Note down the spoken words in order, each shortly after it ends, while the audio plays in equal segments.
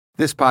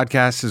This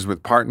podcast is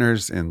with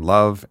partners in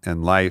love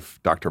and life,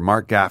 Dr.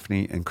 Marc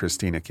Gafni and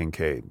Kristina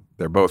Kincaid.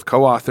 They're both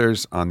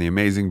co-authors on the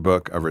amazing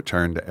book, A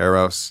Return to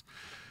Eros.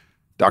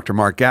 Dr.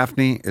 Marc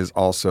Gafni is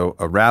also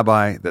a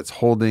rabbi that's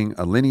holding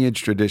a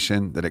lineage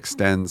tradition that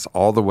extends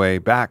all the way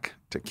back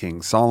to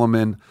King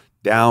Solomon,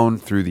 down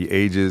through the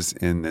ages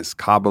in this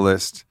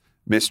Kabbalist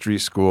mystery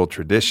school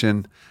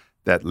tradition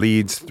that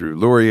leads through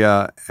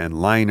Luria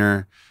and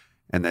Liner,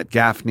 and that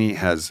Gafni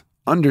has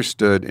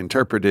understood,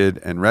 interpreted,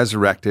 and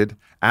resurrected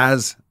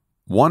as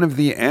one of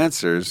the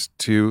answers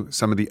to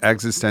some of the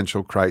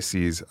existential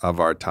crises of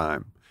our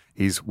time.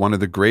 He's one of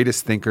the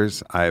greatest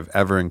thinkers I have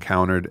ever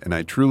encountered, and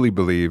I truly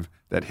believe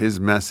that his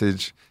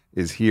message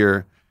is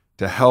here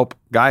to help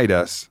guide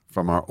us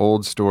from our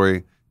old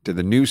story to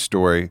the new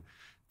story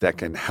that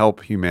can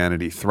help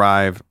humanity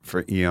thrive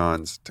for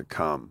eons to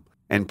come.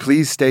 And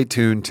please stay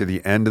tuned to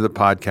the end of the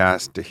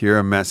podcast to hear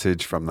a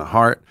message from the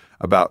heart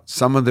about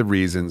some of the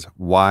reasons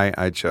why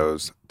I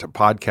chose to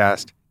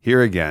podcast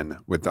here again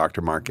with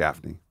Dr. Marc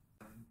Gafni.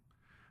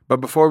 But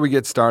before we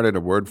get started, a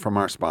word from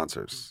our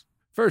sponsors.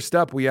 First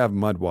up, we have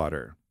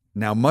Mudwater.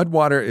 Now,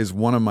 Mudwater is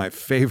one of my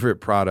favorite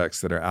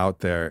products that are out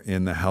there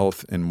in the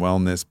health and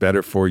wellness,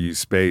 better for you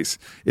space.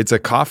 It's a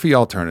coffee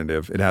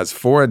alternative. It has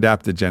 4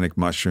 adaptogenic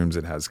mushrooms.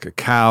 It has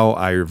cacao,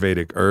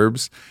 Ayurvedic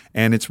herbs,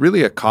 and it's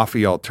really a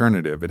coffee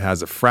alternative. It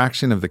has a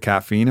fraction of the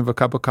caffeine of a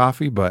cup of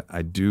coffee, but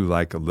I do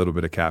like a little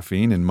bit of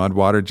caffeine, and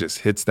Mudwater just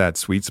hits that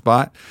sweet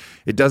spot.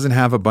 It doesn't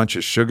have a bunch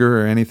of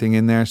sugar or anything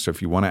in there, so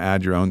if you want to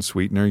add your own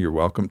sweetener, you're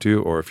welcome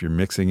to, or if you're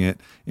mixing it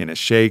in a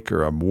shake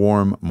or a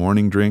warm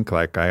morning drink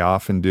like I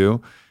often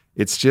do.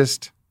 It's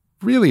just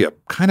really a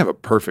kind of a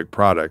perfect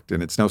product,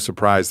 and it's no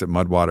surprise that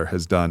Mudwater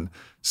has done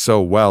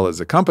so well as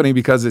a company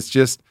because it's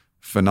just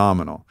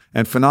phenomenal.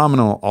 And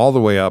phenomenal all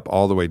the way up,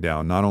 all the way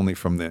down, not only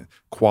from the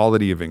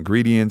quality of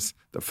ingredients,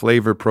 the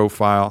flavor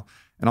profile,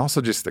 and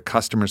also just the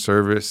customer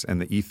service and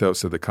the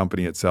ethos of the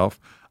company itself.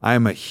 I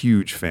am a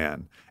huge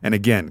fan. And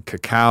again,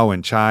 cacao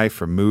and chai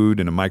for mood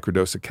and a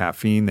microdose of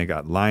caffeine. They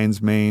got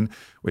lion's mane,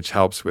 which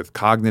helps with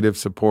cognitive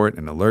support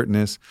and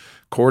alertness.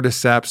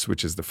 Cordyceps,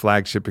 which is the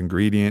flagship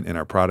ingredient in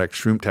our product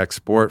Shroom Tech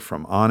Sport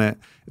from Onnit.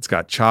 It's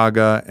got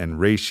chaga and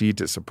reishi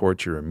to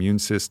support your immune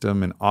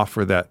system and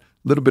offer that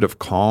little bit of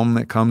calm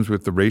that comes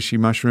with the reishi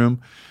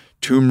mushroom.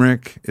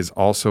 Turmeric is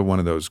also one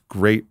of those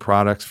great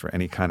products for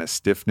any kind of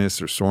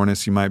stiffness or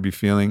soreness you might be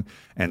feeling.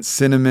 And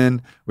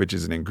cinnamon, which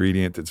is an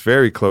ingredient that's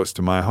very close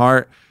to my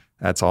heart.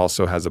 That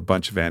also has a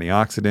bunch of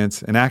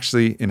antioxidants and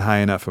actually in high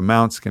enough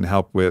amounts can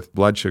help with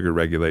blood sugar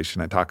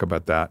regulation. I talk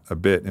about that a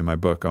bit in my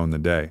book, Own the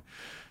Day.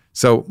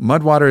 So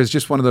Mudwater is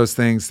just one of those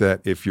things that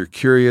if you're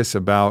curious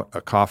about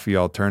a coffee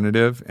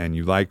alternative and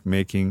you like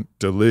making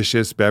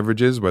delicious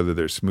beverages, whether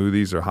they're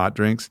smoothies or hot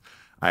drinks,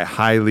 I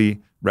highly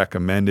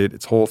recommend it.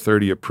 It's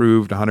Whole30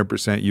 approved,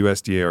 100%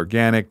 USDA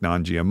organic,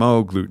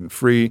 non-GMO,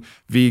 gluten-free,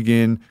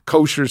 vegan,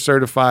 kosher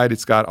certified.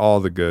 It's got all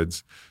the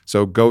goods.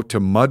 So go to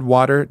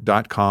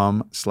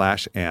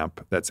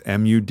mudwater.com/amp. That's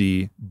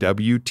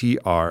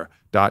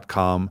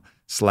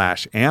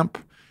MUDWTR.com/amp.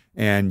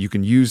 And you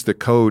can use the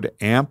code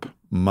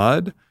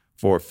AMPMUD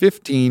for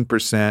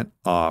 15%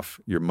 off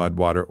your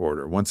Mudwater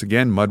order. Once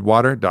again,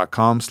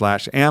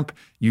 mudwater.com/amp.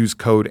 Use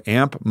code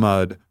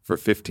AMPMUD for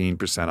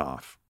 15%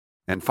 off.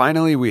 And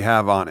finally, we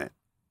have Onnit.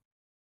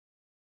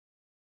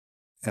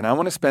 And I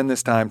want to spend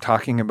this time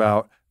talking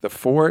about the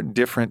 4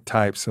 different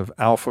types of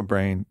Alpha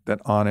Brain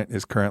that Onnit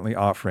is currently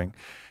offering.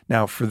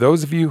 Now, for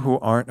those of you who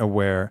aren't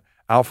aware,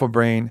 Alpha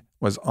Brain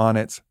was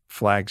Onnit's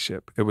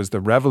flagship. It was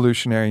the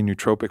revolutionary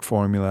nootropic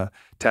formula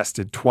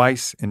tested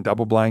twice in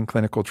double-blind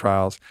clinical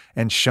trials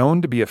and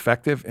shown to be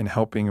effective in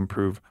helping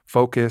improve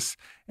focus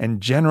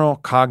and general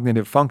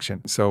cognitive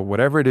function. So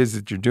whatever it is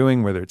that you're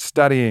doing, whether it's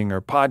studying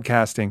or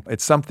podcasting,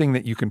 it's something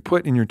that you can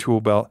put in your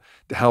tool belt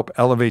to help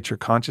elevate your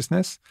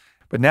consciousness.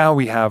 But now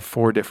we have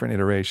 4 different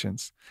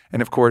iterations.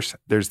 And of course,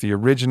 there's the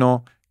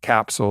original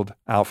capsuled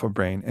Alpha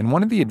Brain. And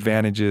one of the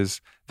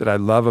advantages that I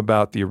love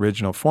about the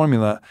original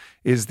formula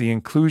is the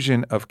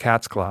inclusion of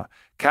cat's claw.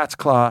 Cat's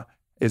claw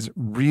is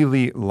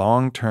really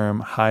long-term,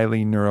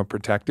 highly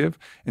neuroprotective.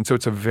 And so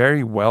it's a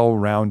very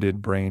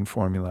well-rounded brain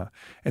formula.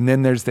 And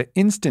then there's the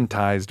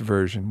instantized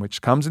version,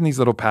 which comes in these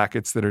little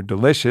packets that are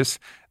delicious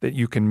that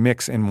you can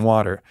mix in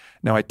water.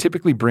 Now, I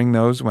typically bring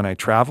those when I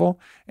travel,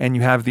 and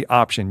you have the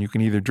option. You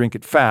can either drink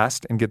it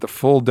fast and get the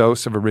full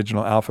dose of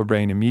original Alpha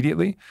Brain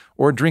immediately,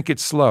 or drink it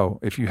slow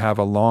if you have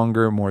a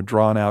longer, more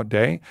drawn-out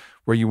day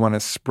where you want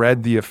to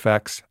spread the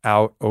effects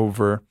out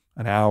over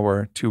an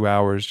hour, 2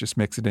 hours, just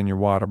mix it in your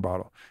water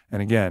bottle.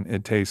 And again,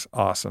 it tastes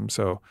awesome.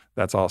 So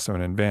that's also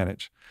an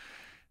advantage.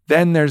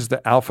 Then there's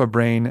the Alpha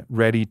Brain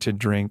ready to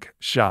drink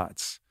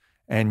shots.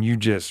 And you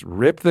just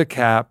rip the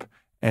cap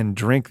and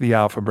drink the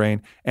Alpha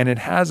Brain. And it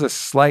has a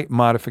slight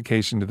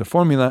modification to the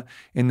formula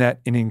in that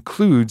it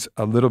includes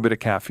a little bit of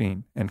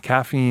caffeine. And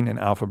caffeine and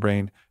Alpha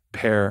Brain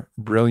pair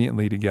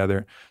brilliantly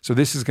together. So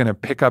this is going to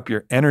pick up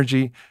your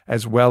energy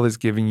as well as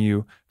giving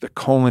you the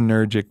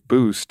cholinergic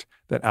boost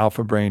that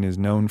Alpha Brain is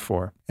known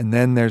for. And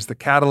then there's the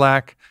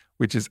Cadillac,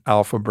 which is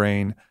Alpha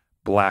Brain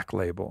Black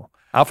Label.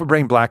 Alpha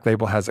Brain Black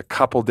Label has a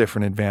couple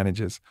different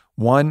advantages.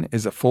 One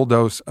is a full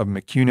dose of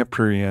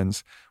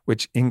macunapurines,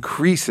 which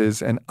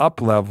increases and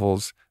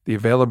up-levels the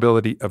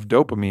availability of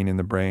dopamine in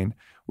the brain,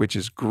 which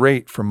is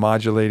great for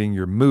modulating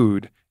your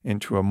mood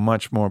into a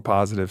much more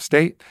positive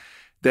state.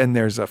 Then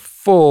there's a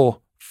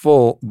full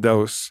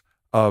dose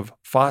of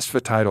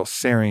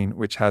phosphatidylserine,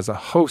 which has a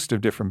host of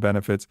different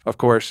benefits. Of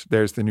course,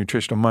 there's the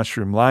nutritional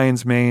mushroom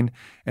lion's mane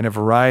and a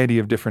variety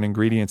of different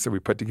ingredients that we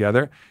put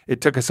together.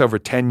 It took us over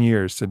 10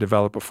 years to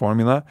develop a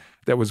formula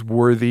that was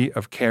worthy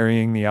of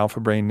carrying the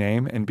Alpha Brain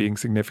name and being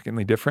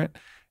significantly different.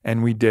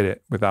 And we did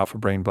it with Alpha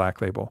Brain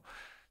Black Label.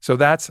 So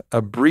that's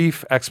a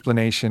brief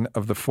explanation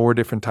of the 4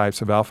 different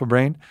types of Alpha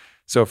Brain.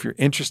 So if you're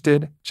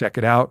interested, check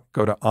it out.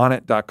 Go to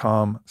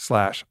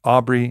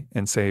onnit.com/Aubrey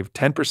and save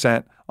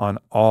 10% on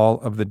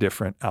all of the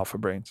different Alpha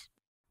Brains.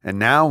 And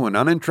now an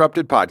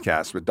uninterrupted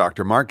podcast with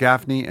Dr. Marc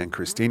Gafni and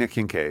Kristina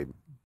Kincaid.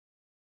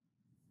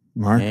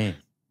 Marc. Hey,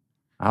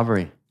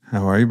 Aubrey.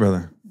 How are you,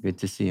 brother? Good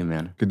to see you,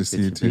 man. Good to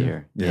see you too. Be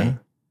here. Yeah. Hey.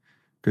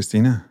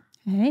 Kristina.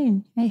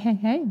 Hey. Hey, hey,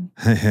 hey.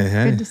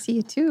 Good to see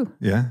you too.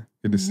 Yeah,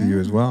 good to see you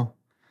as well.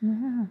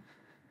 Yeah.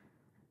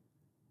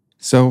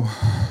 So,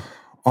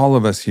 all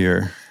of us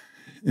here,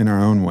 in our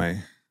own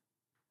way,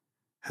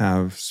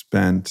 have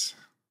spent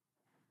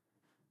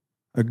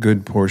a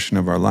good portion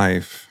of our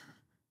life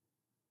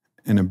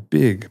and a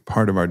big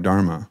part of our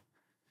dharma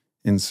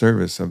in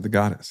service of the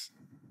goddess.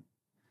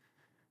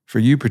 For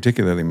you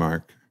particularly,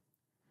 Marc,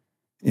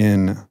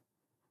 in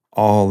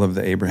all of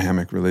the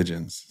Abrahamic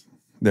religions,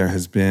 there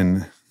has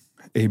been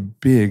a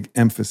big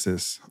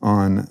emphasis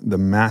on the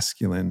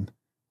masculine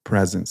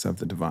presence of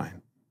the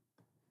divine.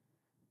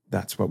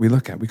 That's what we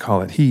look at. We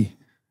call it He,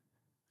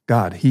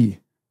 God, He.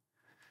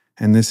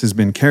 And this has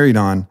been carried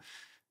on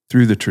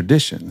through the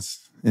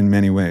traditions in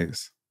many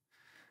ways.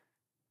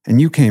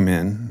 And you came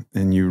in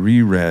and you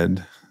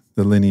reread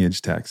the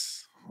lineage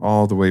texts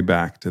all the way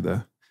back to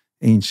the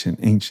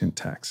ancient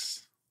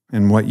texts.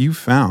 And what you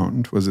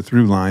found was a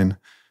through line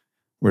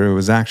where it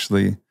was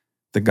actually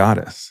the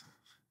goddess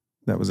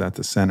that was at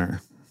the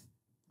center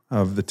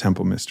of the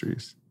temple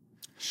mysteries.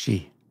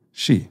 She.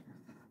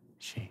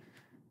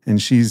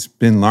 And she's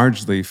been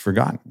largely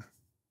forgotten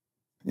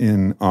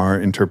in our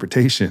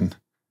interpretation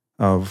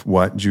of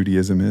what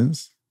Judaism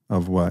is,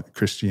 of what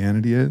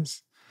Christianity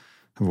is,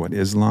 of what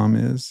Islam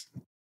is.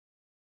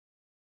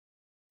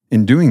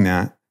 In doing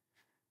that,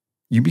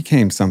 you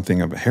became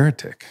something of a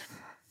heretic,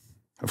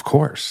 of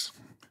course,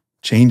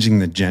 changing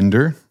the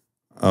gender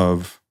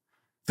of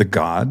the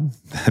God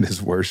that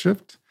is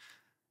worshipped.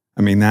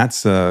 I mean,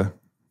 it's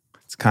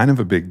kind of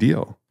a big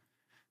deal.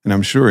 And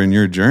I'm sure in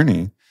your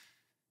journey,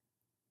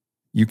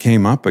 you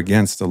came up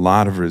against a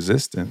lot of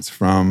resistance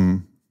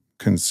from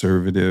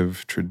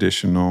conservative,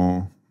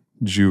 traditional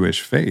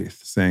Jewish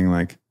faith, saying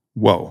like,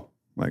 whoa,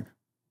 like,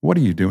 what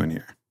are you doing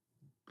here?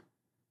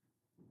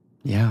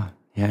 Yeah.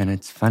 And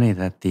it's funny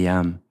that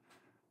the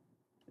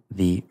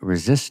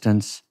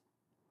resistance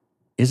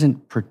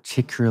isn't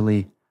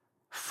particularly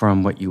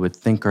from what you would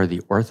think are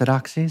the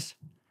orthodoxies.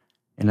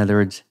 In other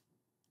words,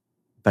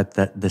 but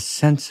the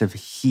sense of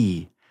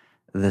He,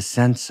 the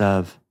sense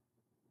of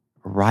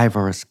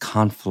rivalrous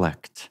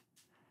conflict,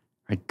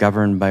 right,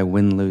 governed by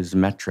win-lose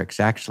metrics,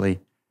 actually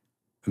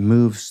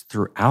moves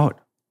throughout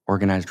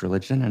organized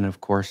religion. And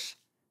of course,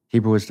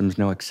 Hebrew wisdom is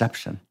no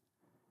exception.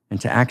 And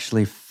to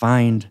actually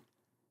find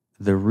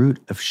the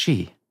root of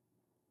She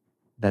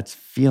that's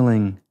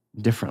feeling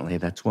differently,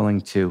 that's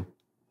willing to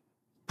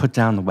put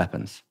down the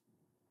weapons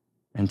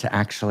and to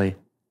actually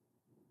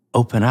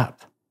open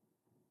up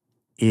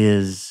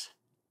is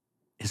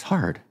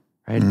hard,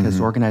 right? Because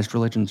organized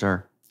religions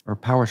are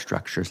power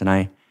structures. And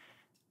I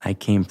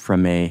came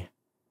from a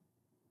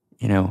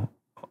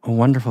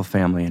wonderful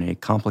family and a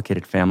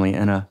complicated family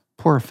and a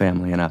poor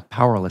family and a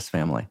powerless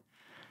family.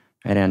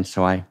 Right? And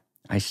so I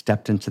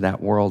stepped into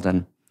that world,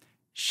 and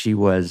she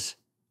was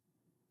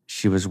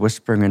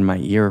whispering in my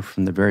ear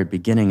from the very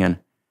beginning, and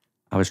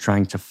I was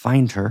trying to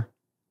find her.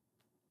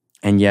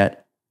 And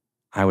yet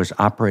I was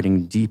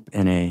operating deep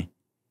in a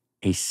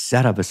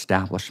set of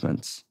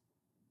establishments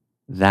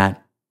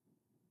that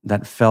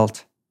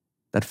felt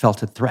it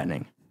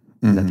threatening,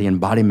 that the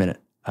embodiment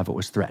of it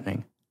was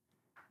threatening.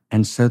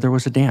 And so there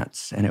was a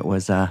dance, and it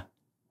was a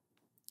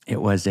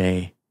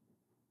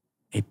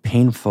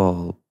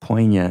painful,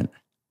 poignant,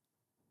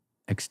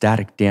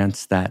 ecstatic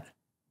dance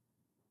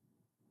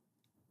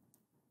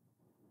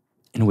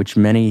in which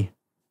many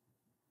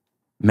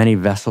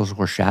vessels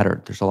were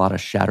shattered. There's a lot of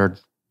shattered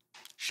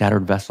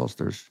vessels.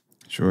 There's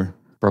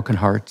broken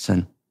hearts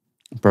and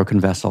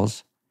broken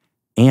vessels.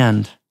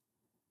 And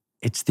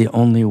it's the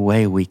only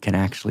way we can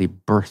actually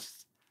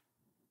birth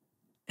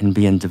and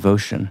be in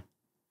devotion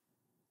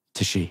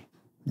to She.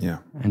 Yeah.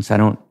 And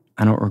so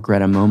I don't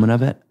regret a moment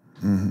of it.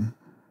 Mm-hmm.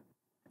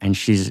 And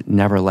she's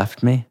never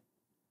left me.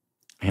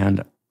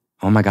 And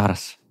oh my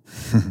goddess.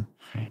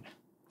 Right.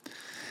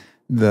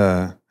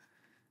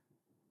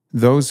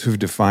 Those who've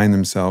defined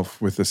themselves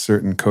with a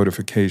certain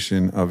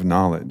codification of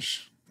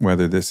knowledge,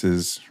 whether this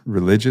is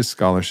religious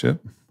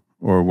scholarship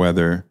or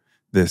whether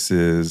this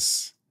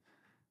is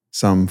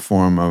some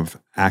form of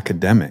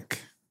academic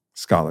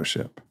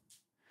scholarship.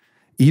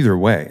 Either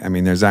way, I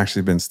mean, there's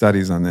actually been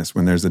studies on this.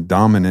 When there's a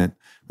dominant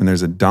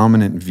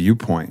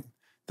viewpoint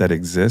that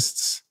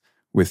exists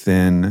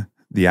within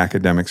the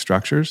academic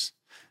structures,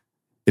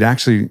 it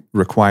actually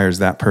requires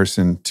that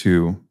person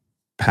to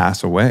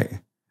pass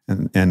away.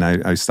 And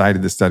I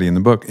cited this study in the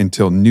book,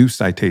 until new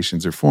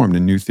citations are formed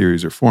and new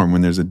theories are formed.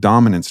 When there's a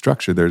dominant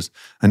structure, there's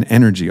an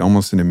energy,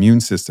 almost an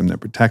immune system that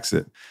protects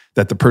it,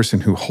 that the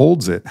person who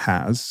holds it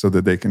has, so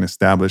that they can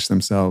establish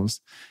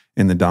themselves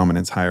in the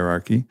dominance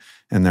hierarchy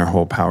and their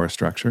whole power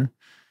structure.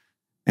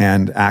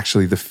 And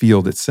actually the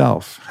field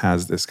itself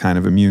has this kind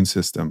of immune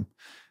system.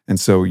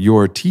 And so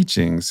your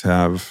teachings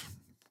have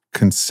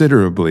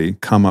considerably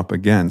come up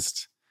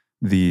against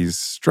these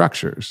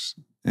structures.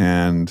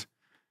 And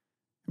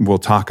we'll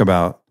talk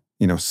about,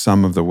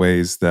 some of the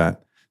ways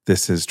that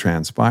this has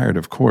transpired,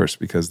 of course,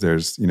 because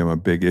there's, a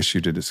big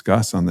issue to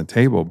discuss on the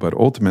table. But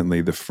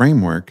ultimately, the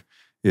framework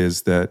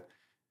is that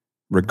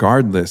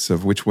regardless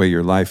of which way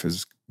your life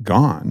has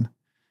gone,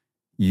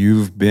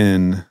 you've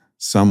been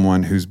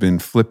someone who's been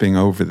flipping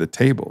over the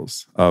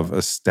tables of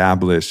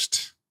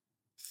established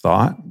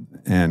thought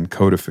and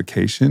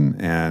codification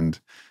and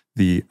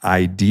the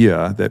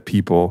idea that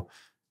people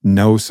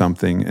know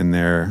something and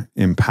they're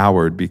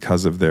empowered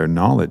because of their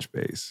knowledge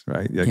base,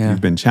 right? Like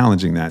You've been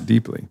challenging that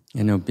deeply.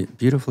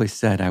 Beautifully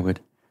said. I would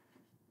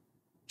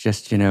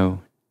just,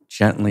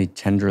 gently,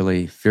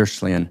 tenderly,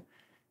 fiercely, and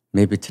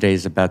maybe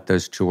today's about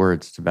those two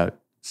words. It's about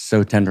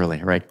so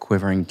tenderly, right?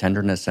 Quivering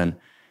tenderness and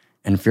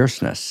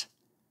fierceness.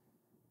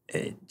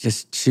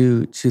 Just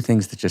two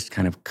things that just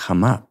kind of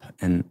come up.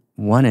 And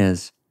one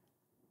is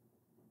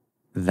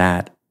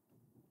that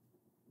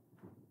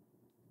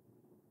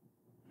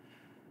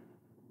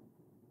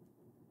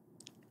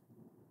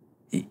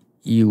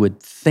you would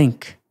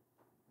think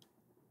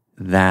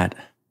that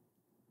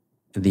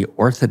the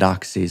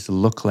orthodoxies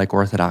look like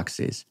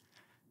orthodoxies,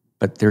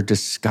 but they're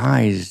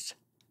disguised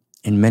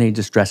in many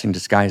distressing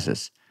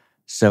disguises.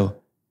 So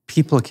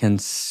people can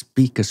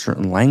speak a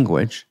certain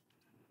language,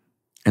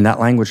 and that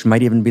language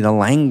might even be the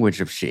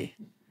language of she,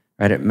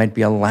 right? It might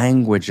be a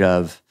language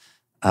of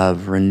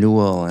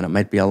renewal, and it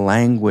might be a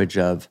language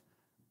of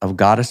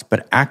goddess,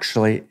 but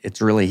actually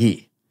it's really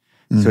he.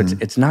 Mm-hmm. So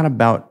it's not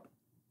about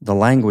the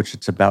language,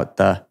 it's about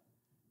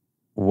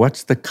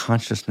what's the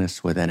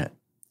consciousness within it,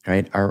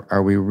 right?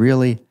 Are we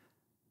really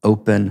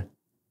open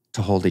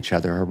to hold each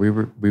other? Are we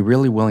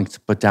really willing to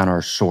put down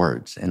our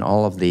swords and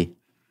all of the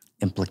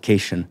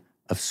implication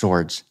of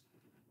swords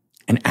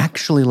and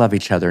actually love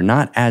each other,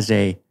 not as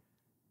a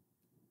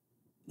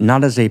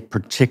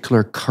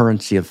particular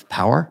currency of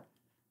power,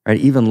 right?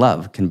 Even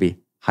love can be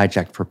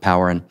hijacked for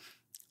power. And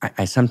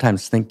I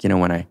sometimes think,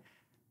 when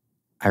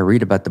I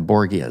read about the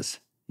Borgias,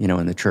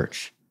 in the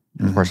church,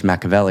 and of course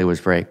Machiavelli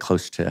was very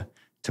close to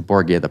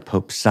Borgia, the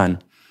Pope's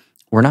son.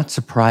 We're not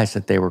surprised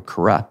that they were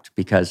corrupt,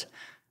 because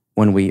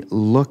when we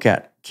look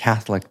at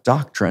Catholic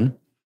doctrine,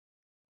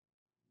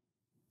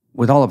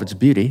 with all of its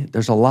beauty,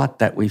 there's a lot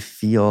that we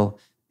feel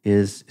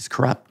is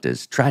corrupt,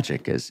 is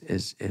tragic,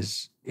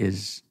 is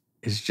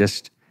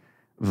just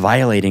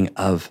violating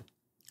of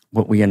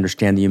what we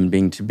understand the human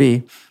being to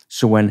be.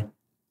 So when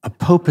a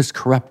pope is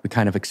corrupt, we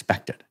kind of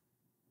expect it,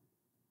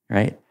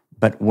 right?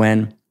 But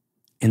when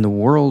in the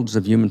worlds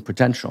of human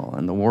potential,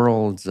 and the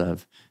worlds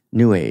of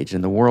New Age,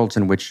 and the worlds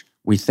in which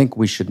we think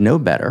we should know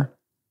better,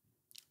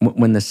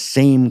 when the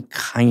same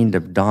kind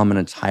of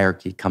dominance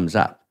hierarchy comes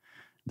up,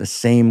 the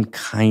same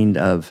kind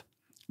of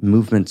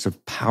movements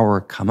of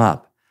power come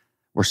up,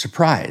 we're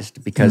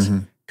surprised because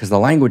the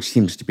language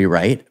seems to be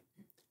right?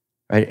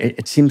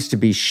 It seems to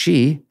be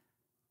she,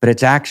 but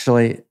it's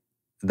actually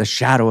the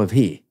shadow of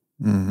he.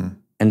 Mm-hmm.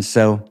 And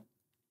so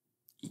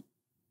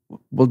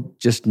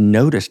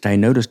I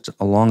noticed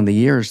along the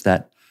years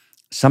that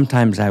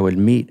sometimes I would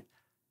meet,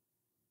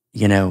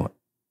 and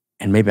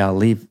maybe I'll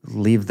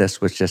leave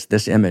this with just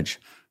this image.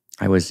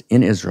 I was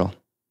in Israel,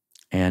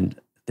 and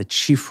the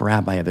chief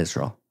rabbi of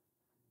Israel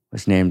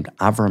was named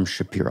Avram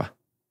Shapira.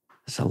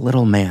 He's a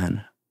little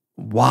man,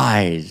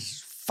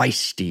 wise,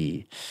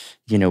 feisty,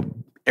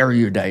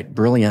 erudite,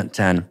 brilliant.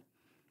 And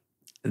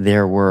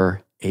there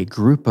were a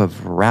group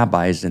of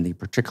rabbis in the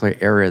particular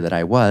area that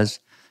I was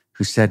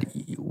who said,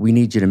 we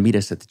need you to meet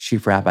us at the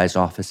chief rabbi's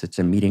office. It's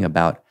a meeting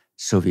about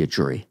Soviet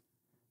Jewry.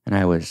 And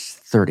I was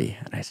 30.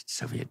 And I said,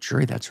 Soviet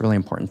Jewry, that's a really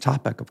important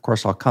topic. Of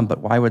course I'll come, but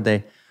why would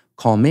they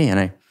call me?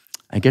 And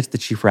I get to the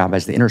chief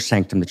rabbi's, the inner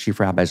sanctum, the chief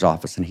rabbi's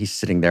office, and he's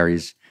sitting there.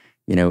 He's,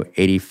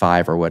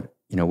 85 or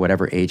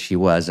whatever age he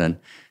was. And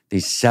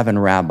these 7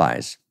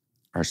 rabbis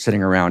are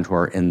sitting around who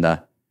are in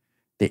the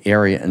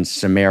area in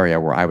Samaria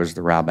where I was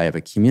the rabbi of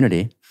a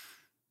community.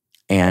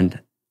 And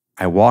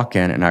I walk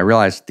in and I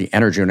realized the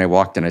energy when I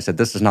walked in. I said,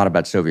 this is not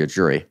about Soviet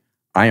Jewry.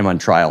 I am on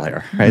trial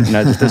here, right?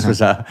 And this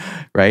was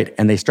right?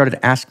 And they started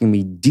asking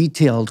me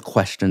detailed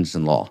questions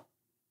in law,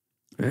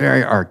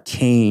 very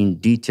arcane,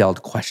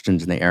 detailed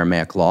questions in the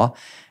Aramaic law.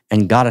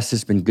 And Goddess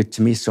has been good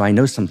to me, so I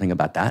know something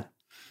about that,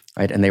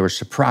 right? And they were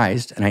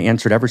surprised, and I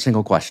answered every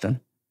single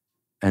question.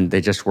 And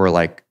they just were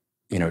like,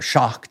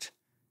 shocked.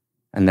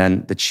 And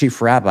then the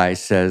chief rabbi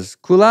says,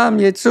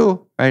 Kulam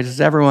yetzu, right? Says,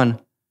 everyone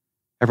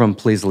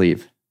please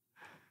leave.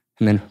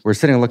 And then we're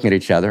sitting looking at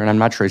each other, and I'm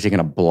not sure, is he going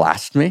to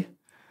blast me?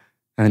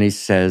 And then he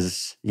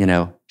says,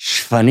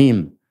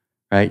 shvanim,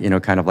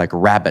 right? Kind of like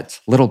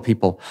rabbits, little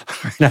people.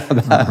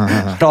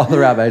 All the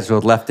rabbis who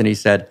had left, and he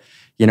said,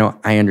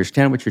 I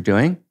understand what you're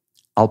doing.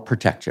 I'll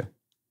protect you,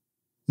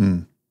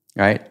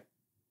 right?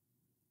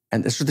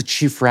 And this was the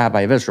chief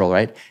rabbi of Israel,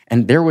 right?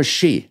 And there was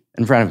she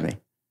in front of me.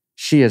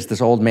 She is this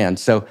old man.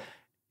 So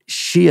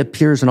she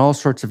appears in all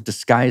sorts of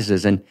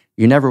disguises, and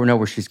you never know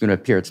where she's going to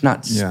appear. It's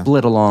not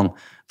split along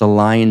the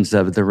lines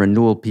of the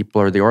renewal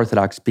people or the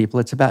Orthodox people.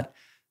 It's about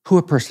who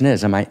a person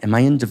is. Am I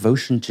in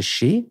devotion to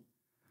she?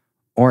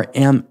 Or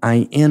am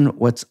I in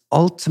what's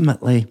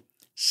ultimately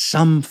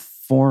some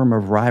form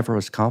of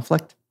rivalrous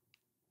conflict,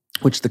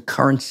 which the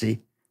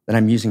currency that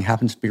I'm using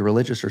happens to be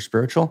religious or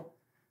spiritual,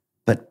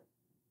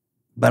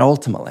 but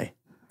ultimately,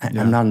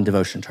 I'm not in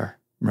devotion to her.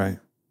 Right.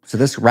 So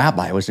this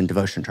rabbi was in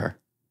devotion to her.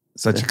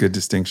 Such a good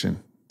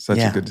distinction. Such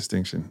a good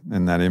distinction.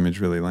 And that image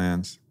really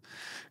lands.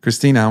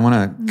 Kristina, I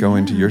want to go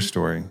into your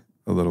story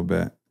a little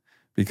bit,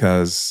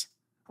 because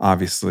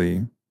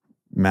obviously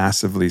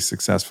massively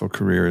successful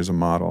career as a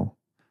model,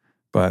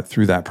 but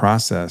through that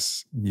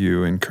process,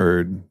 you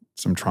incurred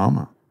some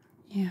trauma,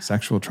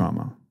 sexual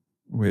trauma,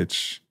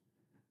 which,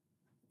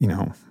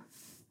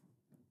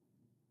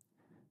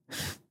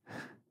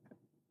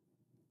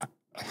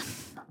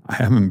 I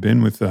haven't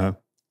been with a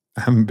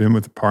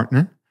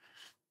partner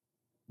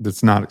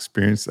that's not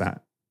experienced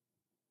that.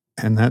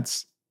 And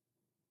it's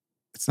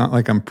not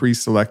like I'm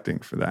pre-selecting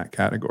for that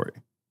category,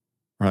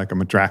 or like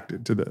I'm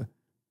attracted to the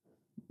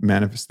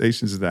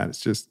manifestations of that. It's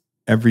just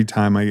every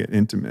time I get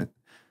intimate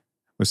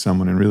with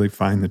someone and really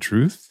find the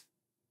truth,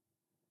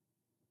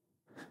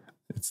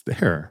 it's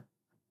there.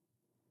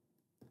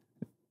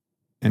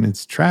 And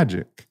it's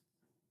tragic.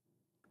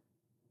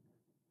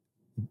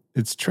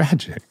 It's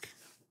tragic.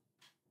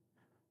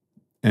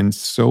 And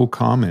so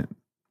common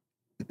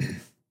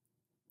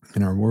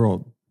in our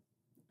world.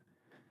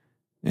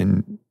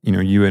 And,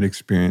 you had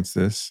experienced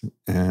this,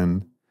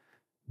 and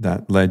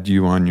that led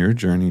you on your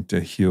journey to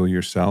heal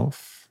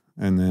yourself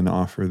and then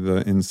offer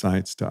the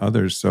insights to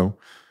others. So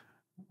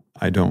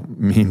I don't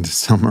mean to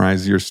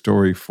summarize your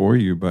story for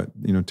you, but,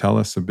 tell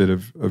us a bit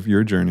of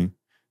your journey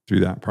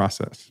through that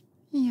process.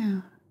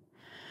 Yeah.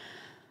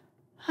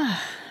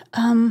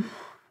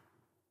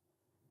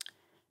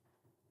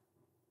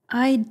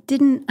 I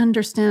didn't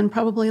understand,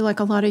 probably like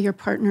a lot of your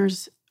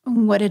partners,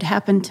 what had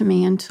happened to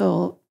me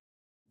until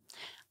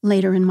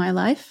later in my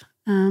life.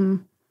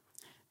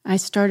 I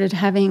started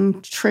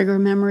having trigger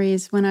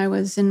memories when I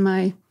was in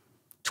my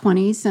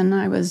 20s, and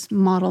I was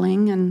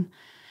modeling and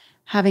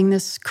having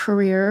this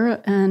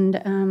career,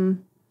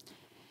 and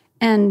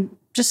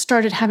just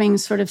started having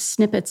sort of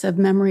snippets of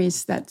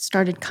memories that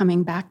started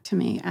coming back to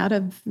me out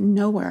of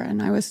nowhere.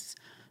 And I was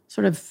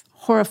sort of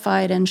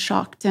horrified and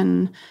shocked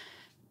and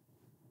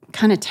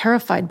kind of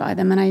terrified by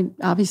them. And I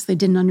obviously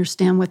didn't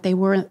understand what they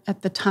were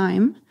at the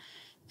time.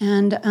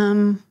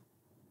 And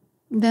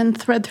then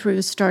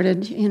thread-throughs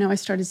started. I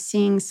started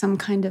seeing some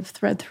kind of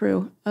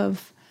thread-through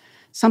of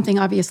something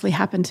obviously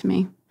happened to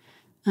me.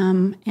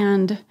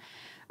 And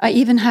I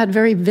even had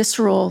very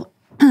visceral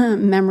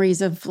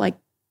memories of like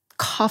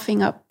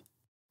coughing up.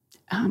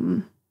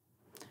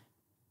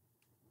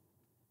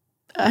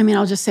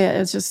 I'll just say it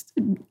was just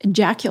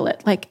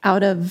ejaculate, like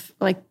out of,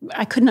 like,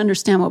 I couldn't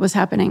understand what was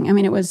happening. I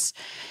mean, it was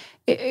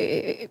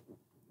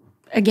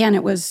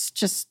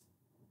just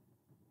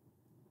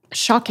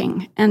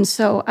shocking. And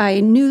so I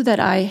knew that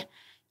I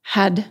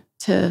had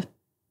to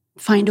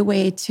find a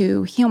way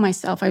to heal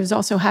myself. I was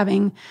also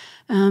having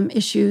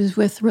issues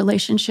with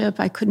relationship.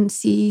 I couldn't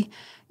see,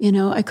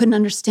 I couldn't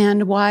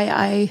understand why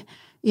I,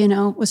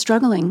 was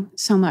struggling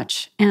so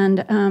much.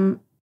 And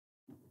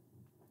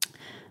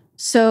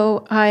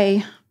so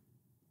I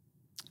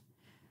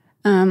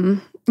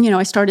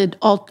started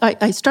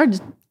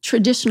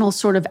traditional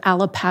sort of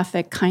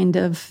allopathic kind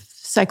of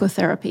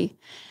psychotherapy.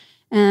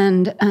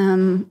 And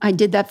I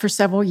did that for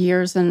several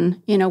years. And,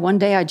 one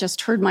day I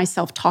just heard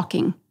myself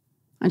talking.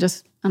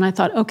 And I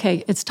thought,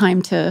 okay, it's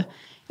time to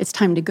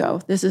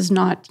go. This is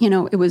not,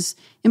 it was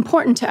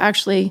important to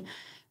actually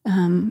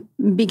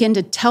begin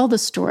to tell the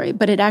story,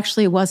 but it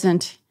actually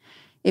wasn't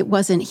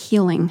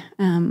healing.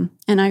 And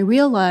I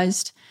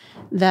realized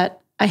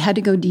that I had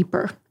to go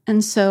deeper.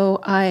 And so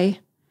I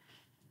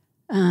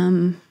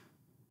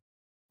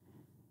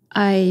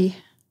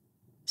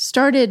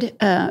started,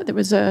 there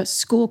was a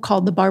school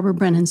called the Barbara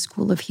Brennan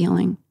School of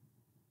Healing.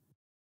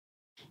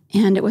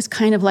 And it was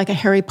kind of like a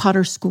Harry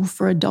Potter school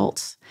for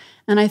adults.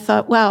 And I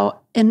thought,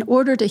 wow, in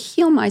order to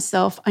heal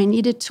myself, I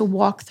needed to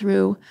walk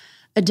through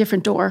a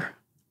different door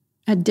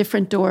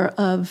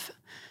of,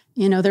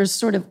 there's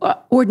sort of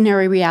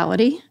ordinary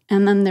reality,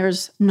 and then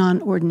there's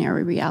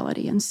non-ordinary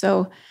reality. And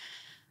so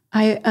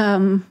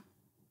my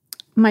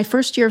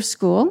first year of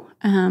school,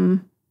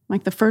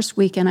 like the first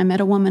weekend, I met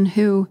a woman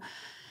who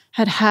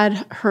had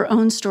her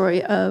own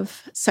story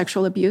of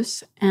sexual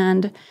abuse,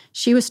 and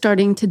she was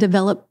starting to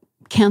develop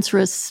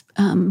cancerous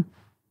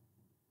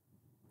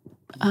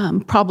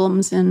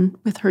problems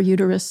with her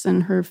uterus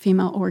and her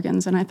female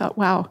organs. And I thought,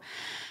 wow,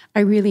 I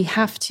really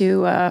have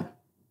to.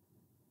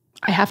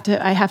 I have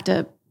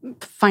to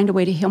find a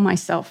way to heal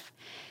myself.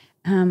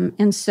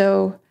 And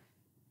so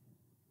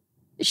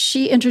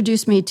she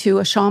introduced me to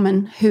a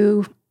shaman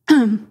who,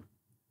 I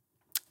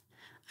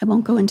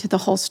won't go into the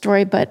whole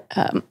story, but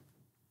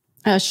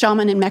a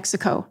shaman in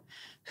Mexico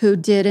who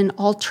did an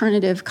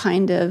alternative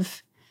kind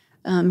of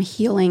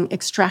healing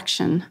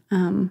extraction.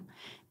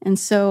 And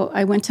so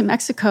I went to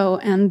Mexico,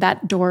 and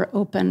that door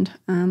opened.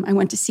 I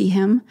went to see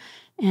him,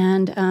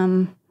 and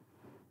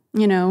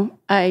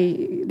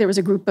there was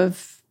a group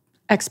of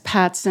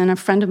expats and a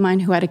friend of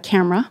mine who had a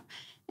camera,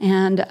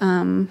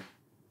 and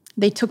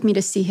they took me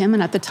to see him.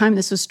 And at the time,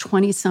 this was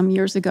 20-some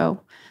years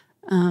ago.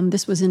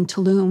 This was in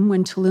Tulum,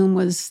 when Tulum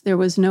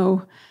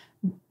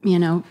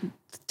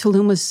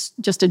was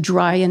just a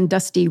dry and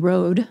dusty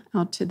road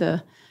out to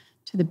the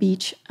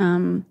beach.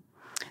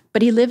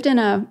 But he lived on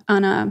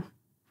a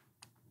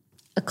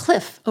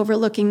cliff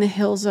overlooking the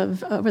hills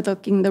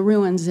overlooking the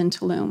ruins in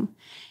Tulum,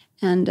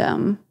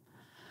 and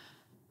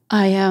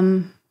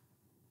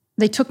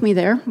they took me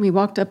there. We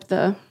walked up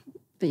the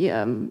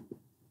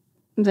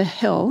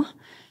hill,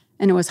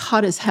 and it was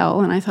hot as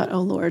hell. And I thought,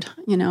 oh Lord,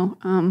 maybe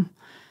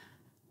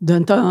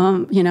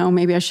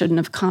I shouldn't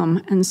have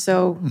come. And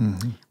so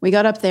we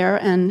got up there,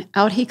 and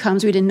out he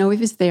comes. We didn't know he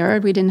was there.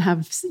 You didn't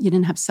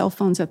have cell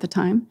phones at the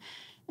time.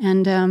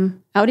 And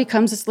out he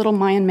comes, this little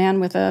Mayan man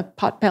with a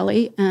pot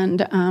belly,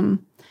 and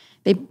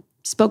they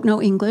spoke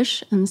no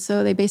English. And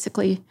so they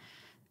basically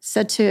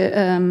said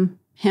to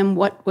him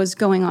what was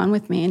going on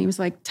with me. And he was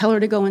like, tell her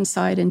to go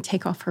inside and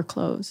take off her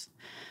clothes.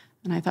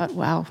 And I thought,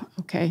 wow,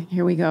 okay,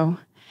 here we go.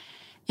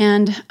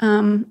 And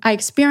I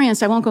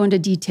won't go into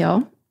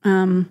detail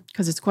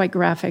because it's quite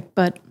graphic,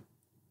 but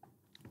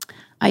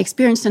I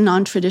experienced a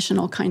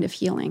non-traditional kind of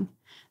healing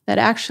that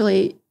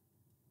actually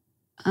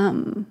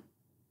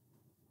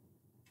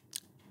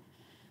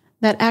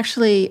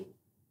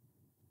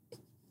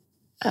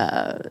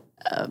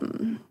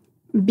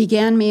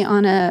began me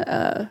on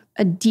a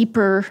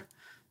deeper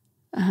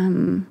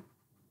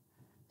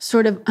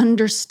sort of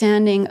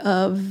understanding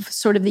of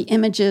sort of the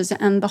images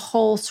and the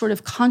whole sort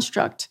of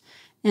construct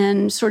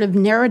and sort of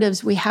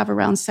narratives we have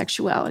around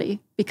sexuality.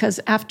 Because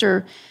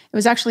it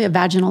was actually a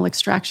vaginal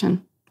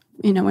extraction.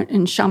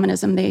 In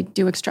shamanism, they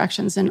do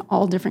extractions in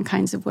all different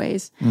kinds of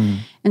ways.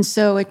 And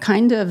so it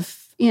kind of,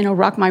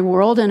 rocked my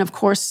world. And of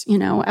course,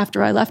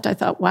 after I left, I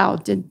thought, wow,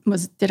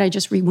 did I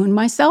just rewound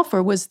myself,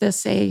 or was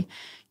this an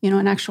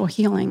actual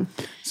healing?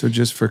 So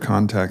just for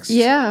context.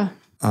 Yeah.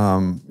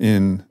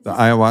 In the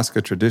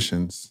ayahuasca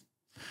traditions,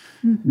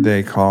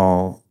 they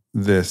call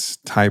this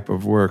type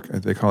of work,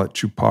 they call it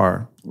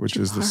chupar, which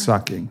is the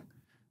sucking,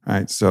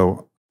 right?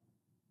 So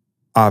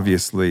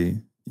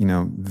obviously,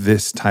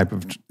 this type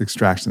of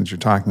extraction that you're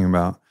talking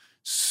about,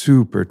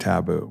 super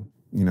taboo.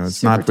 It's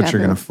super not what taboo.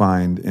 You're going to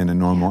find in a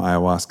normal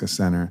ayahuasca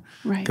center.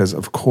 Right. Because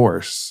of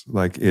course,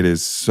 it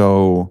is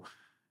so,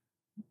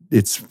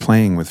 it's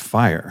playing with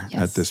fire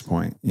at this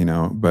point,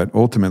 but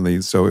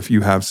ultimately, so if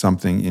you have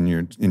something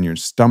in your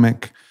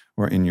stomach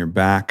or in your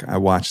back, I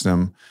watched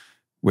them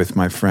with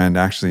my friend,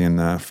 actually in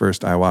the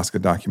first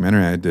ayahuasca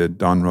documentary I did,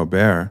 Don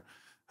Robert,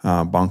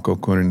 Banco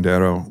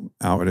Curandero,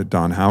 out at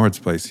Don Howard's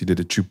place. He did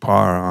a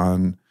chupar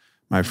on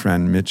my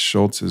friend Mitch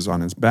Schultz's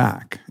on his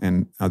back.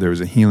 And there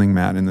was a healing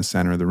mat in the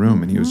center of the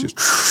room, and he was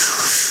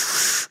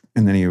just,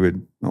 and then he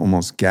would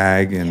almost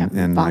gag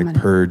and like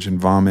purge and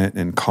vomit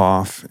and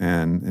cough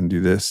and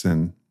do this.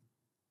 And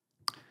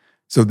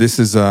so this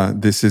is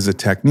a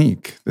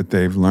technique that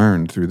they've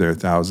learned through their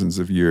thousands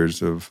of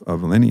years of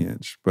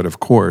lineage. But of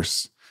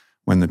course,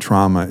 when the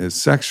trauma is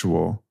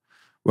sexual,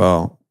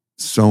 well,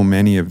 so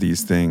many of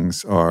these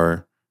things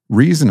are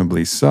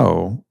reasonably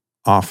so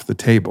off the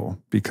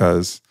table,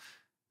 because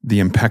the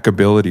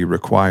impeccability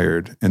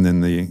required and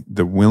then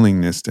the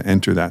willingness to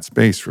enter that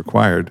space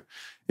required,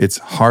 it's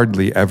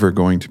hardly ever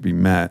going to be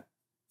met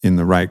in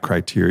the right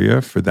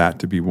criteria for that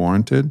to be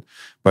warranted.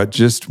 But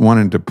just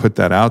wanted to put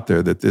that out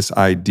there, that this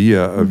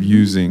idea of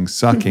using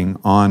sucking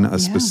on a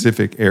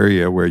specific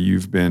area where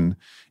you've been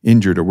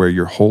injured or where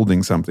you're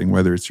holding something,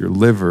 whether it's your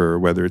liver or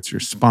whether it's your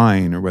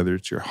spine or whether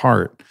it's your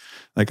heart.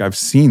 I've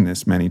seen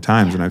this many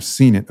times and I've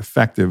seen it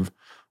effective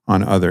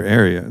on other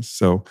areas.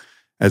 So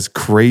as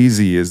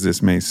crazy as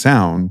this may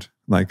sound,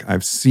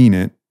 I've seen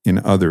it in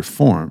other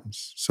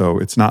forms. So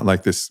it's not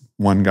like this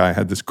one guy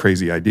had this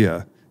crazy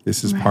idea.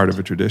 This is part of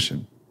a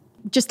tradition.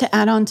 Just to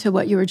add on to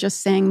what you were just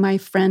saying, my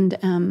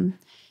friend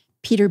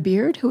Peter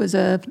Beard, who was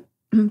a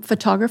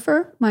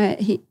photographer,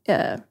 he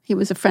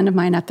was a friend of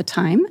mine at the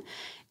time,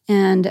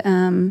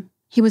 and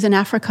he was in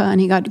Africa, and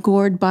he got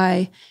gored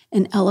by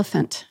an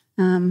elephant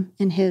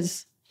in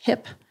his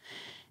hip.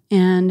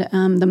 And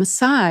the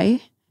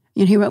Maasai,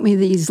 he wrote me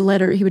these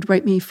letters. He would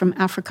write me from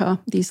Africa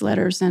these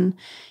letters, and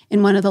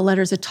in one of the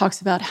letters, it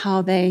talks about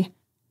how they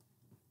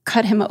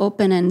cut him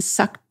open and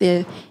sucked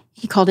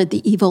he called it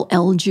the evil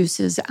L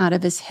juices out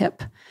of his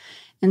hip.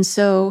 And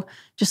so,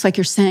 just like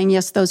you're saying,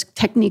 yes, those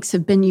techniques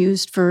have been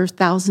used for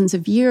thousands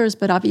of years,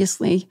 but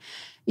obviously,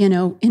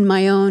 in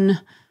my own,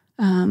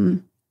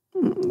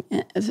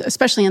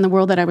 especially in the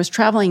world that I was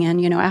traveling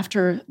in,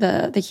 after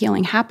the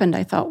healing happened,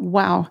 I thought,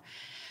 wow,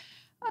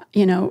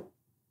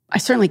 I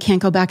certainly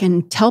can't go back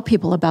and tell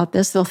people about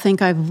this. They'll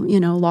think I've,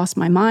 lost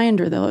my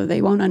mind, or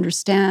they won't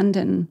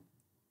understand.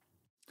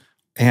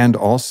 And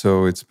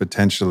also it's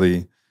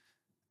iffy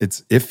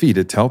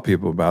to tell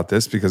people about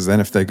this, because then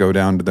if they go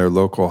down to their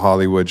local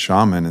Hollywood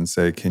shaman and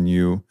say, can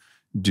you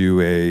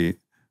do a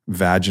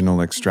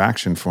vaginal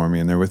extraction for me?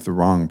 And they're with the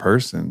wrong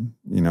person.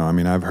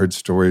 I've heard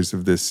stories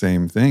of this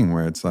same thing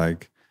where it's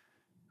like,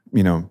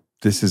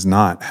 this is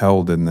not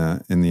held in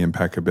the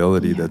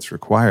impeccability that's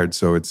required.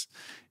 So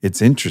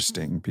it's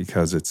interesting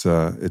because it's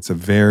a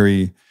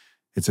very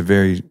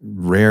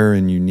rare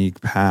and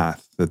unique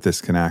path that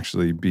this can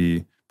actually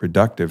be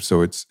productive.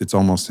 So it's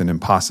almost an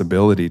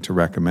impossibility to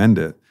recommend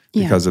it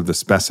because of the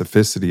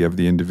specificity of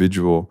the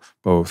individual,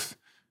 both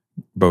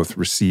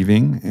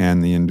receiving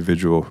and the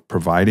individual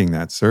providing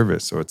that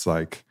service. So it's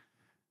like,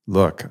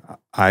 look,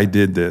 I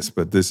did this,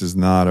 but this is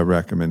not a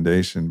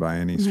recommendation by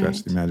any stretch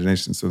of the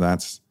imagination. So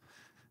that's,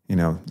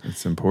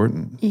 it's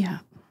important. Yeah.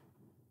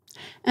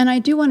 And I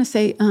do want to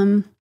say,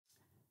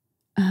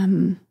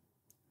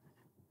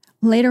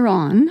 later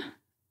on,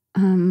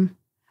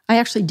 I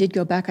actually did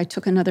go back. I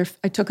took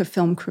a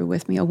film crew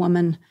with me, a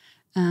woman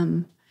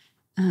who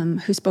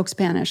spoke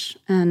Spanish,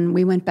 and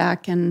we went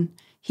back, and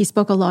he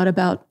spoke a lot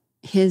about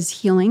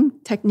his healing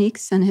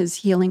techniques and his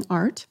healing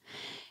art.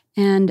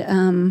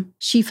 And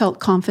she felt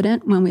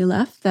confident when we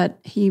left that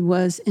he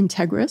was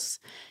integrous,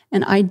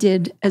 and I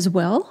did as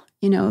well.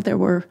 There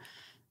were,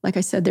 like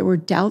I said, there were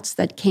doubts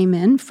that came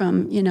in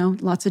from,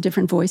 lots of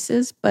different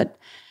voices, but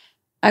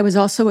I was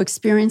also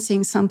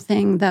experiencing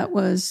something that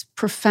was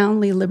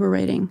profoundly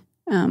liberating.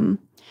 And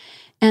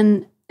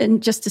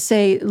just to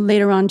say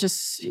later on,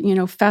 just,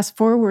 fast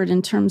forward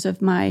in terms of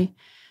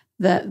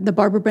the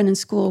Barbara Brennan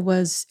School it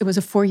was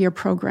a 4-year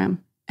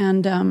program.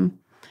 And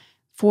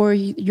for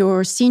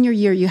your senior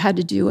year, you had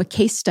to do a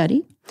case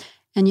study,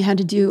 and you had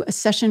to do a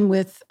session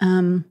with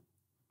a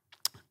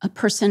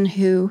person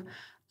who,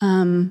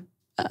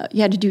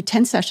 you had to do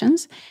 10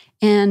 sessions.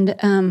 And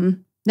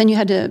then you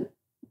had to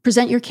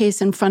present your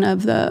case in front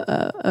of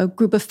a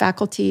group of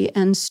faculty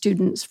and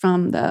students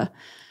from the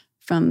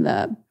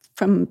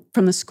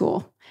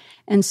school.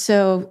 And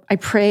so I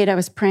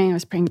was praying,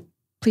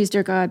 please,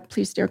 dear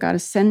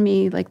God, send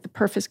me like the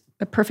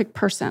perfect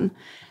person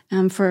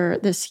for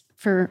this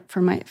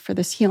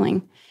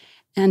healing.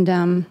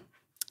 And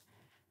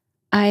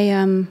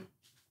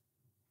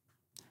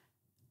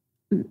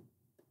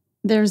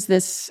there's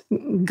this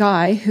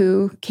guy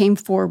who came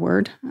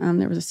forward.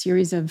 There was a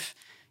series of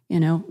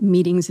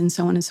meetings and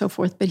so on and so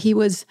forth, but he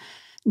was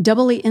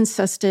doubly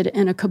incested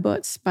in a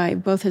kibbutz by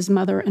both his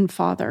mother and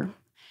father.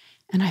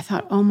 And I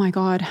thought, oh my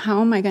God,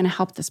 how am I going to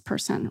help this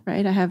person,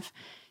 right? I have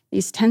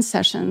these 10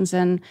 sessions,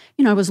 and,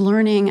 I was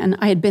learning, and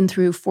I had been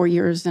through 4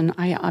 years, and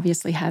I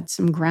obviously had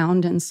some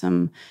ground and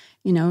some,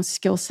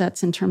 skill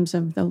sets in terms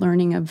of the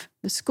learning of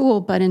the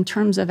school, but in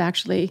terms of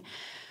actually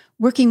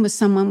working with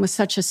someone with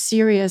such a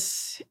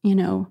serious,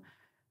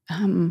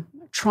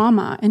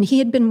 trauma. And he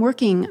had been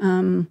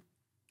working,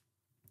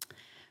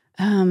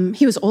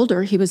 he was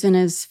older, he was in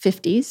his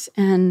 50s,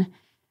 and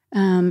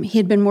he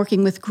had been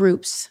working with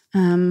groups.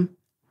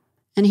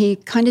 And he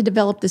kind of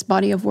developed this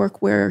body of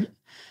work where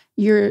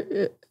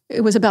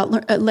it was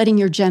about letting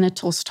your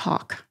genitals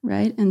talk,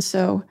 right? And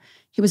so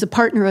he was a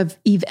partner of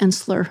Eve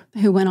Ensler,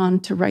 who went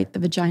on to write the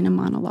Vagina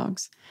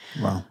Monologues.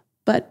 Wow.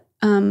 But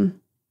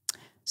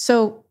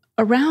so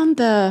around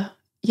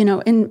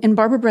in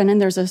Barbara Brennan,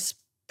 there's a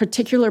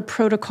particular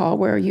protocol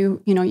where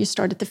you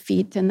start at the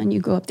feet, and then you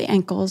go up the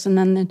ankles, and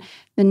then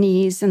the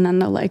knees, and then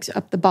the legs,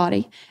 up the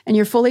body. And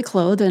you're fully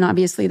clothed, and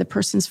obviously the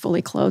person's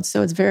fully clothed.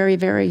 So it's very,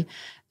 very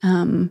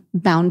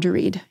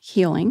boundaried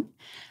healing.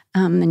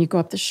 Then you go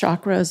up the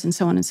chakras and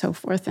so on and so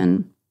forth.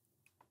 And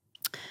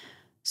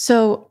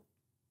so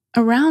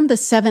around the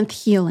 7th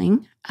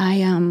healing,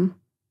 I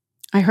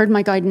heard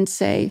my guidance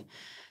say,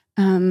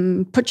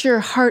 put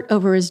your heart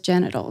over his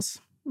genitals.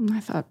 And I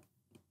thought,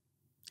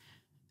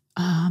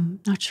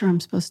 not sure I'm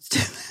supposed to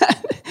do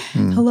that.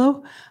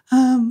 Hello?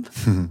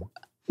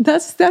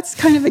 That's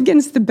kind of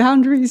against the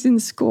boundaries in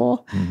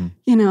school, and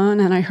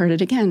then I heard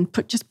it again,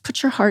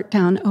 put your heart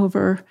down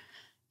over,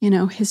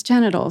 his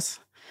genitals.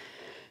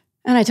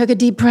 And I took a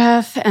deep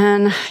breath,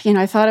 and,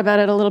 I thought about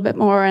it a little bit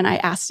more, and I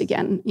asked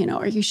again,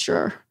 are you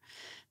sure?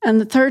 And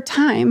the 3rd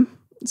time,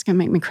 it's going to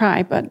make me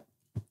cry, but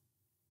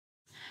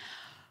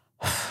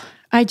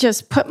I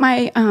just put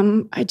my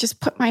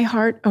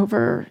heart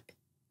over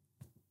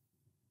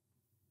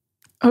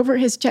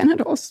his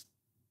genitals.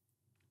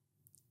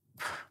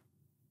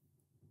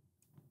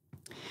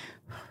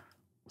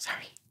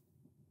 Sorry.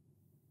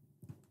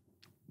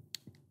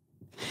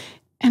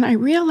 And I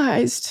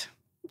realized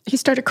he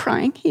started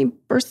crying. He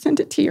burst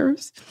into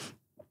tears.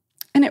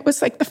 And it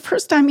was like the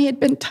first time he had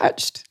been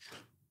touched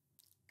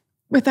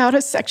without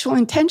a sexual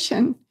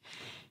intention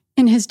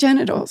in his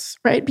genitals,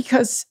 right?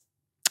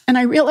 And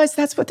I realized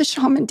that's what the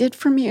shaman did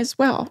for me as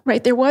well,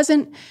 right? There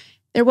wasn't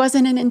There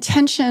wasn't an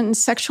intention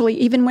sexually,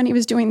 even when he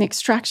was doing the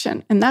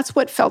extraction. And that's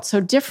what felt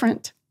so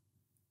different.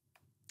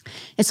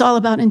 It's all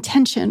about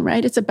intention,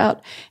 right?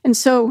 And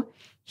so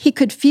he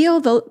could feel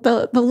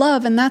the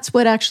love, and that's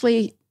what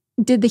actually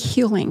did the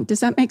healing.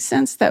 Does that make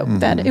sense?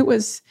 That it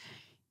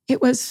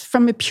was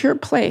from a pure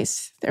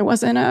place. There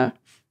wasn't a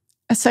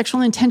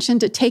sexual intention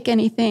to take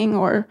anything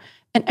or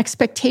an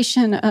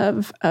expectation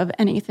of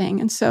anything.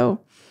 And so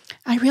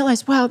I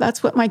realized, wow,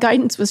 that's what my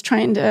guidance was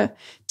trying to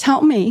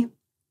tell me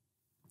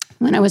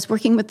when I was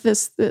working with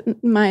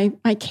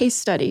my case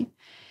study.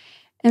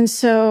 And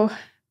so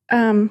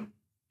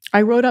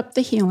I wrote up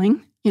the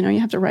healing. You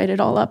have to write it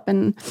all up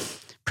and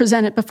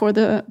present it before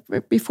the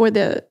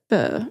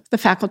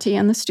faculty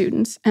and the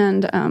students,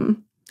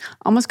 and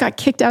almost got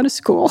kicked out of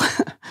school.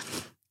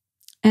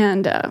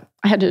 And I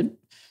had to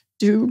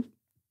do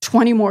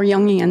 20 more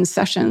Jungian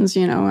sessions.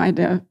 I had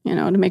to,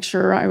 to make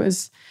sure I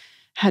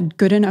had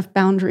good enough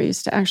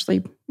boundaries to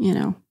actually,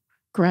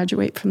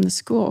 graduate from the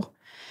school.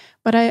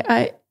 But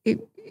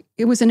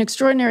it was an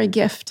extraordinary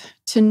gift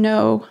to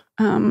know,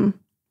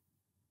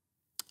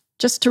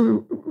 just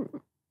to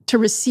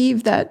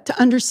receive that, to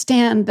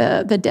understand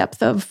the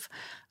depth of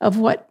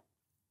what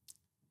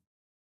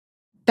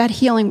that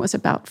healing was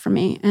about for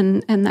me,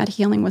 and that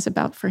healing was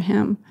about for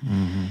him.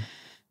 Mm-hmm.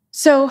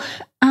 So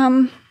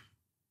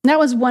that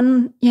was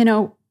one,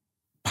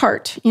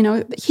 part.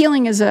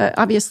 Healing is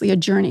obviously a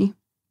journey.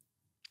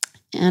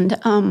 And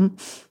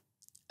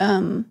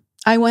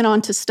I went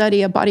on to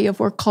study a body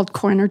of work called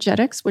Core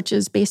Energetics, which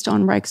is based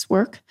on Reich's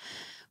work,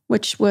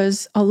 which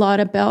was a lot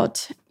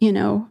about,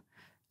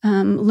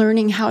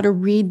 learning how to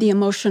read the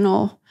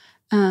emotional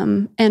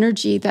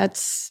energy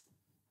that's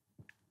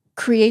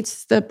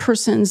creates the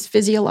person's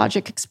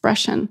physiologic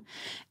expression,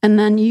 and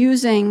then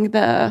using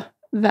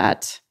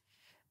that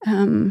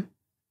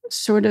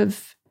sort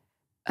of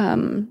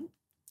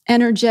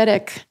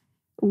energetic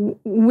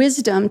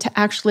wisdom to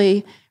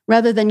actually,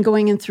 rather than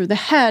going in through the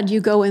head, you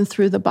go in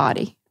through the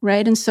body,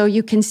 right? And so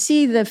you can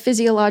see the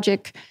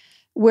physiologic,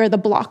 where the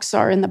blocks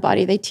are in the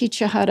body. They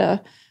teach you how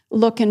to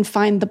look and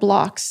find the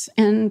blocks.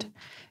 And,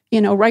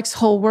 Reich's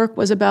whole work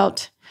was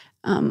about,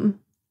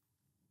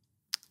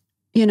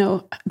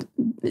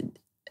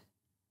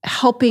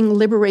 helping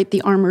liberate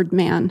the armored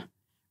man,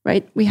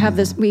 right? We have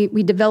this, we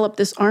develop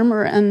this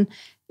armor, and,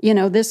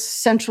 this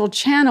central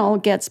channel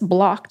gets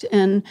blocked.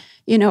 And,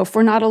 if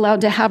we're not allowed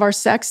to have our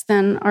sex,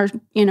 then our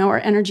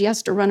energy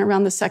has to run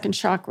around the second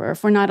chakra.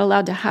 If we're not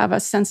allowed to have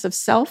a sense of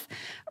self,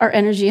 our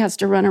energy has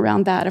to run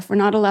around that. If we're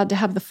not allowed to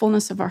have the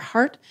fullness of our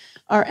heart,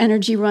 our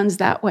energy runs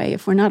that way.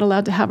 If we're not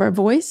allowed to have our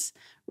voice,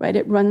 right,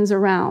 it runs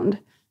around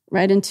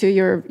right into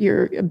your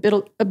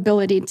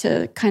ability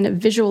to kind of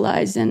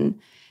visualize and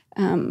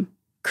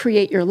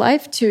create your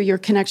life, to your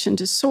connection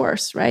to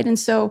source, right? And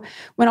so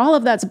when all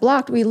of that's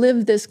blocked, we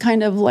live this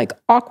kind of like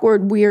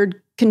awkward,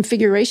 weird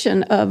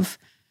configuration of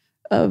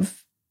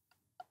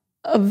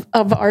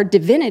our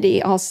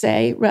divinity, I'll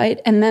say, right?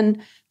 And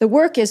then the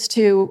work is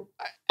to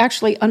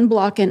actually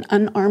unblock and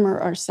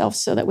unarmor ourselves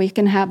so that we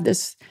can have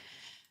the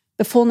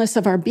fullness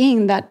of our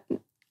being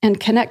and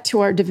connect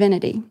to our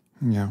divinity.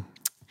 Yeah.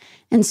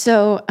 And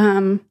so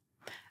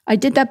I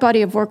did that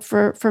body of work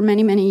for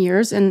many, many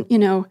years. And,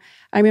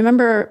 I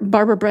remember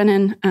Barbara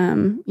Brennan,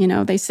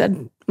 they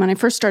said, when I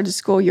first started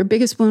school, your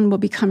biggest wound will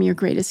become your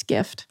greatest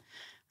gift.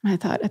 And I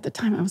thought at the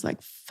time, I was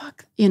like,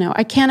 fuck,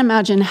 I can't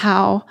imagine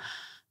how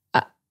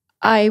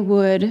I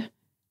would,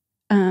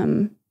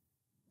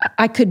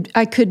 I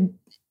could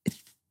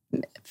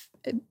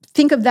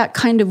think of that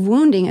kind of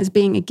wounding as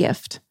being a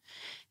gift.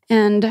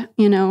 And,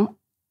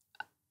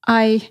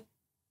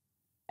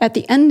 at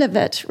the end of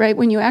it, right,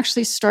 when you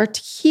actually start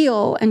to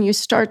heal and you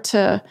start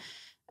to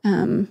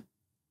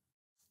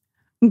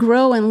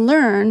grow and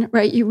learn,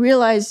 right, you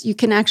realize you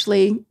can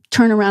actually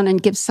turn around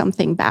and give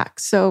something back.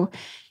 So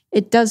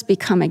it does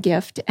become a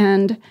gift.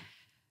 And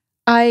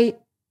when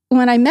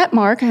I met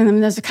Marc,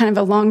 and there's a kind of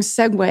a long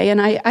segue, and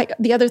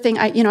the other thing,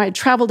 I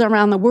traveled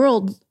around the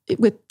world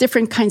with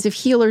different kinds of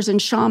healers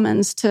and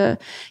shamans to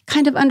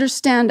kind of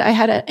understand. I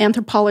had an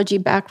anthropology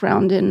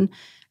background and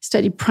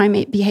studied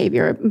primate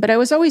behavior, but I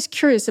was always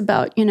curious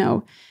about,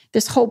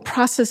 this whole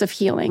process of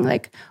healing.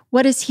 Like,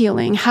 what is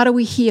healing? How do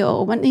we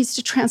heal? What needs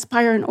to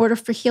transpire in order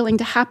for healing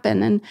to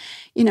happen? And,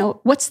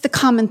 what's the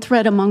common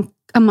thread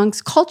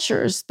amongst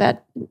cultures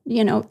that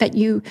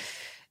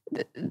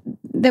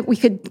we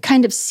could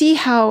kind of see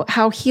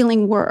how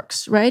healing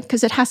works, right?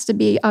 Because it has to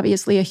be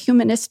obviously a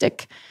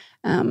humanistic,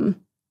 a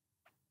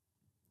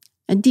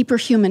deeper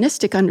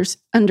humanistic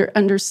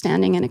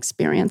understanding and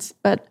experience.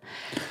 But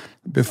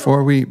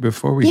before we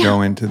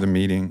go into the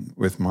meeting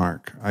with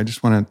Marc, I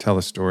just want to tell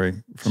a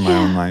story from my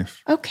own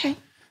life. Okay.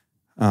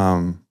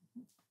 I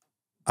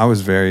was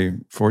very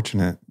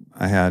fortunate.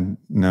 I had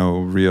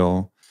no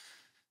real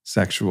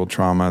sexual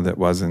trauma that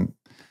wasn't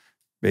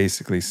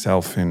basically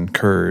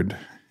self-incurred.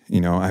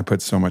 I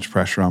put so much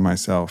pressure on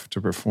myself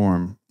to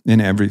perform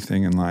in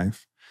everything in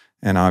life.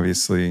 And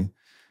obviously,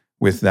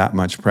 with that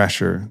much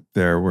pressure,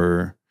 there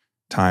were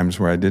times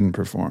where I didn't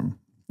perform.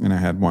 And I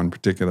had one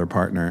particular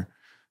partner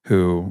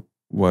who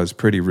was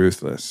pretty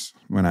ruthless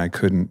when I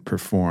couldn't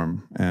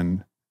perform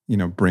and,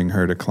 bring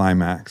her to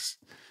climax.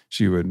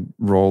 She would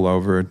roll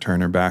over,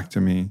 turn her back to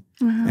me,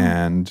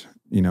 and,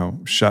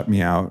 shut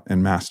me out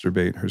and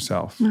masturbate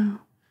herself. Wow.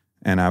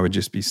 And I would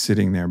just be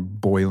sitting there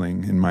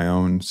boiling in my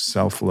own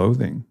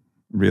self-loathing,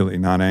 really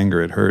not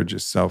anger at her,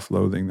 just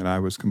self-loathing that I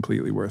was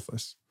completely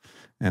worthless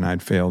and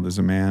I'd failed as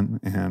a man.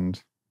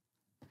 And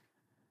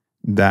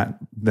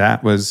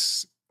that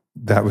was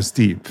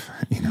deep,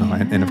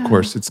 and of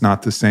course it's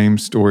not the same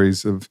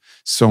stories of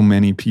so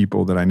many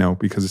people that I know,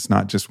 because it's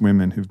not just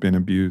women who've been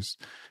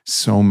abused.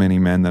 So many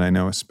men that I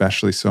know,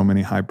 especially so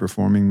many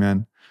high-performing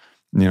men,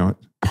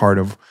 part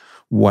of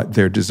what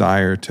their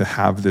desire to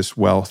have this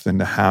wealth and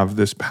to have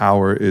this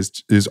power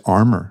is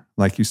armor.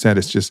 Like you said,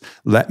 it's just,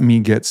 let me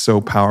get so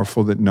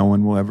powerful that no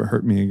one will ever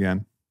hurt me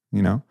again.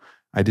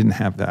 I didn't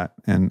have that.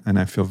 And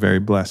I feel very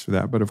blessed for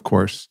that. But of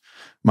course,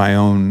 my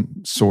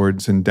own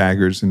swords and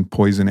daggers and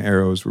poison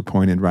arrows were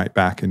pointed right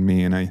back at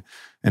me, and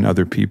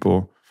other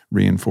people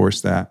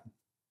reinforced that.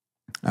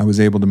 I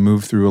was able to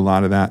move through a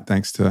lot of that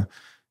thanks to,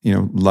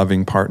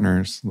 loving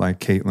partners like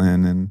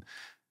Caitlin and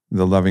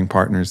the loving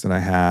partners that I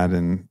had,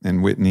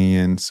 and Whitney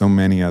and so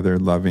many other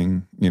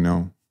loving,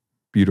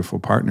 beautiful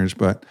partners.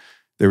 But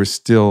there was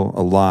still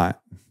a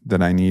lot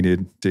that I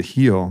needed to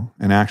heal.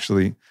 And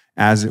actually,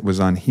 as it was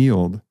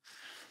unhealed,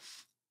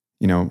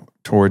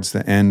 towards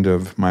the end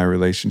of my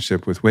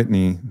relationship with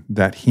Whitney,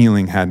 that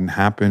healing hadn't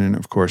happened. And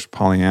of course,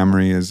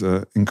 polyamory is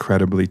an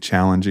incredibly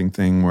challenging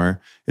thing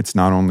where it's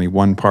not only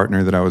one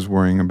partner that I was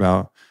worrying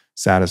about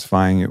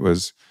satisfying, it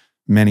was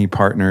many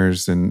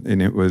partners, and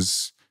it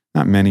was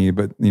not many,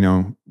 but,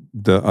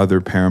 the other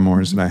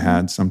paramours that I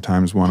had,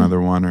 sometimes one other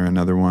one or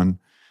another one.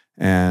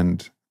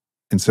 And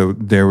so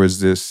there was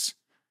this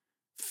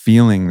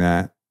feeling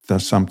that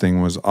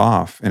something was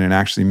off, and it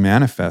actually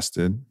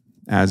manifested,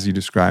 as you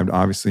described,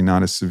 obviously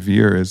not as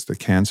severe as the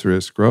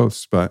cancerous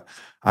growths, but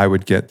I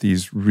would get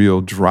these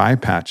real dry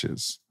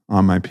patches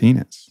on my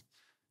penis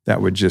that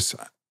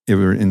it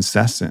were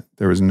incessant.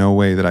 There was no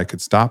way that I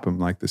could stop them.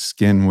 Like the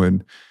skin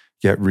would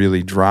get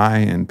really dry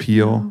and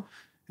peel.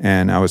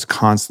 And I was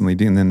constantly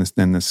doing,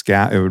 then the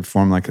scab, it would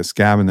form like a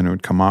scab, and then it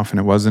would come off, and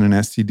it wasn't an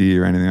STD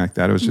or anything like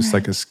that. It was just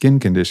like a skin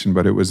condition,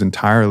 but it was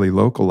entirely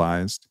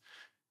localized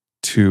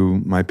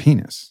to my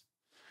penis.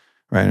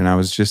 Right. And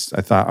I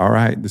thought, all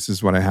right, this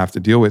is what I have to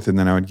deal with. And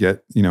then I would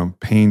get,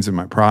 pains in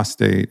my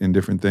prostate and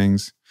different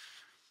things.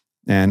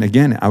 And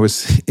again, I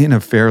was in a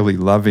fairly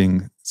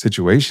loving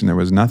situation. There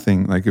was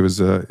nothing like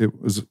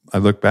I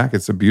look back,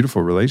 it's a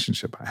beautiful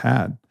relationship I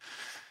had.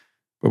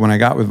 But when I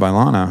got with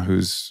Vailana,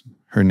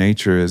 her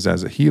nature is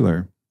as a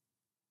healer,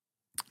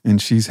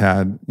 and she's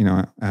had,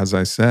 as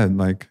I said,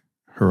 like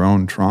her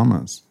own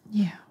traumas.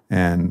 Yeah.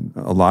 And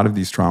a lot of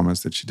these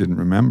traumas that she didn't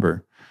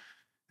remember.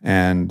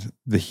 And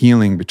the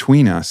healing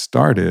between us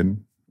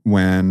started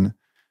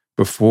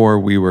before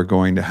we were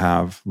going to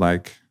have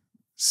like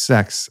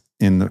sex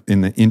in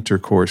the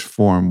intercourse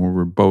form where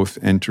we're both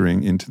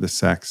entering into the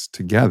sex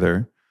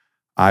together.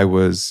 I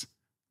was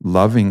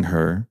loving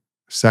her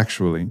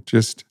sexually,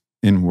 just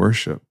in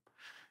worship.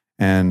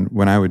 And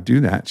when I would do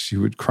that, she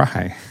would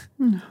cry.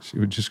 No. She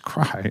would just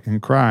cry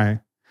and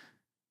cry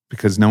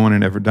because no one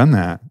had ever done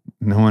that.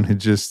 No one had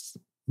just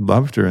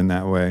loved her in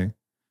that way,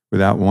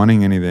 without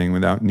wanting anything,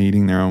 without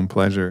needing their own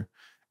pleasure.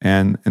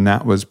 And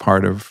that was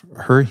part of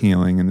her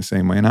healing in the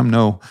same way. And I'm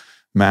no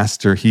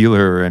master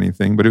healer or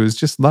anything, but it was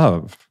just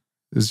love.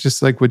 It was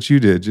just like what you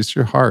did, just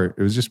your heart.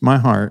 It was just my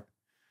heart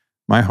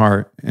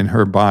and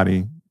her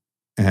body,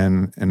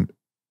 and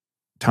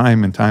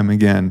time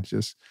again,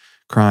 just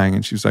crying.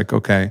 And she was like,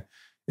 okay,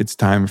 it's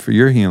time for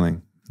your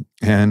healing.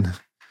 And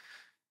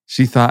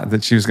she thought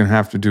that she was going to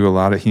have to do a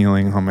lot of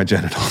healing on my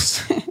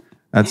genitals.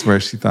 That's where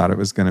she thought it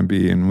was going to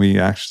be. And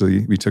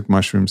we took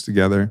mushrooms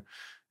together,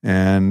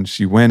 and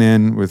she went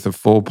in with a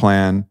full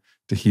plan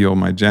to heal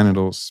my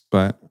genitals.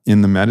 But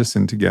in the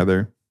medicine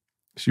together,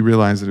 she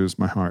realized that it was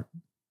my heart.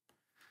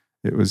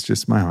 It was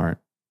just my heart.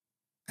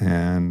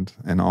 And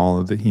all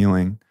of the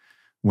healing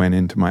went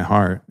into my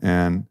heart.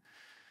 And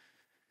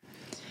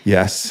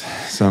yes,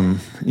 some,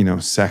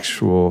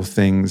 sexual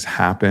things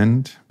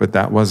happened, but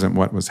that wasn't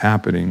what was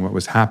happening. What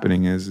was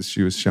happening is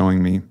she was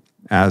showing me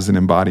as an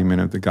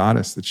embodiment of the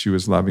goddess that she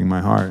was loving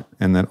my heart,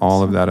 and that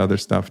all of that other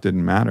stuff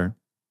didn't matter.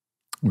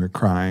 We were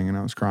crying, and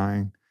I was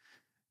crying.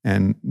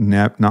 And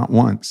not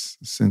once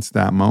since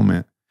that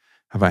moment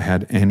have I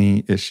had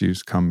any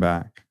issues come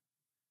back.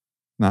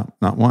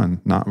 Not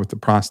one, not with the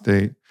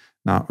prostate,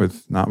 not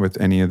with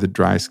any of the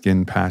dry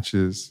skin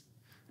patches.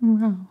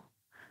 Wow.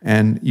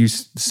 And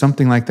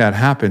something like that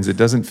happens. It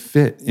doesn't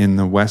fit in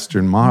the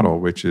Western model,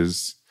 which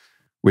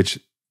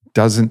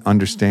doesn't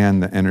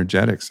understand the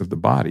energetics of the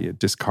body. It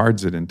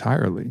discards it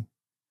entirely.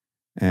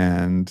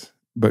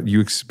 But you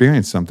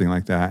experience something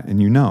like that, and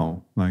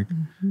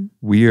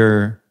we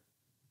are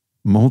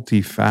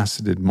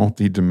multifaceted,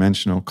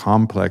 multidimensional,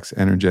 complex,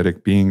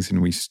 energetic beings,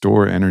 and we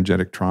store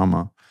energetic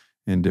trauma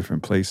in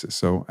different places.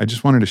 So I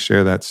just wanted to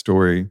share that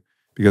story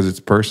because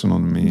it's personal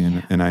to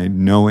me, and I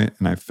know it,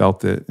 and I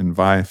felt it, and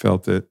Vi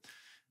felt it.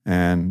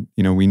 And,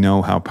 we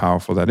know how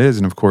powerful that is.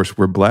 And of course,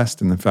 we're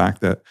blessed in the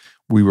fact that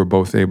we were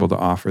both able to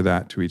offer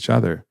that to each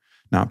other,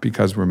 not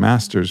because we're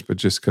masters, but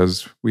just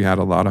because we had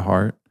a lot of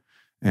heart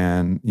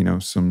and,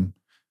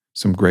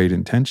 some great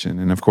intention.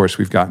 And of course,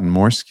 we've gotten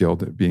more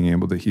skilled at being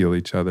able to heal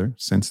each other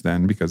since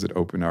then because it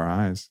opened our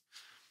eyes.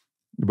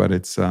 But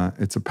it's a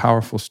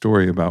powerful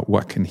story about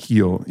what can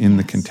heal in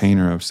the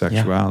container of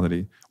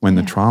sexuality when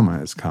the trauma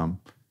has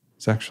come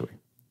sexually.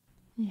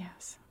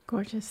 Yes.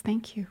 Gorgeous.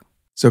 Thank you.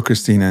 So,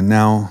 Kristina,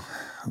 now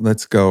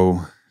let's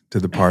go to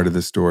the part of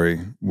the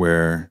story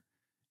where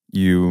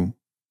you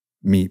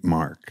meet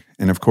Marc.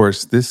 And of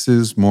course, this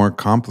is more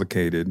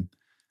complicated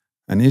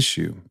an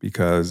issue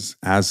because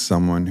as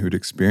someone who'd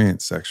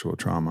experienced sexual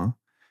trauma,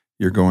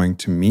 you're going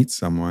to meet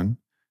someone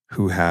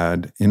who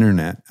had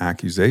internet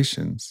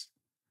accusations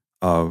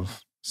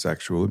of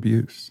sexual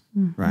abuse,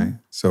 right?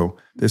 So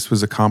this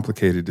was a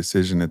complicated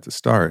decision at the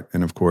start.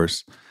 And of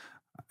course,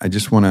 I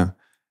just want to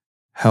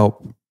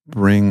help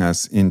bring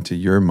us into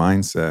your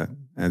mindset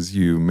as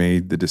you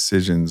made the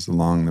decisions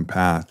along the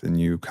path and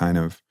you kind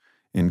of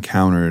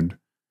encountered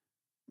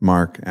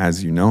Marc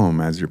as you know him,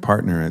 as your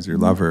partner, as your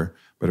lover.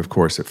 But of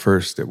course, at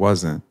first it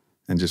wasn't.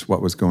 And just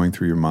what was going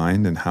through your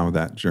mind and how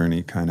that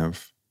journey kind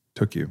of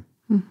took you.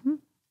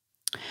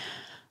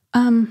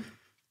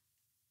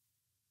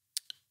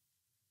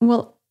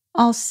 Well,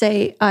 I'll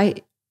say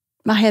I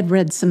had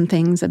read some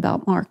things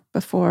about Marc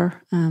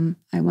before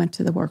I went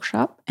to the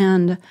workshop.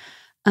 And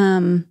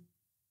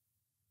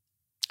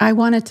I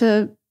wanted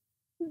to,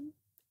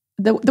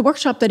 the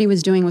workshop that he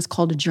was doing was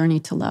called A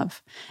Journey to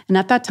Love. And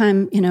at that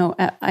time,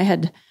 I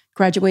had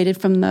graduated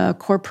from the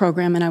core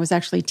program and I was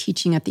actually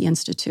teaching at the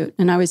Institute.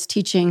 And I was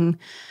teaching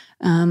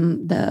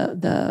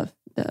I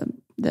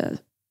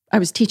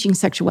was teaching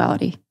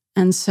sexuality.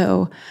 And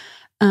so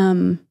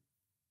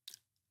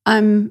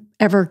I'm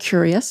ever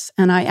curious.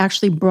 And I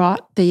actually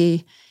brought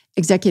the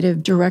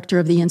executive director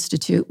of the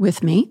Institute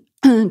with me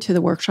to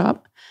the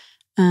workshop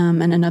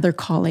and another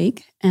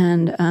colleague.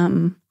 And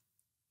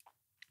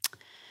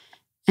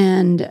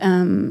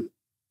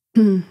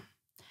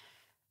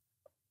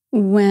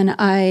when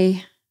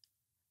I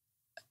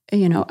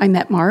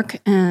met Marc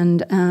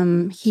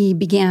and he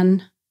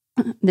began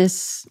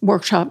this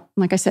workshop.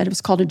 Like I said, it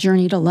was called A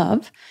Journey to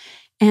Love.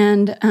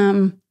 And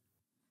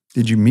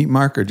did you meet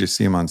Marc or just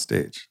see him on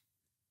stage?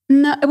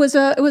 No, it was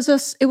a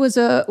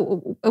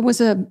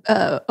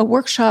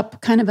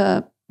workshop kind of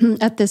at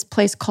this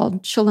place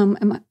called Shalom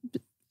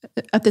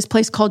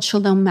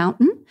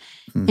Mountain.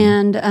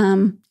 And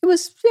it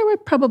was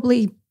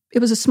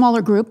a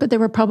smaller group, but there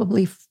were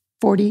probably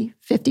 40,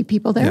 50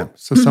 people there. Yeah,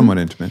 so somewhat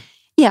intimate.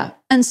 Yeah.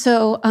 And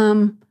so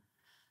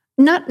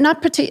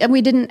not particular.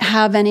 We didn't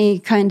have any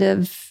kind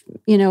of,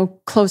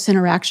 close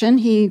interaction.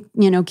 He,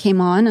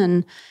 came on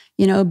and,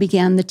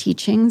 began the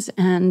teachings.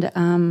 And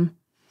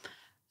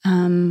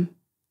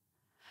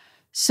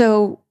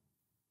so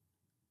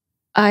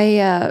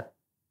I,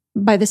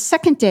 by the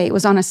second day, it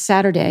was on a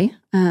Saturday.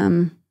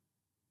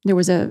 There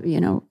was I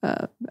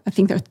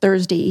think the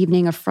Thursday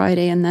evening of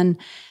Friday. And then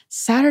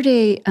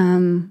Saturday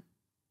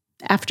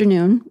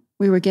afternoon,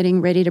 we were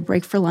getting ready to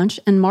break for lunch.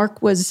 And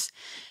Marc was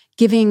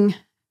giving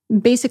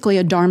basically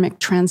a dharmic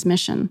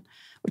transmission,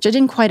 which I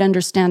didn't quite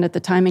understand at the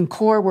time. In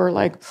core, we're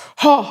like,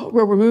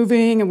 we're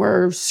moving and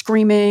we're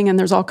screaming and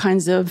there's all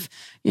kinds of,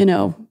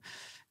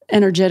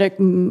 energetic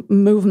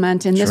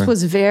movement. And this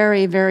was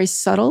very, very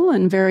subtle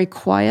and very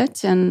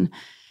quiet and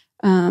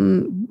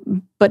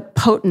but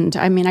potent.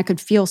 I mean, I could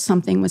feel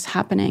something was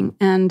happening.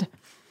 And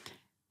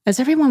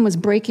as everyone was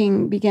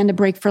began to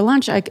break for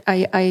lunch,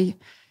 I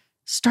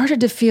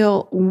started to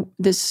feel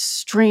this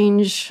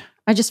strange,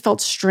 I just felt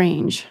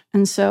strange.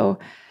 And so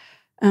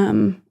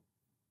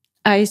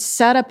I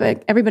sat up,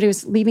 everybody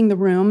was leaving the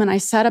room, and I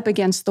sat up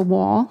against the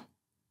wall.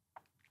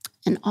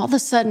 And all of a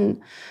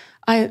sudden,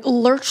 I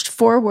lurched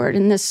forward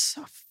in this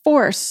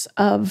force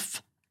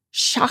of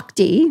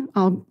Shakti.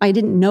 I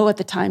didn't know at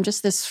the time,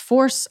 just this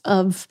force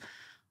of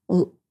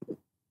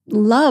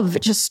love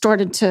just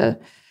started to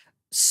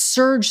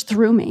surge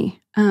through me.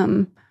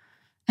 And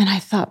I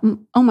thought,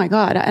 oh my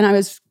God. And I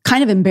was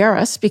kind of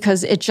embarrassed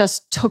because it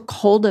just took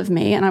hold of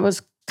me. And I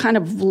was kind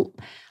of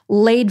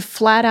laid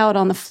flat out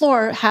on the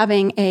floor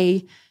having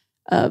a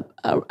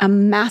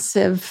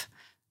massive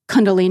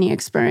Kundalini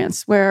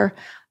experience where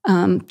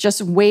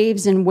just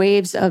waves and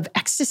waves of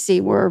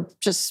ecstasy were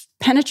just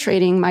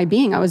penetrating my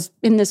being. I was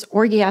in this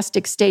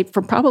orgastic state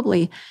for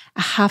probably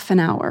a half an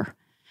hour.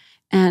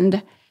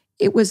 And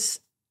it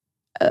was,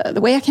 the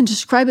way I can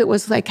describe it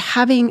was like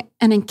having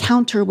an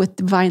encounter with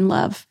divine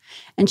love.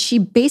 And she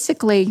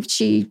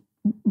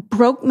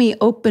broke me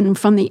open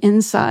from the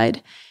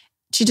inside.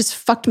 She just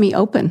fucked me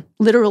open,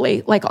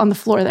 literally, like on the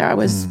floor there. I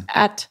was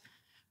at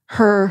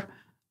her,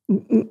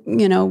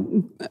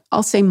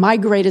 I'll say my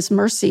greatest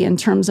mercy in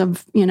terms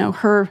of,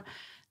 her,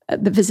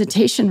 the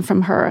visitation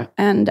from her.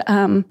 And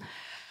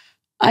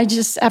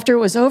after it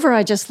was over,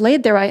 I just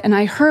laid there and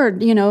I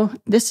heard,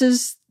 this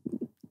is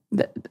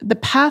the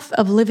path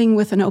of living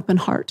with an open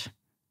heart.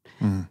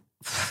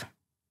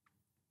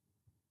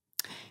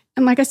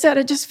 And like I said,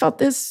 I just felt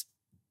this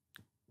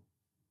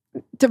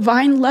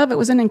divine love. It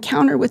was an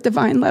encounter with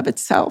divine love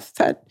itself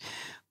that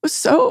was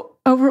so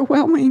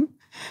overwhelming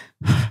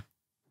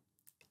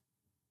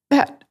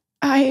that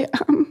I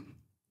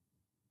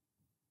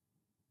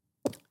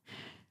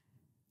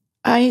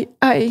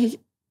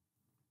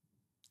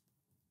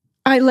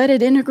let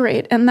it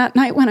integrate. And that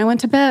night when I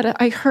went to bed,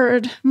 I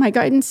heard my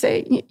guidance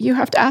say, "You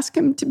have to ask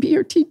him to be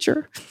your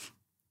teacher."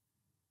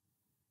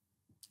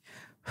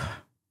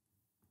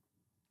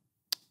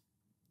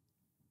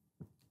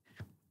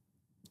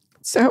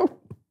 So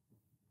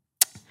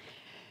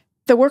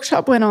the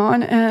workshop went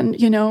on, and,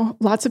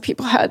 lots of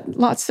people had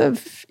lots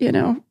of,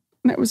 it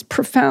was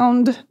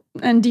profound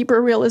and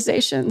deeper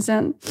realizations.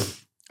 And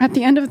at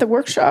the end of the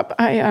workshop,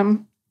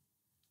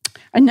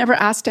 I never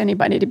asked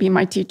anybody to be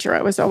my teacher.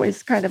 I was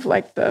always kind of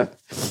like the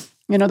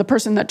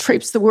person that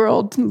traipsed the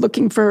world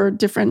looking for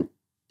different,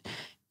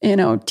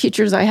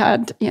 teachers. I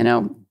had,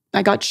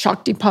 I got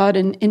Shaktipad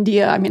in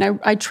India. I mean,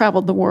 I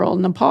traveled the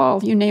world,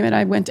 Nepal, you name it.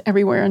 I went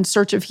everywhere in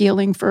search of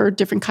healing for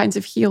different kinds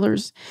of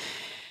healers,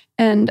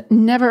 and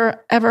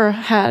never, ever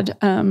had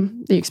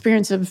the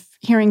experience of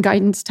hearing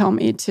guidance tell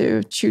me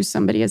to choose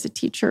somebody as a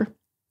teacher.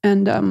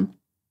 And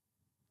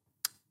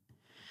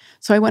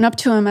so I went up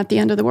to him at the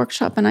end of the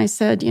workshop and I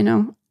said,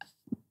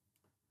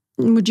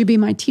 would you be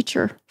my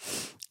teacher?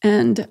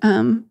 And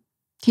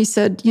he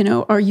said,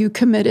 are you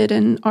committed,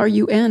 and are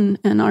you in,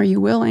 and are you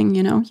willing?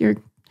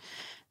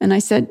 And I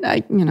said,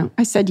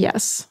 I said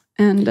yes.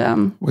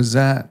 And was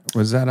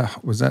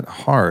that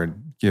hard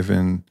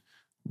given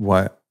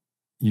what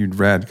you'd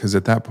read? Because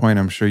at that point,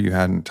 I'm sure you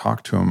hadn't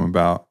talked to him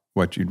about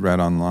what you'd read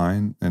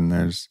online, and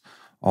there's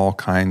all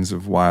kinds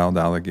of wild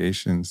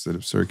allegations that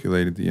have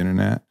circulated the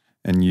internet.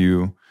 And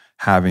you,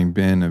 having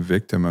been a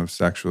victim of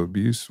sexual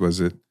abuse, was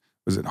it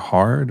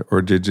hard,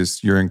 or did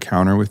just your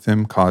encounter with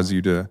him cause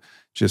you to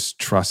just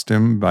trust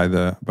him by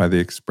the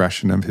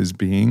expression of his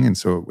being, and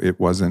so it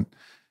was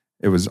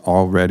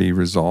already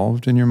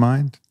resolved in your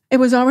mind? It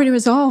was already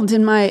resolved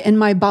in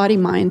my body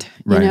mind.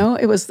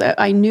 Right. It was that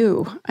I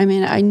knew. I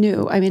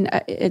knew. I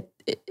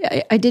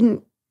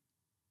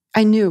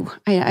knew.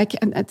 I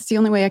can, that's the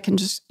only way I can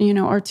just,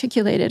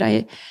 articulate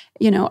it.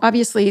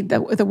 Obviously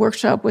the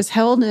workshop was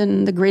held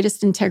in the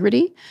greatest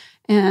integrity,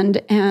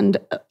 and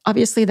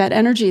obviously that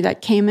energy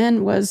that came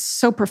in was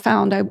so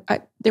profound.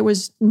 There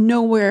was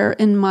nowhere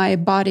in my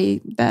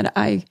body that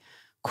I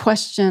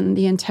questioned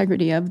the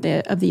integrity of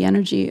the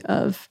energy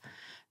of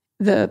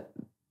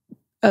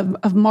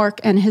Marc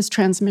and his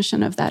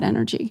transmission of that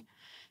energy.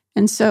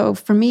 And so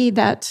for me,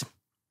 that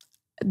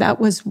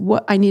was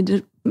what I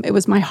needed. It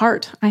was my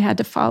heart. I had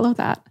to follow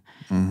that.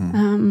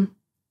 Mm-hmm.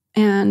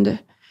 And,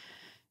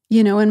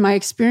 in my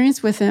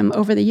experience with him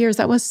over the years,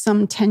 that was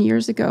some 10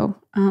 years ago,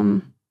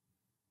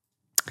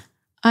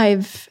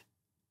 I've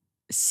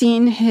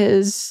seen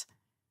his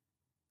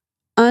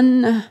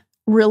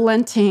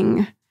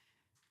unrelenting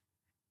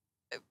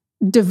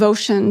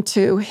devotion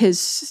to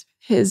his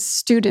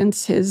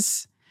students,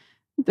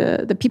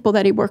 the people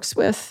that he works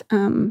with,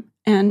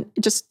 and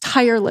just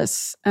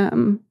tireless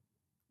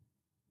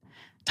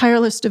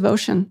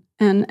devotion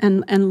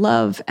and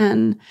love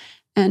and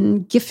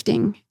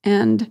gifting.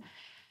 And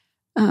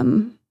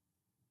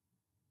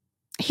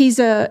he's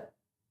a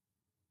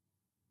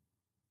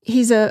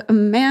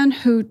man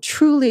who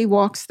truly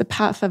walks the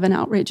path of an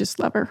outrageous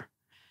lover.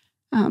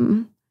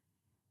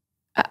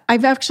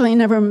 I've actually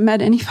never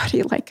met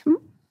anybody like him.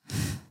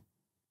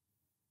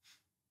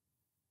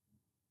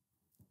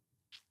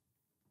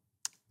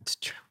 It's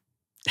true.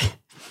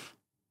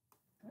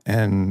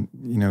 And,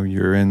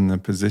 you're in the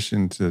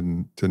position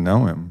to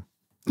know him,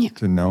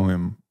 to know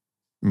him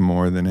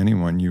more than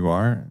anyone. You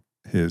are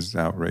his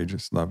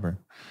outrageous lover,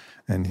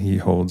 and he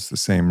holds the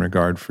same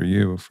regard for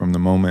you. From the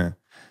moment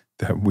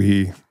that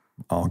we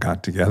all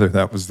got together,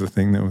 that was the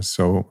thing that was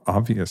so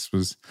obvious,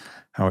 was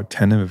how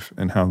attentive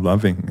and how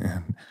loving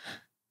and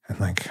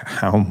like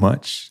how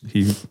much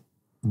he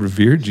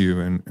revered you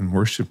and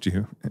worshiped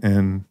you,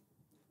 and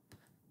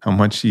how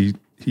much he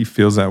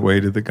feels that way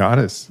to the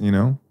goddess,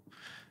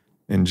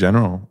 in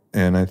general.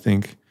 And I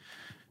think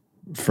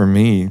for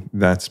me,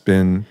 that's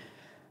been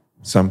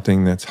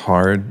something that's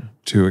hard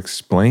to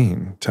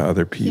explain to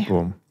other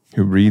people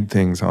who read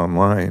things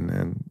online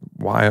and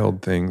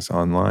wild things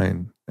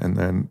online. And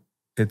then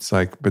it's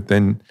like, but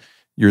then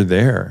you're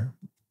there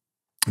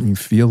and you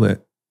feel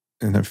it,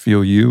 and I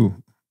feel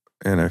you,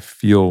 and I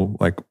feel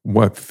like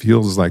what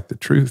feels like the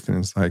truth. And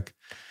it's like,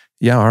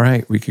 yeah, all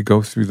right, we could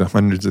go through the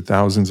hundreds of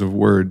thousands of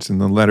words and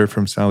the letter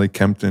from Sally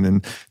Kempton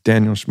and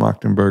Daniel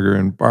Schmachtenberger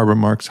and Barbara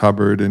Marx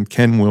Hubbard and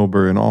Ken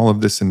Wilber and all of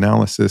this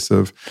analysis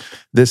of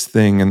this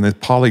thing and the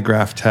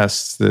polygraph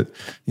tests that,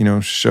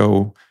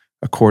 show,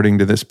 according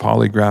to this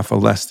polygraph, a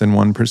less than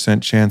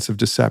 1% chance of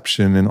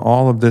deception, and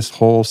all of this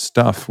whole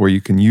stuff where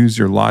you can use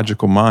your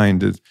logical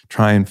mind to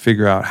try and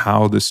figure out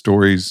how the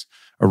stories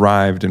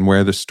arrived and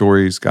where the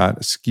stories got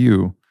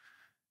askew.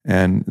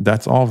 And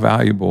that's all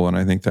valuable, and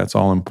I think that's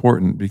all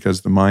important,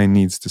 because the mind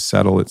needs to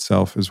settle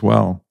itself as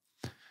well.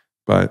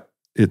 But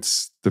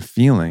it's the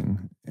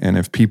feeling, and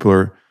if people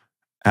are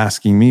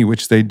asking me,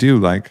 which they do,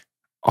 like,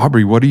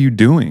 Aubrey, what are you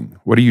doing?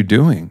 What are you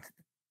doing?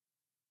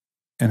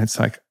 And it's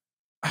like,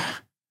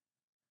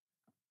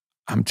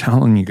 I'm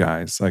telling you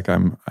guys, like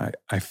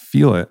I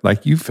feel it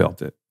like you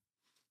felt it,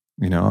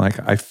 like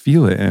I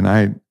feel it, and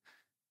I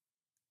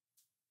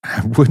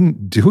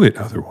wouldn't do it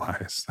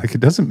otherwise. Like,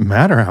 it doesn't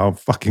matter how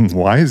fucking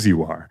wise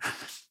you are.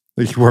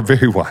 Like, you are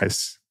very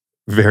wise,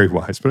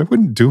 but I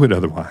wouldn't do it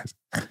otherwise.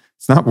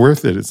 It's not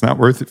worth it. It's not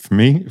worth it for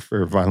me,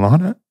 for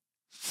Vailana.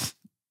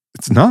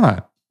 It's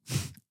not.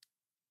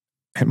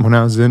 And when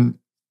I was in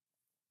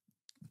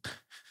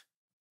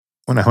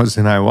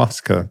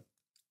ayahuasca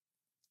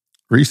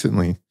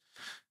recently,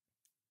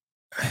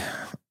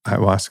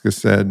 ayahuasca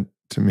said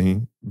to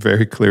me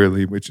very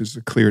clearly, which is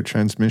a clear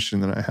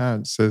transmission that I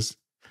had, says,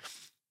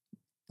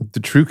 the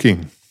true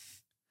king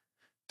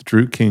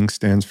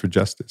stands for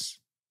justice,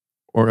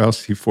 or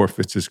else he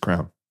forfeits his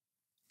crown.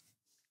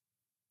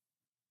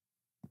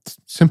 It's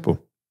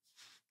simple.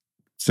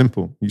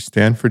 You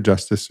stand for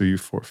justice or you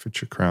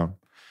forfeit your crown.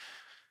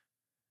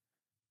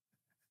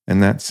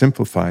 And that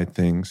simplified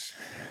things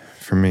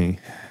for me,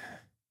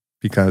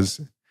 because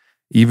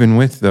even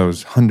with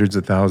those hundreds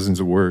of thousands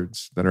of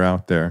words that are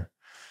out there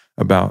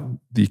about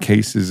the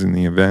cases and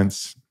the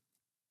events,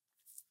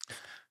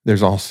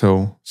 there's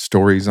also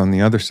stories on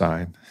the other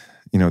side,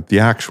 the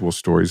actual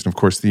stories. And of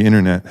course, the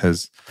internet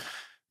has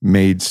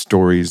made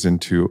stories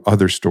into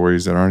other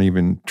stories that aren't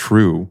even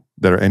true,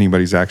 that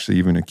anybody's actually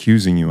even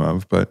accusing you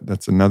of, but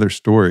that's another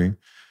story.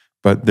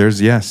 But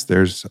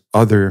there's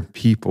other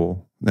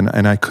people,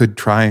 and I could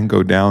try and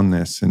go down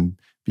this and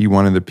be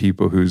one of the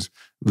people who's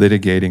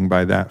litigating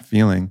by that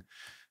feeling.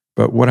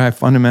 But what I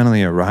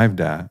fundamentally arrived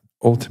at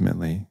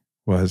ultimately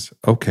was,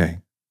 okay,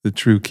 the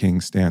true king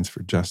stands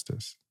for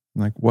justice.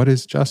 Like, what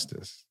is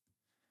justice?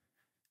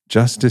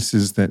 Justice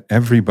is that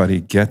everybody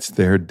gets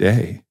their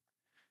day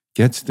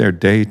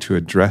to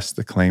address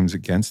the claims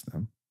against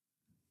them.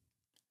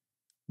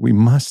 We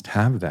must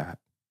have that.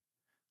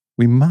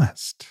 We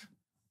must.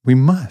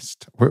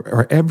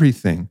 Or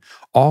everything,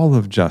 all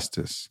of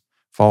justice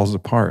falls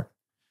apart.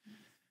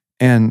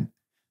 And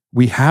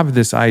we have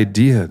this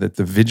idea that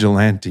the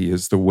vigilante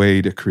is the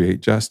way to create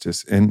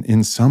justice. And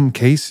in some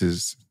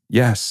cases,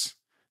 yes,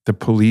 the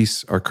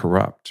police are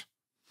corrupt.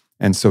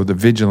 And so the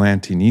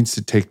vigilante needs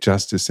to take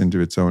justice into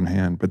its own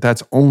hand. But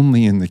that's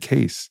only in the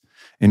case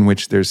in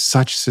which there's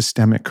such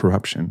systemic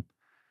corruption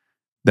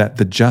that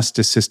the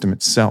justice system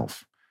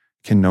itself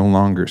can no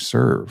longer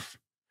serve.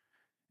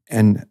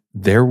 And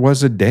there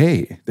was a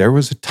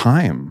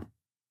time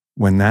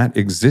when that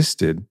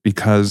existed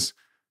because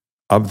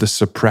of the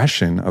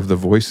suppression of the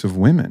voice of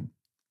women.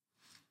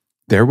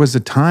 There was a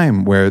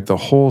time where the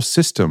whole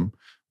system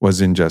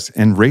was unjust,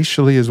 and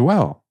racially as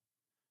well.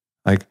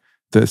 Like,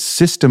 the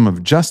system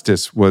of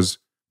justice was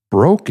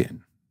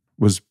broken,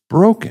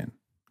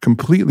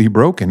 completely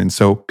broken. And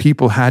so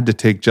people had to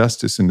take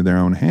justice into their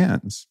own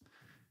hands.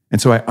 And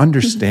so I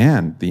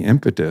understand the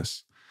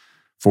impetus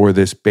for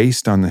this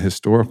based on the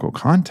historical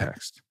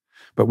context.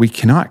 But we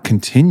cannot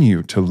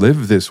continue to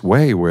live this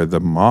way where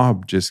the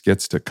mob just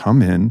gets to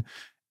come in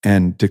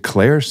and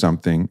declare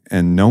something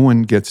and no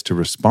one gets to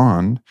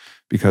respond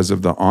because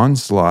of the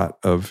onslaught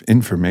of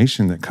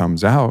information that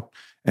comes out.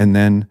 And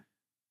then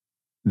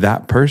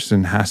that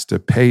person has to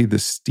pay the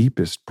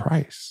steepest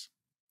price.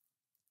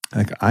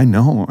 Like, I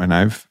know, and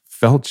I've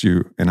felt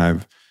you, and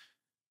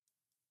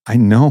I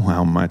know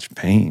how much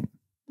pain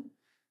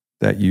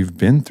that you've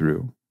been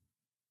through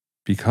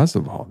because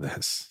of all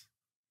this.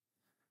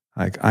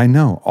 Like, I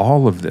know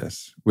all of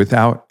this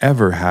without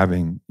ever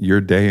having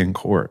your day in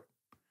court,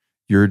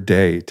 your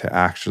day to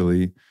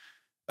actually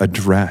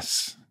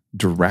address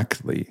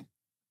directly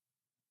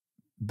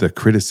the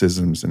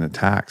criticisms and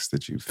attacks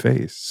that you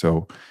face.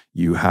 So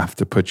you have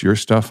to put your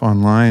stuff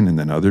online, and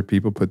then other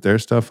people put their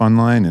stuff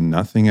online, and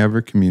nothing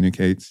ever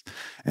communicates.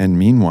 And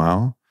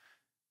meanwhile,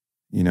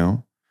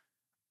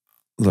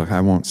 look,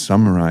 I won't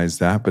summarize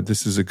that, but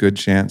this is a good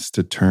chance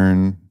to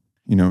turn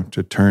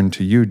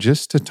to you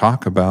just to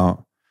talk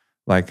about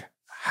like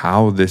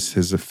how this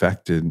has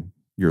affected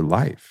your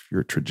life,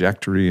 your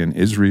trajectory in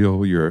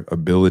Israel, your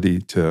ability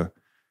to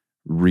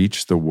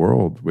reach the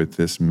world with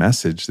this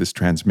message, this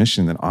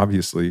transmission that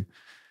obviously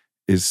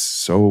is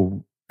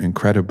so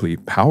incredibly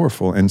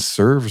powerful and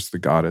serves the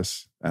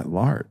goddess at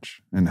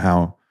large, and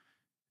how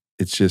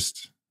it's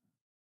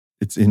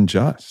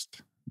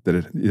unjust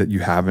that you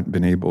haven't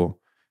been able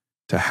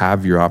to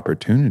have your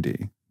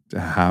opportunity to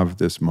have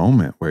this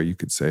moment where you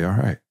could say, all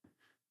right,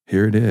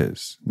 here it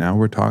is. Now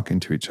we're talking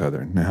to each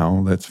other. Now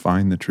let's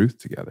find the truth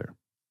together.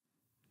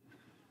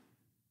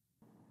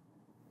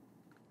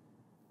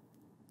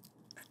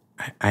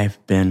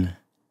 I've been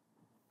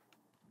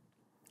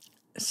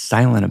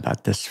silent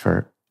about this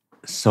for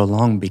so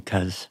long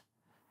because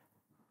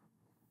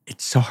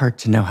it's so hard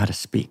to know how to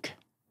speak.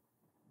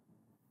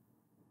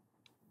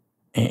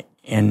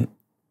 And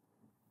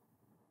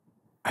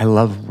I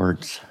love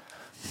words.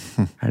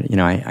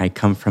 I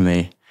come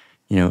from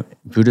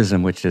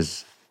Buddhism, which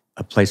is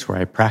a place where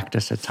I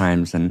practice at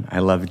times and I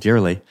love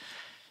dearly,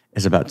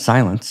 is about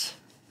silence.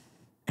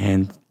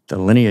 And the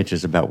lineage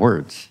is about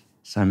words.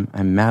 So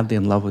I'm madly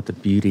in love with the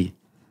beauty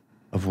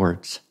of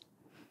words.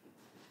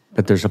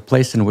 But there's a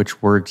place in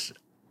which words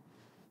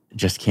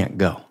just can't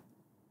go.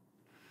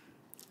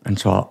 And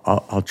so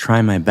I'll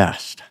try my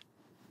best.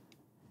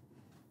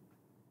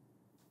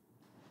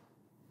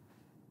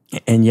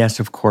 And yes,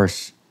 of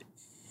course,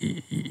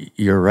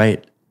 you're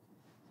right,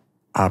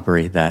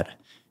 Aubrey, that,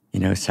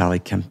 Sally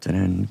Kempton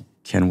and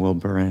Ken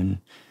Wilber and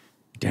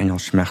Daniel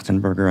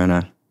Schmachtenberger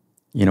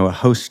and a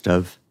host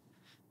of,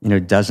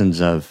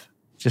 dozens of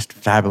just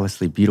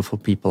fabulously beautiful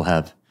people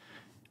have,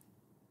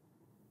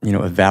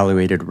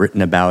 evaluated,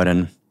 written about,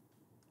 and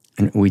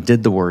we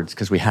did the words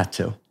because we had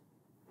to.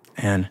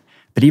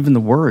 But even the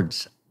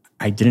words,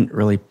 I didn't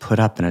really put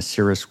up in a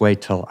serious way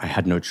till I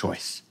had no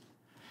choice.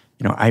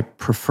 I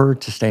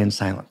preferred to stay in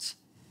silence.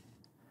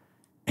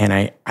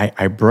 And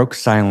I broke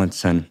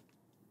silence, and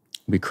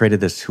we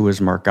created this Who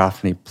is Marc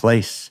Gafni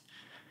place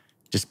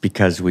just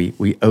because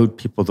we owed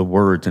people the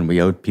words, and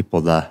we owed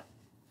people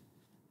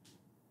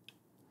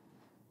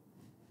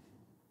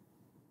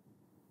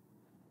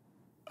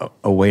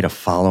a way to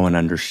follow and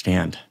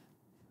understand.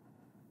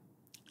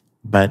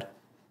 But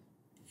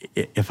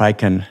if I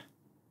can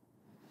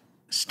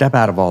step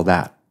out of all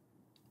that,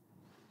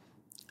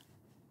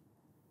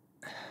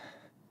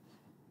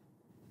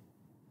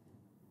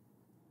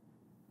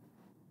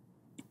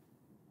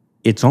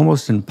 it's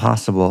almost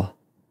impossible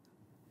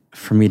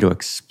for me to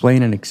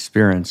explain an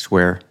experience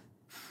where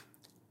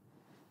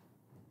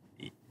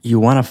you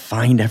want to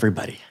find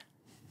everybody.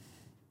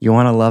 You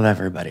want to love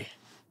everybody.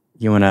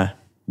 You want to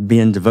be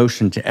in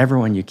devotion to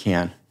everyone you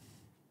can.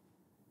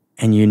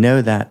 And you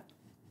know that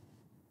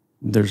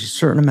there's a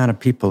certain amount of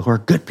people who are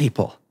good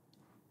people,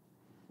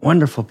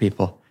 wonderful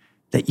people,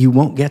 that you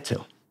won't get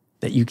to,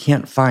 that you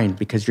can't find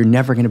because you're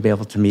never going to be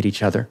able to meet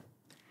each other.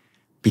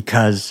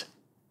 Because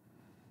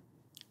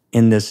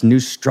in this new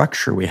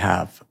structure we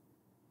have,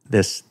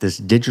 this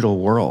digital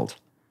world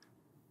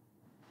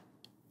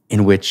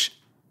in which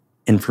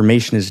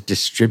information is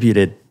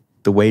distributed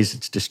the ways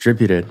it's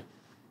distributed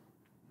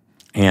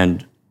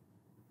and,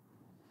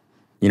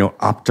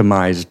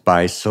 optimized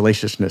by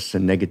salaciousness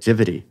and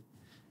negativity,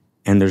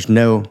 and there's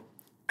no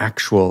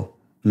actual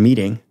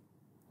meeting,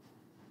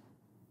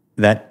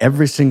 that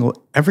every single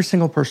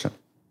person,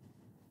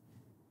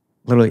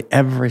 literally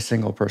every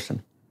single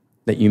person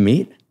that you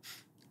meet,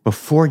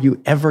 before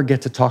you ever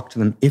get to talk to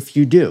them, if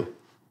you do,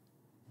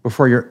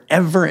 before you're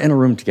ever in a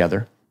room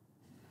together,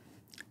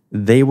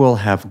 they will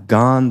have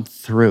gone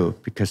through,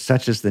 because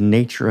such is the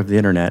nature of the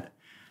internet,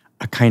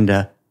 a kind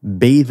of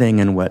bathing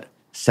in what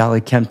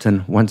Sally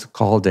Kempton once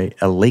called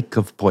a lake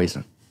of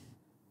poison.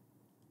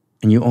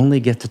 And you only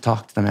get to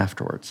talk to them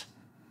afterwards.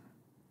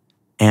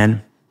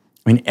 And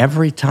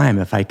every time,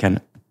 if I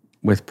can,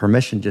 with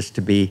permission, just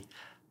to be,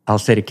 I'll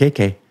say to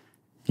KK,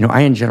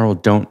 I in general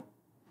don't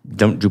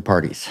do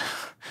parties.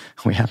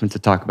 We happened to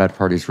talk about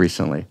parties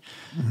recently.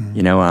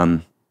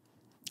 Mm-hmm.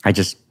 I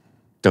just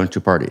don't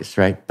do parties,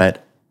 right?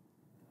 But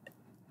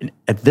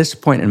at this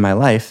point in my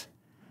life,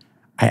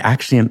 I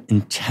actually am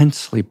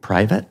intensely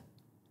private.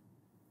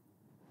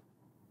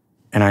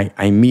 And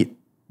I meet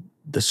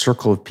the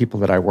circle of people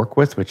that I work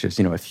with, which is,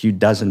 a few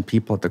dozen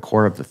people at the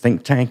core of the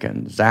think tank,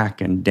 and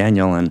Zach and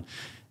Daniel and,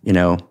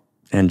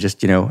 and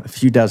just, a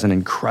few dozen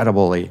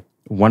incredibly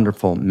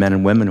wonderful men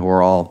and women who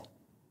are all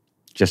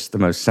just the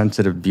most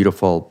sensitive,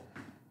 beautiful,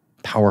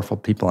 powerful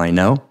people I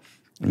know,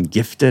 and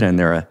gifted, and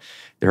they're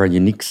a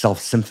unique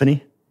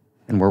self-symphony,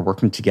 and we're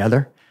working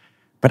together.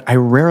 But I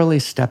rarely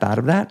step out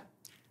of that,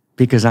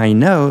 because I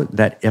know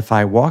that if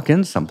I walk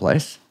in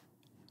someplace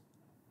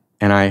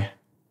and I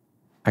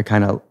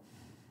kind of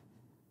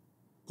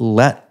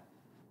let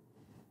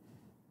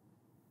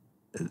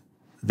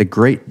the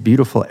great,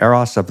 beautiful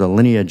eros of the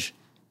lineage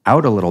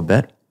out a little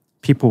bit,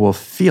 people will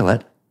feel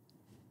it.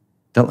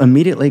 They'll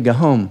immediately go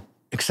home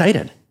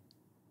excited. And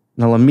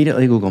they'll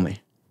immediately Google me.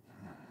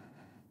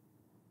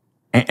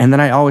 And then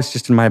I always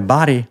just in my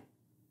body,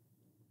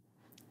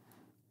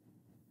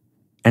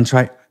 and so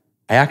I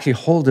actually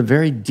hold a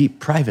very deep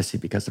privacy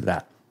because of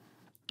that.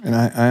 And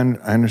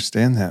I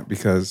understand that,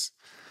 because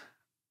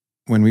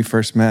when we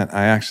first met,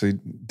 I actually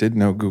did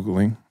no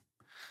Googling.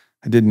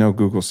 I did no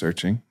Google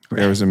searching. Right.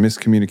 There was a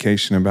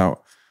miscommunication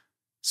about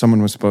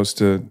someone was supposed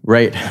to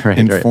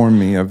inform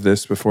me of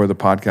this before the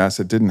podcast.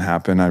 It didn't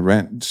happen. I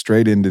went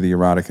straight into the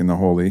erotic and the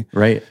holy.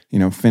 Right.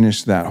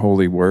 Finished that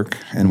holy work.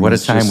 And what a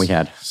time we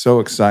had.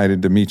 So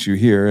excited to meet you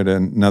here at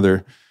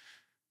another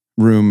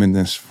room in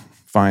this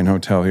fine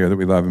hotel here that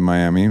we love in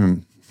Miami,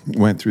 and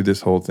went through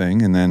this whole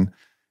thing. And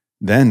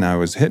then I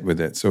was hit with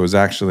it. So it was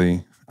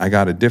actually, I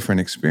got a different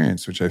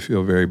experience, which I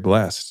feel very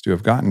blessed to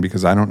have gotten,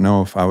 because I don't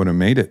know if I would have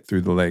made it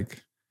through the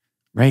lake.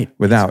 Right.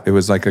 Without. It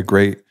was like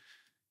it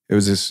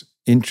was this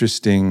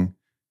interesting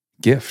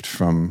gift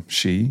from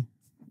she,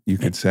 you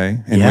could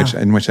say,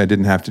 in which I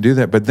didn't have to do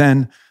that. But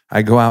then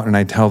I go out and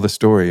I tell the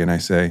story and I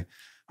say,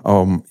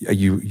 oh,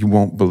 you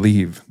won't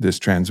believe this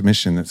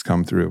transmission that's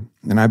come through.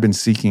 And I've been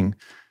seeking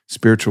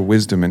spiritual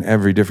wisdom in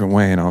every different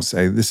way. And I'll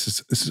say, this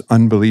is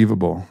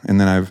unbelievable. And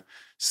then I've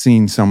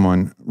seen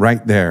someone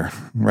right there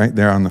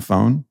on the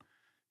phone,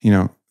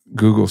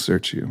 Google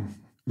search you.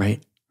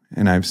 Right.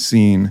 And I've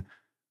seen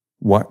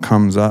what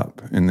comes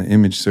up in the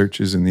image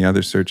searches and the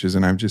other searches,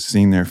 and I've just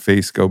seen their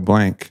face go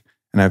blank,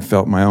 and I've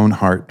felt my own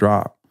heart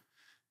drop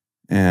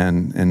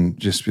and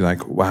just be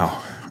like,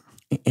 wow.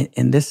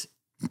 And this,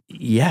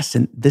 yes,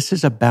 and this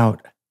is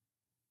about,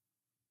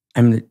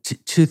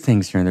 two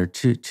things here, and they're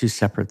two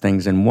separate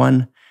things. And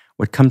one,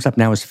 what comes up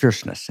now is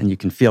fierceness, and you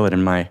can feel it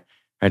in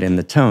in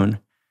the tone,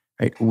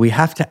 right? We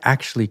have to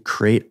actually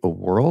create a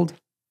world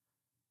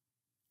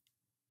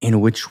in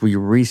which we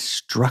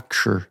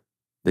restructure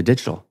the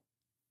digital,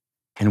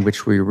 in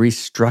which we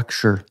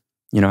restructure.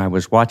 I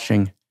was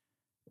watching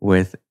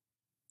with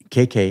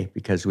KK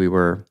because we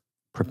were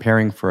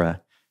preparing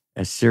for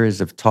a series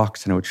of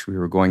talks in which we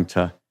were going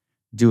to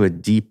do a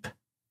deep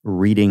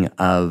reading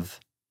of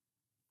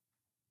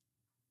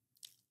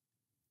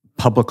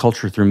public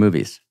culture through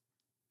movies.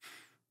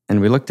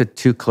 And we looked at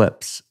two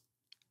clips,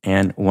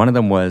 and one of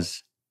them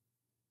was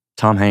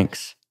Tom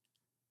Hanks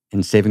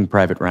in Saving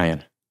Private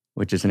Ryan,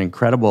 which is an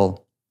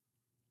incredible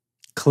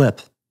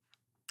clip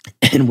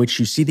in which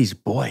you see these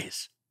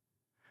boys,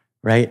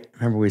 right?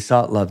 Remember, we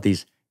saw it, Love,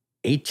 these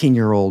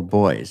 18-year-old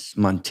boys,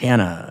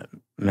 Montana,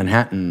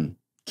 Manhattan,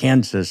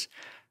 Kansas,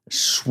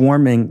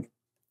 swarming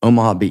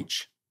Omaha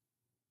Beach.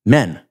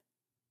 Men,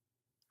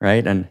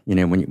 right? And,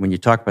 when you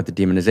talk about the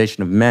demonization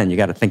of men, you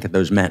got to think of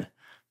those men,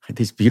 right?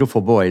 These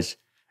beautiful boys,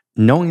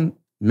 knowing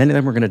many of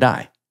them were going to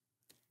die.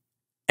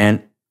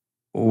 And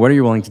what are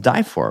you willing to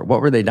die for?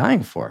 What were they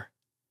dying for?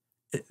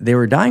 They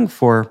were dying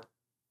for,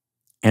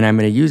 and I'm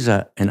going to use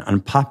an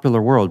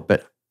unpopular word,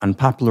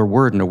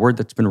 and a word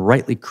that's been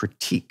rightly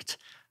critiqued,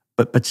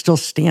 but still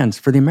stands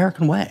for the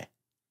American way,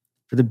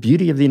 for the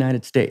beauty of the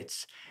United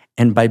States.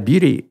 And by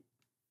beauty,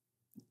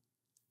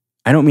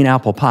 I don't mean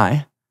apple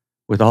pie,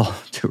 with all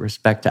due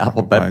respect to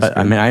apple, but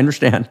I mean, I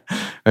understand,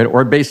 right?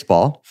 Or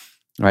baseball,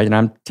 right? And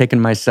I'm taking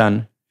my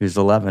son, who's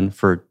 11,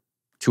 for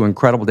 2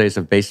 incredible days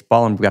of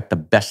baseball, and we've got the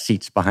best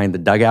seats behind the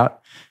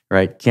dugout,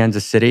 right?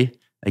 Kansas City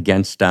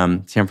against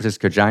San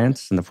Francisco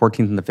Giants, and the 14th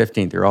and the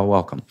 15th, you're all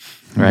welcome,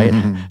 right?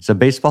 So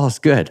baseball is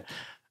good.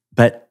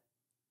 But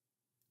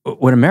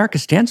what America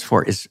stands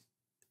for is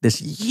this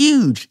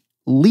huge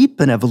leap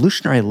in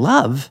evolutionary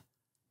love,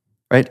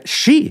 right?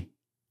 She,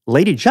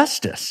 Lady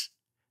Justice,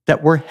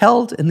 that we're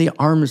held in the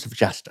arms of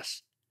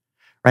justice,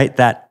 right?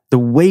 That the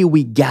way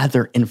we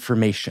gather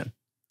information,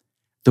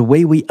 the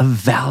way we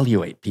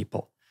evaluate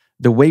people,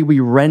 the way we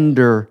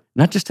render,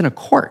 not just in a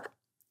court,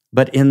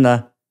 but in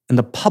the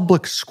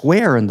public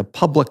square, in the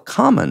public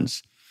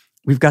commons,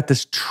 we've got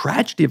this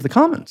tragedy of the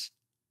commons,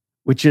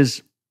 which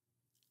is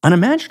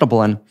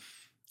unimaginable. And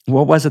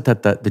what was it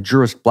that the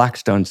jurist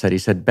Blackstone said? He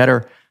said,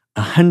 better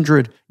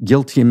 100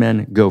 guilty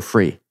men go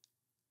free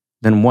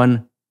than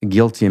one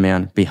guilty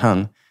man be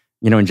hung.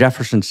 And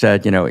Jefferson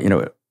said,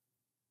 better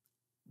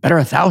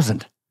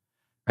 1,000,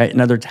 right? In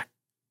other words,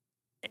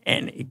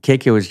 and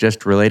KK was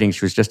just relating,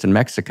 she was just in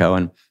Mexico,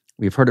 and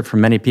we've heard it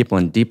from many people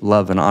in deep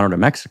love and honor to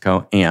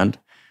Mexico, and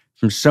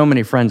from so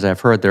many friends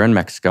I've heard they're in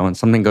Mexico and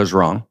something goes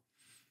wrong,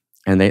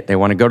 and they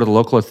want to go to the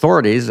local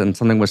authorities, and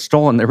something was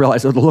stolen. They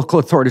realize, the local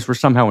authorities were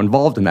somehow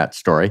involved in that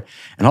story,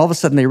 and all of a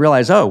sudden they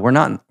realize, we're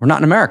not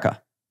in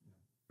America,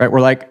 right? We're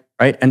like,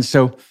 right? And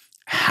so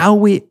how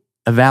we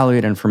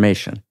evaluate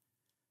information,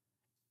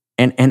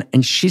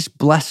 and she's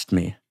blessed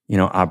me,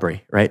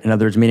 Aubrey, right? In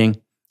other words,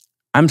 meaning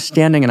I'm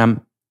standing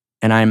and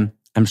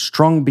I'm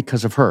strong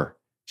because of her.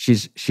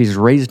 She's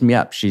raised me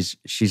up. She's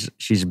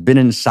been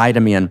inside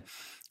of me, and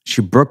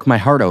she broke my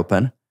heart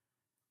open.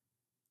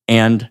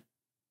 And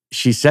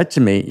she said to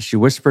me, she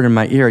whispered in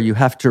my ear, you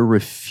have to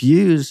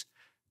refuse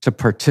to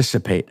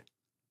participate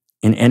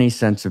in any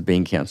sense of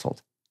being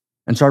canceled.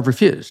 And so I've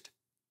refused.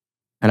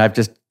 And I've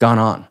just gone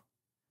on.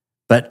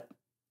 But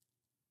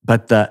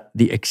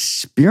the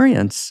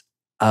experience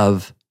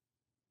of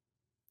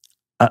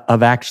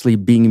actually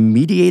being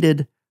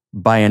mediated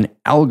by an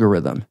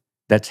algorithm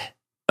that's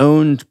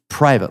owned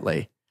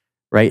privately,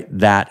 right?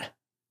 That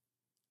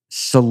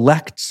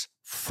selects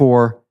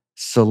for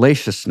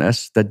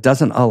salaciousness, that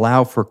doesn't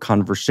allow for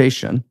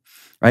conversation,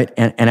 right?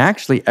 And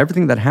actually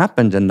everything that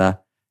happened in the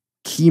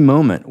key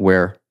moment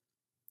where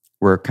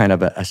kind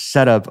of a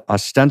set of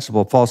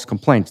ostensible false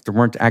complaints, there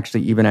weren't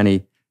actually even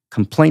any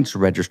complaints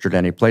registered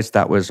any place.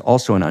 That was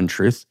also an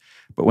untruth.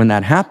 But when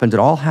that happened, it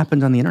all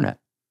happened on the internet,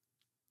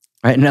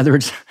 right? In other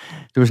words,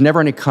 there was never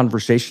any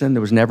conversation.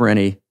 There was never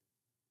anything.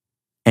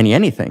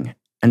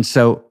 And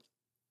so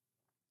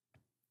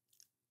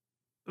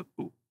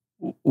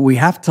we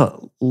have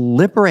to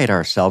liberate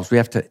ourselves. We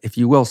have to, if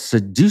you will,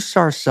 seduce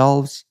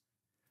ourselves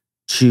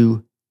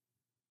to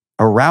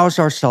arouse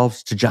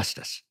ourselves to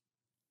justice,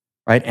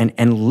 right?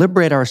 And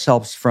liberate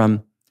ourselves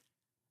from,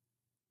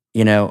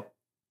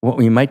 what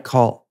we might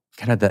call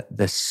kind of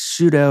the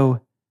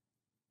pseudo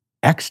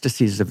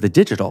ecstasies of the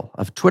digital,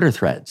 of Twitter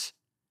threads.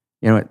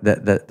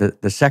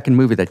 The second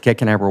movie that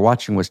Kek and I were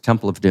watching was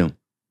Temple of Doom,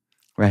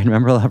 right?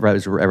 Remember, I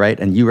was right,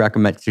 and you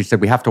recommended. She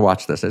said we have to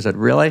watch this. I said,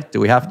 really? Do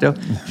we have to?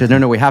 She said,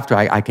 no, we have to.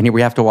 I can hear.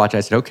 We have to watch.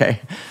 I said,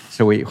 okay.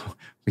 So we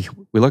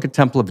look at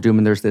Temple of Doom,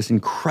 and there's this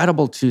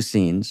incredible 2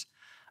 scenes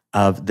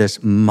of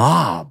this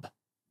mob,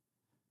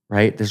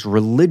 right? This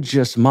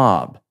religious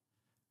mob,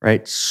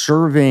 right,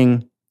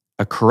 serving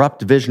a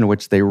corrupt vision in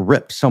which they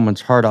rip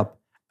someone's heart out,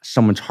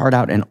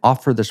 and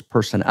offer this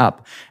person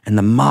up. And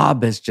the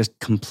mob is just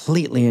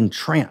completely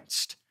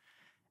entranced.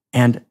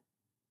 And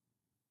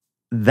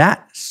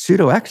that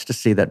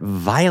pseudo-ecstasy that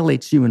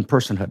violates human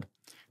personhood,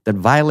 that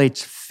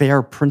violates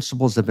fair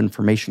principles of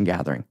information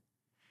gathering.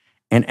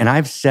 And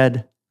I've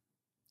said,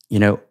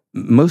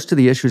 most of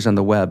the issues on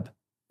the web,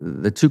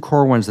 the 2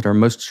 core ones that are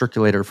most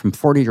circulated are from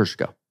 40 years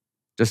ago,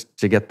 just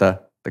to get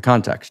the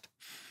context,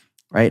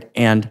 right?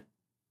 And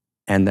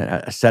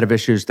a set of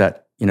issues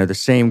that, the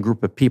same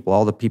group of people,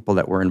 all the people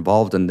that were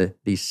involved in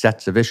these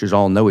sets of issues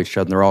all know each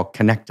other, and they're all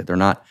connected.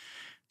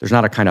 There's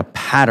not a kind of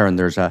pattern.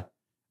 There's a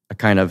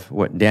kind of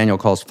what Daniel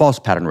calls false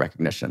pattern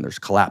recognition. There's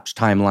collapsed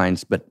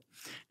timelines, but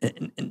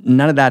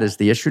none of that is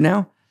the issue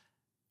now.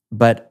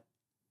 But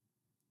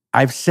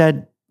I've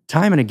said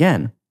time and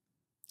again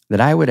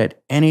that I would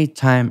at any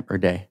time or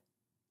day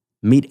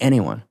meet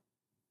anyone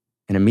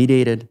in a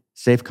mediated,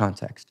 safe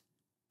context,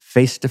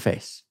 face to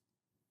face.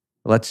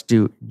 Let's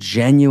do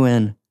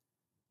genuine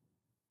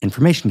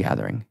information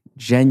gathering,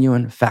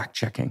 genuine fact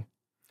checking,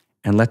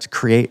 and let's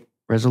create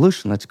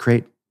resolution. Let's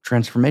create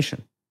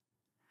transformation.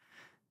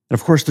 And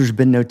of course, there's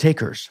been no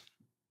takers.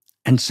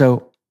 And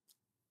so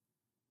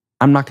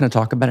I'm not going to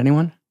talk about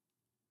anyone,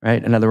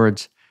 right? In other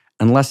words,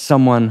 unless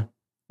someone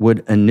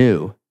would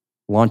anew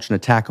launch an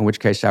attack, in which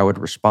case I would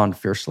respond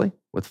fiercely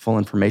with full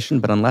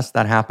information. But unless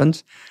that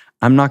happens,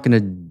 I'm not going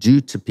to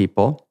do to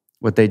people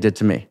what they did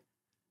to me,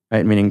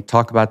 right? Meaning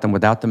talk about them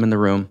without them in the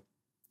room,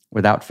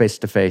 without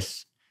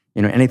face-to-face.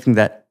 Anything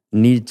that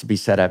needed to be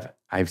said,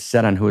 I've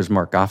said on Who is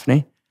Marc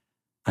Gafni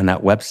on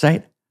that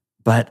website.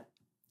 But,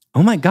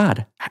 oh my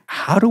God,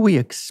 how do we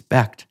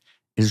expect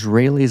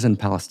Israelis and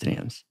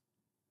Palestinians,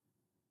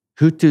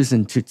 Hutus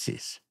and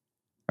Tutsis,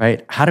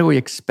 right? How do we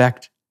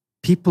expect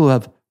people who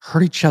have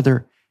hurt each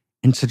other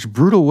in such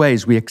brutal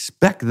ways, we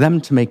expect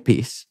them to make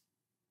peace,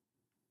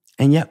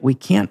 and yet we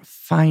can't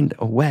find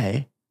a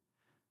way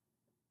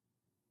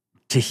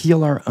to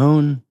heal our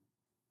own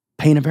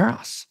pain of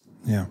eros?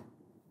 Yeah.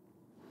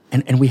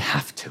 And we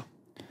have to.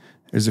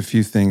 There's a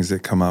few things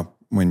that come up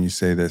when you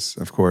say this.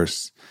 Of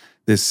course,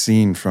 this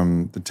scene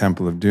from the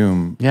Temple of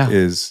Doom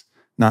is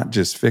not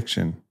just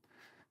fiction.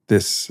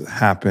 This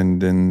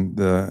happened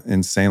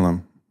in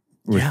Salem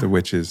with the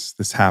witches.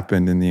 This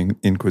happened in the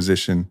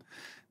Inquisition.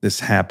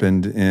 This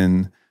happened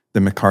in the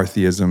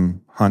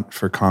McCarthyism hunt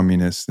for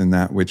communists and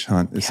that witch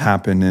hunt. This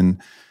happened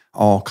in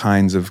all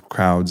kinds of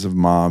crowds of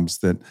mobs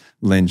that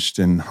lynched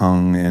and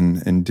hung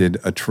and did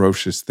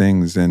atrocious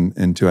things.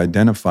 And to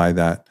identify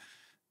that,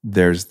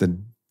 there's the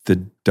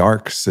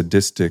dark,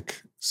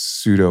 sadistic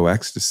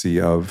pseudo-ecstasy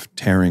of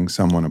tearing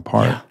someone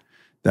apart.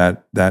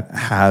 That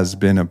has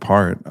been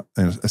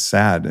a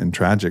sad and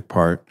tragic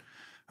part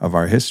of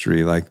our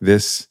history. Like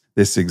this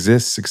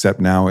exists, except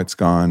now it's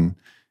gone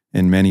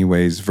in many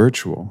ways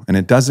virtual. And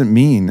it doesn't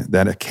mean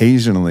that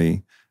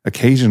occasionally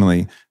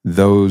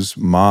those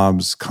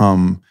mobs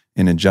come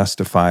in a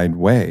justified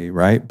way,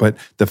 right? But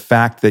the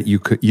fact that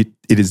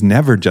it is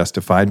never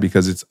justified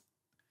because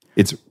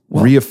it's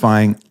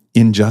reifying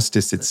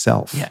injustice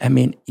itself. Yeah,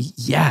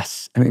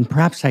 yes.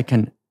 Perhaps I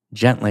can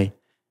gently,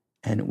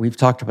 and we've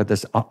talked about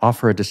this,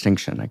 offer a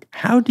distinction. Like,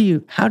 how do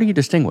you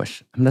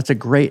distinguish? That's a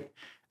great,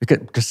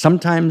 because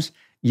sometimes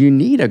you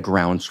need a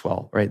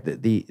groundswell, right?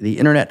 The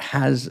internet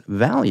has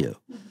value,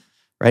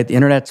 right? The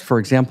internet's, for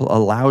example,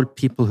 allowed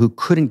people who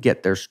couldn't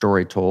get their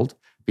story told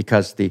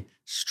because the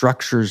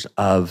structures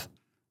of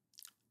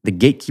the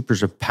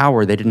gatekeepers of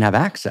power, they didn't have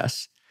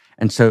access.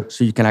 And so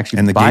you can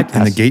actually bypass.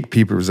 And the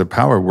gatekeepers of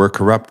power were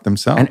corrupt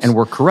themselves. And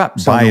were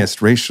corrupt.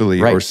 Biased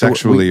racially or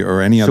sexually or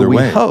any other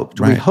way.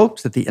 We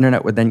hoped that the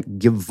internet would then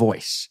give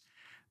voice.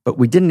 But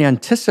we didn't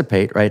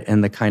anticipate, right,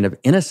 in the kind of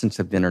innocence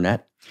of the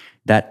internet,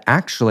 that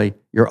actually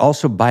you're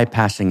also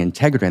bypassing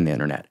integrity in the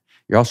internet.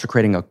 You're also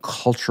creating a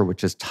culture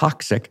which is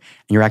toxic,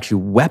 and you're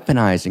actually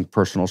weaponizing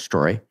personal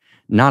story,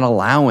 not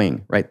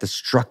allowing, right, the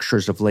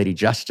structures of Lady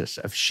Justice,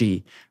 of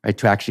she, right,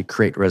 to actually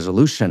create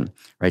resolution,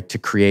 right, to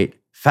create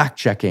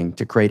fact-checking,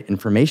 to create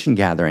information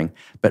gathering.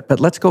 But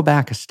let's go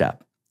back a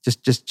step,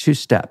 just 2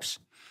 steps.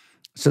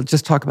 So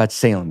just talk about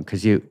Salem,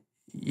 because you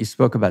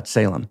spoke about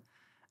Salem.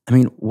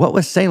 What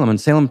was Salem?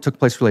 And Salem took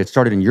place it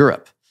started in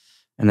Europe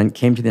and then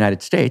came to the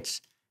United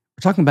States.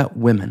 We're talking about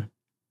women.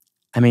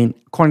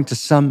 According to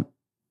some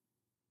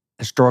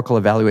historical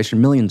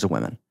evaluation, millions of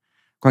women.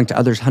 According to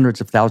others, hundreds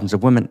of thousands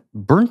of women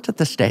burnt at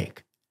the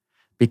stake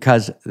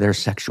because their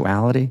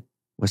sexuality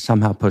was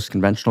somehow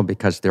post-conventional,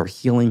 because their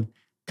healing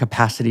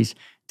capacities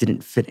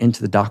didn't fit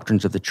into the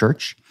doctrines of the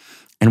church.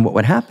 And what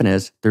would happen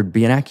is there'd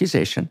be an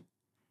accusation.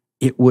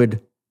 It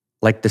would,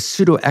 like the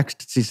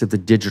pseudo-ecstasies of the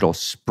digital,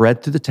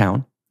 spread through the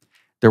town.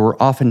 There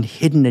were often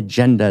hidden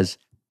agendas,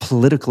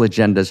 political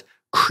agendas,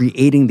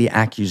 creating the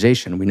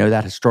accusation. We know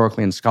that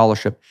historically in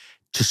scholarship,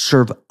 to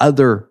serve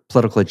other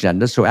political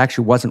agendas. So it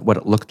actually wasn't what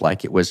it looked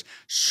like. It was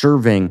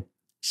serving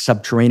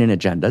subterranean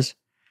agendas.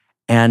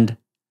 And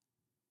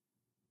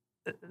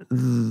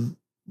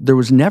there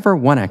was never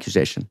one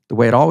accusation. The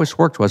way it always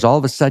worked was all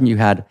of a sudden you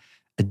had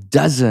a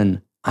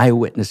dozen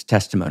eyewitness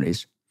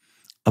testimonies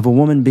of a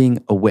woman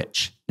being a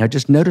witch. Now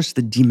just notice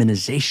the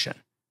demonization.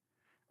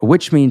 A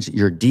witch means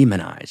you're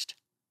demonized,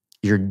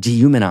 you're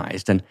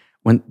dehumanized. And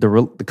when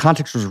the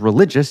context was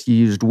religious, you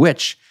used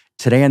witch.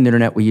 Today on the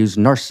internet, we use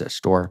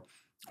narcissist or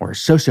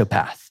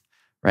sociopath,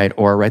 right?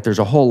 Or, right, there's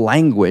a whole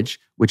language,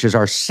 which is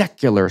our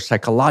secular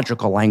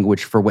psychological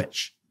language for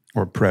witch.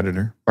 Or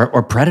predator.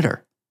 Or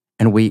predator.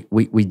 And we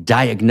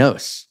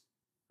diagnose,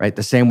 right?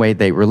 The same way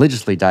they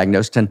religiously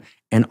diagnosed. And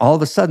all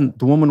of a sudden,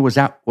 the woman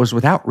was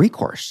without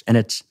recourse. And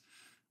it's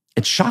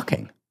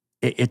shocking.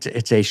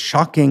 It's a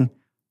shocking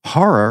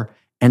horror.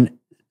 And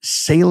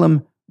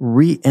Salem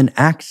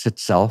reenacts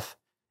itself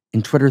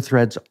in Twitter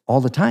threads all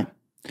the time.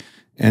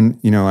 And,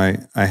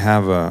 I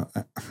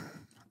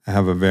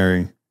have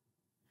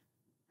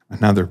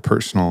another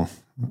personal,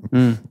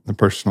 the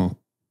personal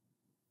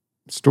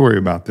story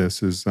about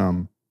this is,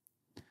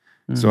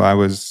 so I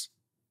was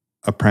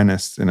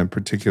apprenticed in a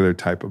particular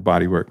type of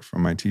bodywork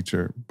from my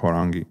teacher,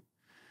 Porangi.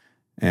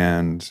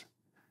 And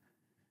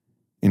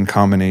in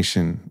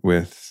combination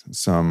with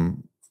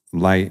some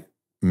light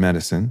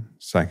medicine,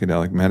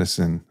 psychedelic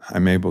medicine,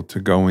 I'm able to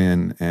go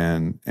in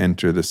and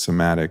enter the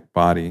somatic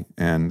body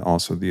and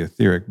also the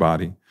etheric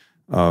body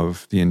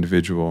of the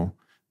individual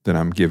that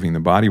I'm giving the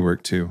body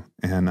work to.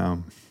 And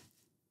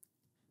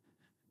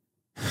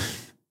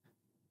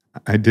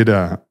I did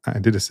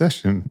a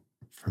session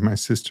for my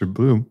sister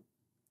Blue,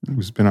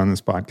 who's been on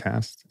this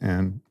podcast.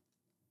 And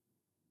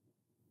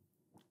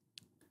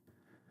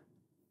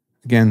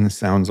again, this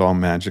sounds all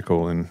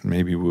magical and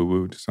maybe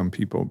woo-woo to some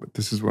people, but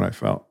this is what I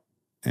felt.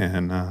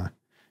 And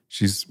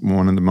she's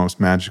one of the most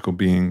magical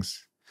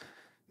beings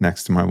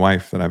next to my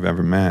wife that I've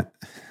ever met.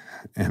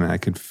 And I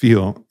could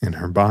feel in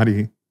her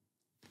body,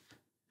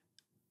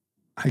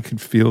 I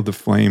could feel the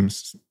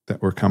flames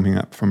that were coming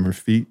up from her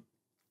feet.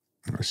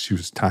 She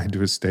was tied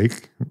to a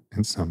stake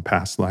in some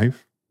past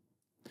life.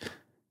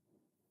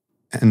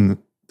 And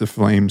the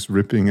flames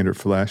ripping at her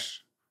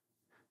flesh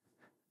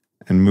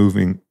and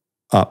moving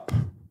up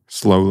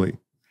slowly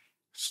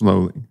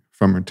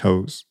from her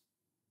toes,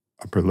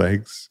 up her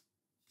legs,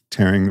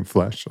 tearing the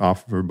flesh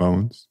off of her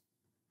bones,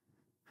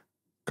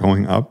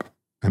 going up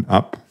and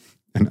up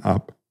and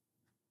up.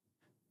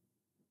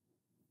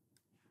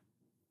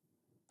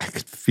 I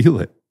could feel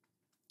it.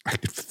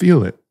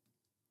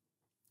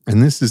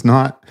 And this is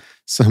not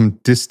some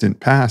distant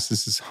past.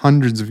 This is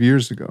hundreds of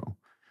years ago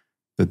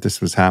that this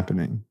was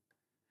happening.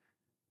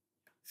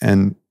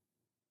 And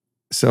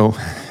so,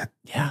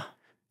 yeah,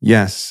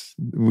 yes,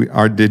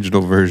 our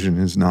digital version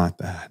is not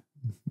that.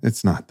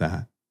 It's not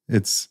that.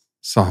 It's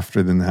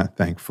softer than that,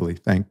 thankfully.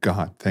 Thank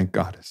God. Thank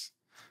Goddess.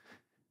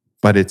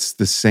 But it's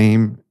the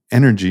same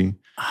energy,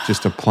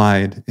 just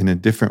applied in a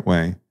different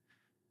way.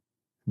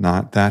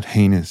 Not that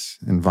heinous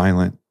and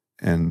violent,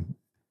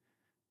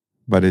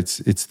 but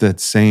it's that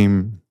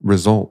same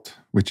result,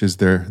 which is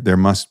there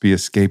must be a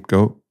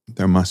scapegoat.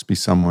 There must be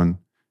someone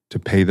to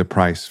pay the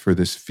price for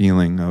this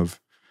feeling of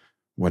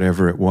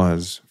whatever it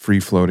was,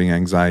 free-floating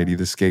anxiety,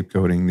 the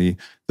scapegoating,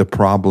 the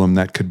problem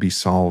that could be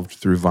solved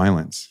through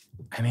violence.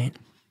 I mean,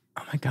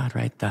 oh my God,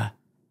 right?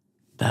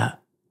 The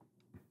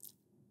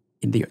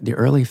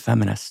early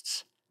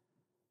feminists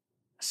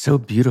so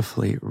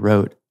beautifully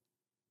wrote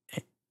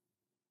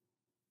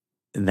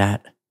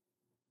that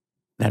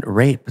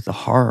rape, the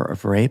horror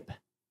of rape,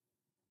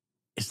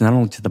 is not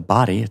only to the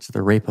body, it's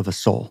the rape of a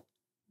soul,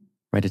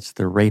 right? It's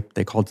the rape,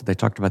 they talked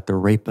about the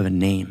rape of a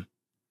name,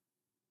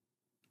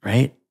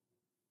 right?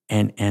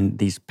 And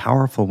these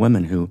powerful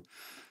women who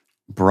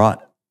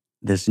brought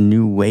this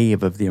new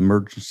wave of the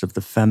emergence of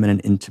the feminine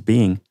into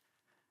being,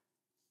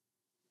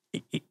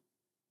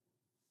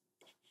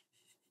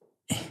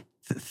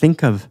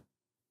 think of,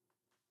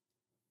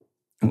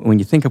 when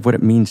you think of what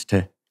it means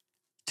to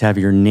have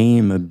your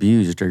name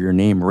abused or your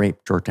name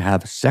raped, or to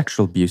have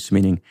sexual abuse,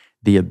 meaning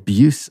the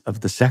abuse of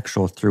the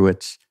sexual through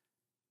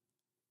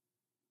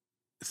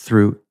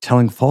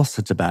telling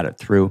falsehoods about it,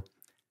 through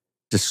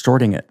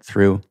distorting it,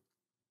 through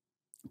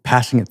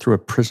passing it through a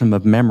prism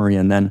of memory,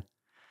 and then,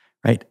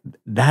 right,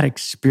 that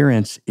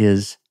experience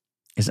is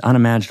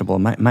unimaginable.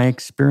 My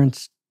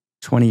experience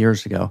 20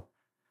 years ago,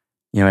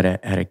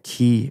 at a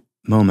key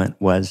moment,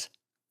 was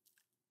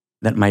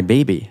that my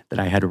baby that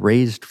I had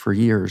raised for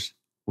years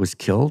was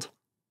killed.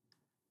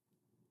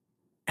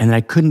 And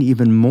I couldn't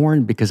even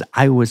mourn because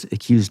I was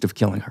accused of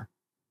killing her.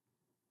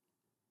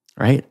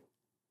 Right?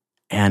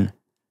 And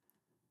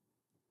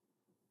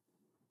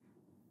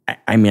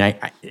I mean,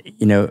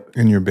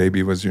 And your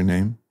baby was your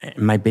name?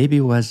 My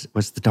baby was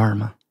the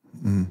Dharma.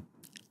 Mm.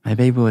 My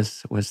baby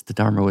was the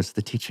Dharma, was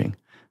the teaching,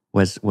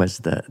 was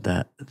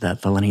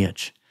the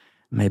lineage.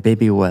 My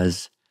baby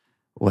was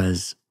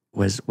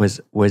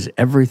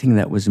everything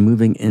that was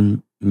moving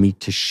in me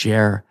to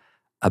share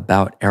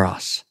about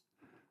Eros.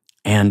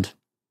 And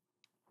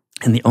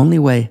the only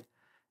way,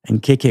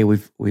 and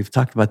KK, we've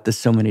talked about this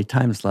so many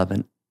times, love,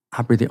 and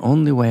Aubrey, the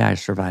only way I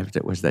survived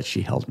it was that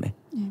she held me.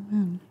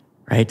 Amen.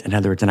 Right? In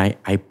other words, and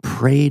I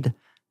prayed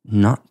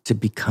not to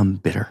become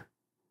bitter.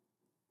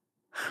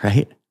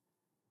 Right?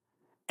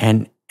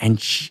 And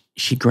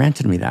she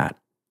granted me that.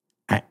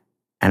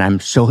 And I'm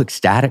so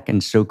ecstatic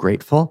and so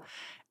grateful.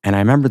 And I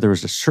remember there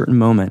was a certain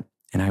moment,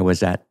 and I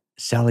was at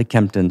Sally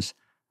Kempton's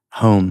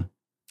home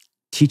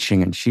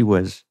teaching, and she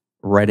was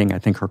writing, I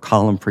think, her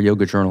column for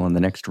Yoga Journal in the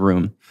next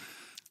room.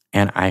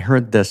 And I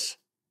heard this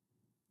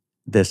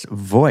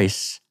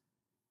voice,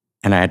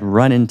 and I had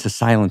run into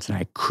silence, and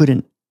I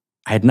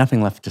had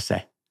nothing left to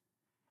say.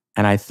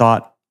 And I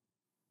thought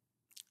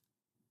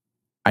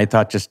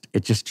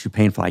it's just too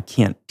painful. I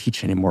can't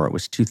teach anymore. It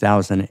was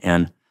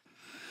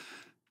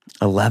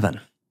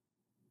 2011.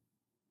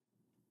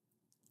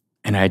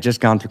 And I had just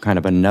gone through kind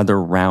of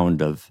another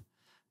round of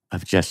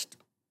just,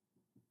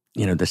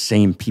 the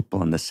same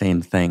people and the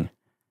same thing.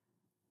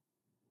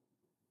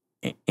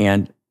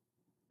 And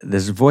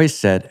this voice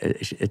said,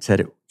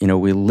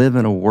 we live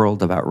in a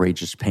world of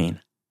outrageous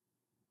pain.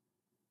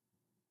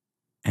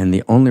 And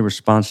the only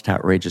response to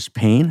outrageous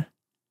pain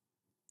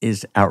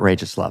is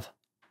outrageous love.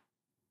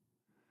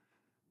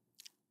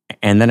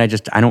 And then I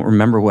don't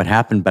remember what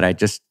happened, but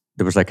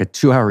there was like a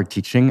 2-hour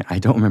teaching. I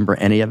don't remember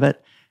any of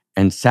it.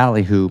 And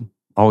Sally, who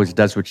always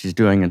does what she's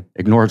doing and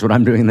ignores what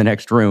I'm doing in the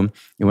next room,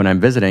 and when I'm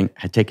visiting,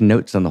 had taken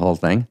notes on the whole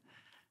thing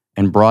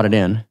and brought it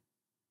in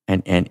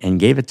and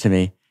gave it to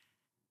me.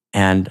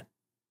 And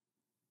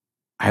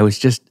I was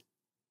just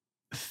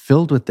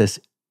filled with this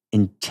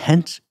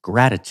intense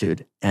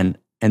gratitude. And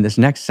this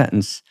next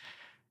sentence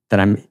that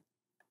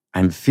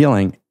I'm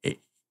feeling,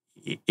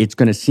 it's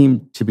going to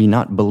seem to be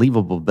not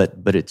believable,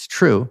 but it's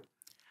true.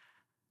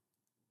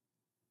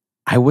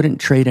 I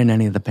wouldn't trade in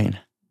any of the pain.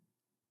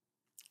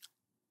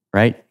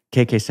 Right?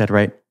 KK said,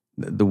 right,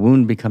 the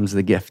wound becomes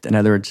the gift. In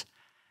other words,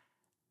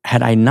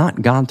 had I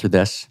not gone through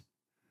this,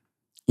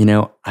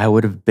 I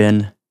would have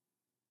been,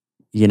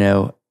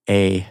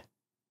 a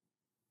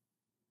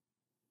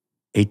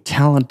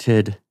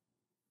talented,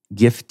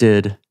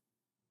 gifted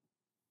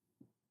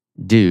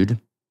dude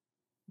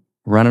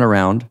running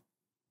around,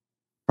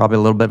 probably a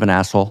little bit of an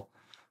asshole,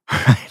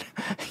 right?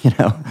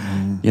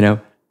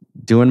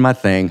 Doing my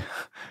thing,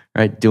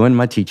 right? Doing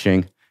my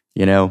teaching,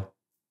 a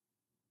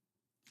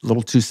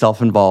little too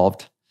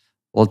self-involved,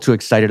 a little too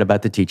excited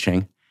about the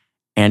teaching.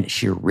 And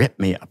she ripped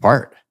me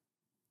apart.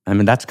 I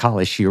mean, that's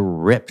college. She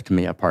ripped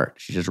me apart.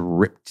 She just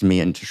ripped me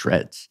into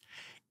shreds.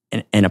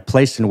 In a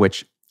place in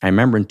which I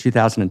remember in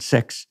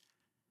 2006,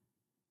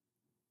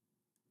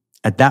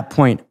 at that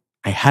point,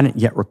 I hadn't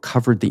yet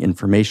recovered the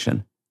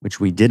information, which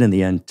we did in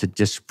the end to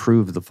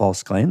disprove the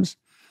false claims.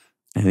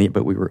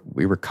 But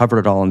we recovered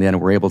it all in the end,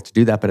 and were able to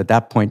do that. But at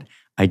that point,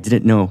 I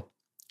didn't know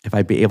if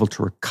I'd be able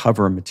to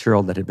recover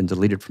material that had been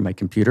deleted from my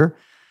computer.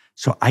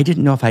 So I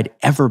didn't know if I'd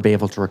ever be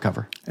able to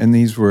recover. And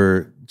these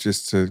were,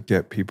 just to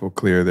get people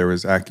clear, there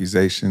was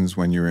accusations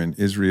when you were in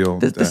Israel.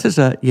 This is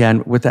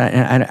and with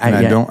that,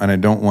 I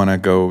don't want to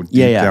go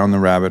deep down the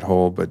rabbit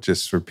hole, but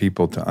just for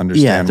people to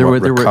understand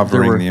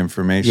recovering the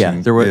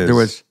information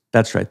is.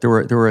 That's right. There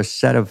were a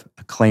set of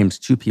claims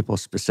to people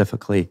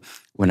specifically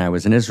when I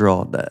was in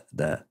Israel.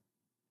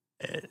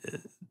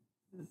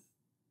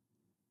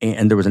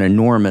 And there was an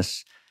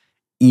enormous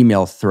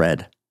email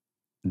thread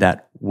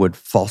that would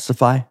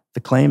falsify the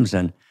claims,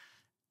 and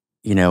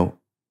an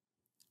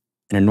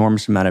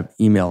enormous amount of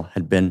email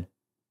had been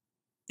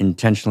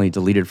intentionally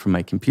deleted from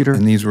my computer.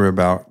 And these were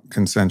about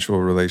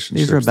consensual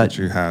relationships that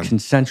you had.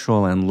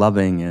 Consensual and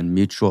loving and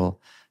mutual,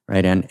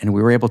 right? And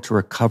we were able to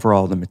recover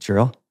all the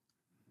material,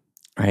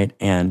 right?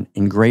 And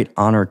in great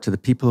honor to the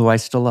people who I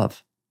still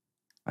love,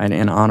 right?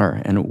 And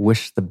honor and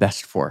wish the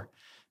best for,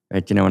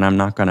 right? And I'm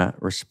not going to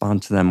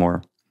respond to them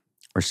or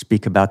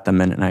speak about them,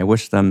 and I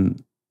wish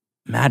them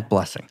mad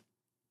blessing,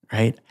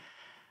 right?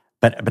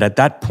 But at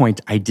that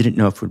point, I didn't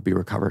know if it would be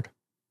recovered.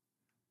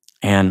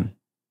 And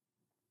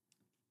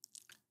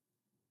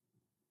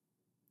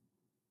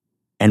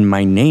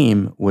my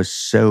name was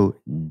so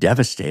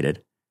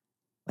devastated.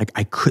 Like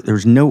there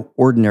was no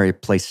ordinary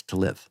place to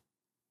live.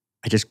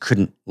 I just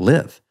couldn't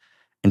live.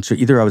 And so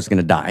either I was going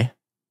to die,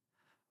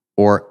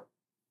 or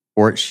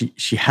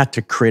she had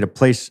to create a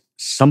place,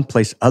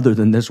 someplace other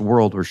than this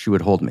world where she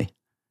would hold me.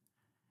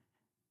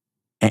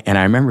 And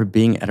I remember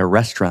being at a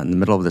restaurant in the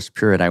middle of this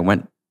period. I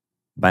went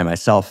by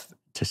myself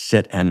to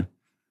sit and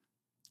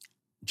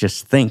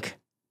just think.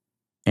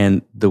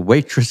 And the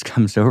waitress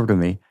comes over to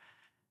me,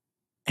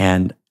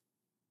 and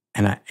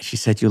she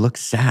said, "You look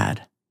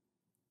sad."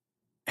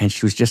 And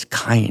she was just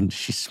kind.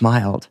 She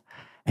smiled,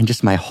 and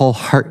just my whole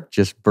heart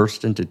just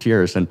burst into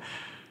tears. And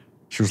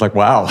she was like,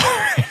 "Wow,"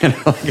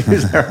 it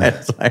was all right.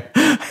 It's like,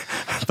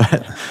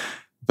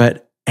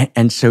 but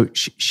so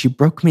she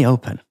broke me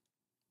open.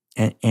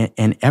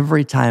 And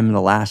every time in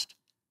the last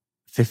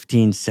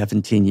 15,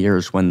 17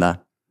 years, when the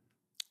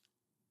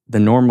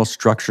normal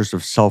structures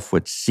of self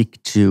would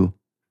seek to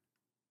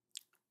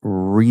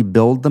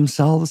rebuild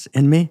themselves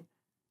in me,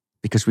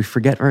 because we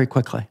forget very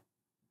quickly,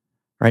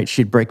 right?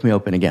 She'd break me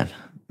open again,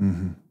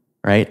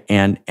 right?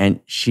 And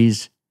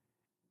she's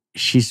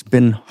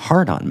been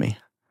hard on me,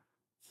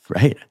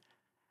 right?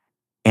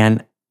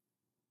 And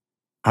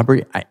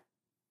Aubrey,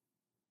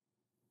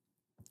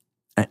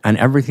 on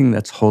everything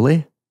that's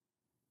holy,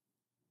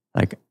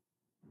 like,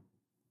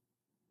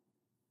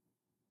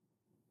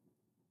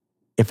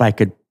 if I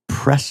could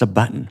press a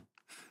button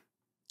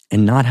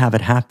and not have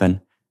it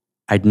happen,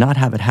 I'd not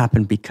have it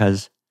happen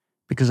because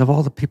of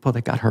all the people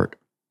that got hurt,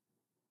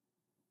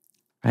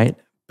 right?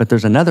 But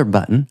there's another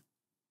button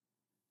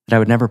that I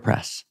would never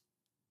press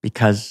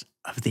because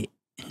of the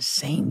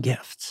insane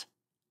gifts,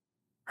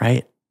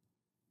 right?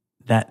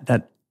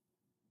 That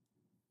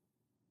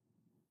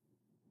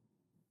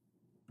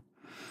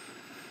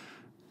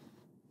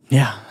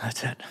yeah,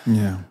 that's it.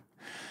 Yeah.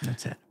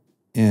 That's it.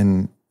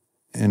 And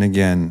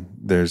again,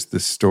 there's the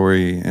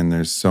story, and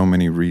there's so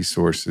many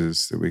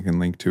resources that we can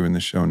link to in the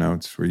show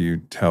notes where you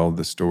tell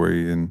the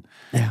story and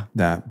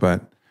that.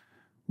 But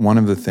one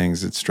of the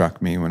things that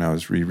struck me when I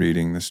was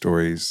rereading the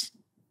stories,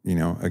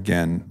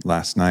 again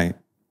last night,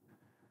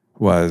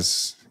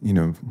 was,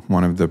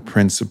 one of the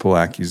principal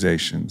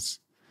accusations,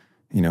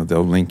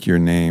 they'll link your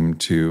name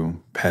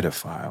to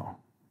pedophile,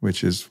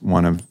 which is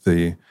one of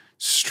the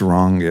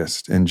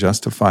strongest, and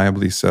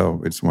justifiably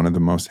so. It's one of the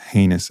most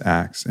heinous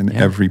acts, and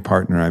every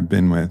partner I've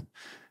been with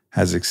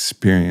has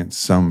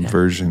experienced some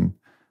version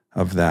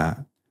of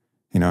that.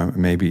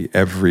 Maybe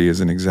every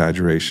is an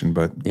exaggeration,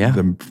 but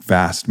the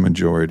vast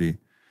majority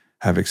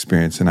have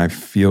experienced, and I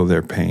feel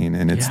their pain,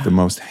 and it's the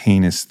most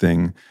heinous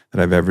thing that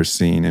I've ever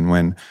seen. And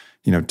when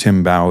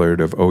Tim Ballard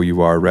of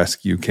OUR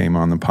Rescue came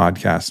on the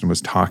podcast and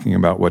was talking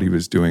about what he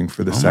was doing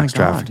for the sex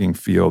trafficking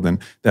field. And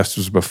this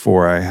was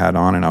before I had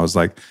on, and I was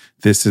like,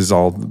 this is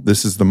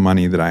the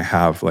money that I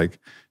have. Like,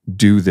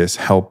 do this,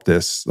 help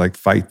this, like,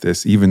 fight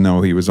this, even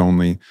though he was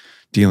only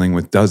dealing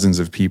with dozens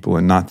of people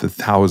and not the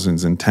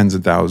thousands and tens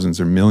of thousands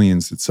or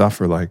millions that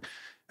suffer. Like,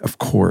 of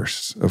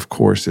course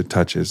it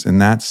touches. And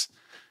that's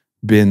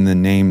been the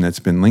name that's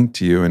been linked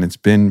to you. And it's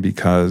been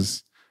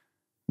because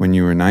when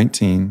you were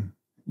 19,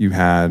 you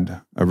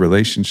had a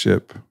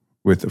relationship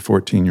with a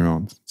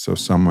 14-year-old. So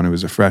someone who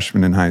was a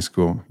freshman in high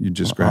school. You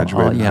just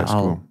graduated high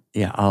school.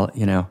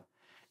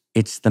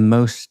 It's the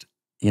most,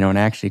 and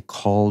I actually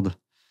called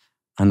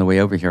on the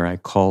way over here. I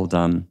called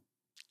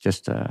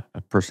just a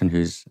person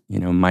who's,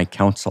 my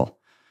counsel,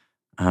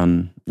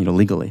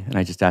 legally. And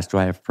I just asked, do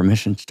I have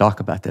permission to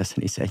talk about this?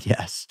 And he said,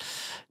 yes.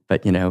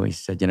 But, he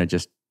said,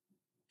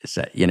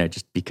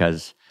 just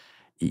because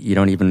you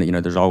don't even,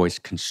 there's always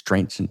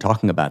constraints in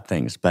talking about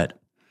things. But,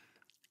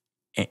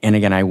 and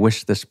again, I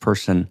wish this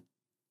person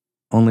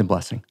only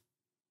blessing,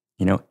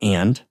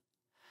 and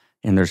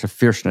there's a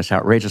fierceness.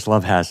 Outrageous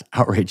love has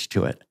outrage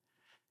to it.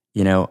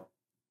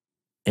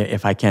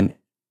 If I can,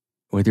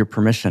 with your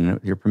permission,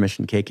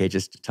 KK,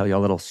 just to tell you a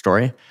little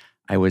story.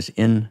 I was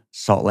in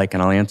Salt Lake,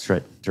 and I'll answer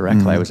it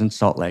directly. I was in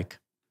Salt Lake,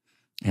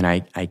 and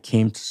I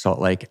came to Salt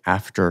Lake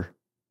after,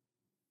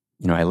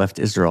 I left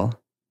Israel,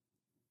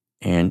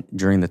 and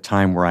during the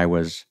time where I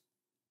was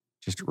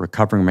just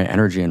recovering my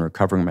energy and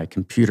recovering my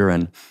computer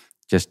and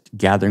just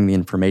gathering the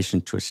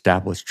information to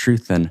establish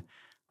truth. And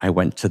I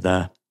went to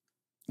the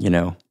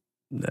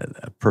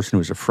person who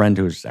was a friend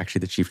who was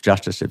actually the Chief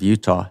Justice of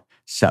Utah,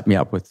 set me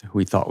up with who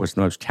he thought was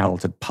the most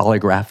talented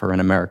polygrapher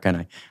in America.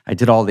 And I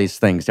did all these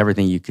things,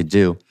 everything you could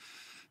do.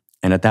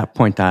 And at that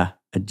point, a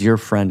dear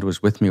friend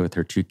was with me with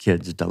her 2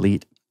 kids,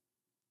 Dalit.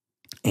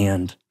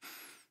 And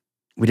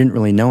we didn't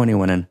really know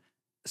anyone. And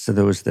so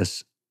there was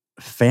this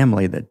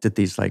family that did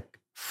these like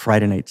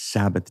Friday night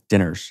Sabbath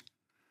dinners.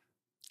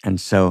 And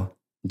so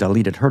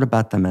Dalit had heard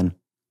about them, and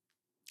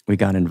we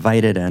got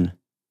invited, and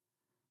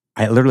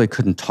I literally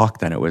couldn't talk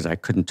then. I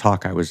couldn't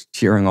talk. I was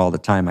tearing all the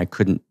time. I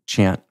couldn't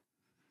chant.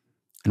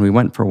 And we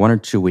went for 1 or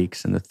 2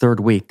 weeks. And the 3rd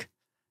week,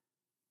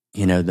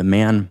 the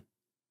man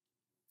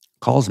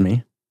calls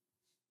me,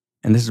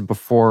 and this is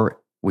before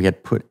we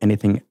had put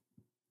anything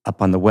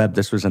up on the web.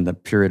 This was in the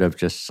period of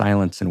just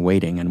silence and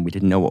waiting, and we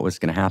didn't know what was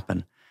going to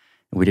happen.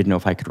 And we didn't know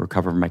if I could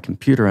recover my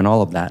computer and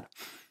all of that.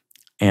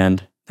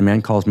 And the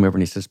man calls me over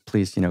and he says,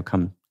 please,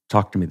 come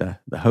talk to me,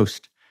 the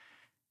host.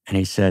 And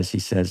he says,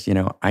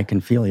 I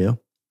can feel you.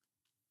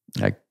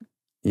 Like,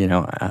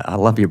 I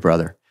love you,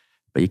 brother,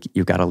 but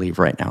you got to leave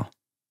right now.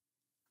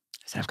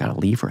 I said, I've got to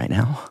leave right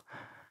now?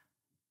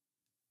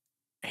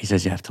 He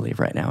says, you have to leave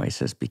right now. He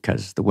says,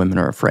 because the women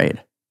are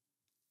afraid.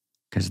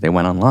 Because they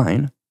went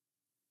online,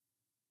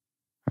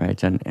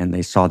 right? And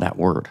they saw that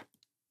word.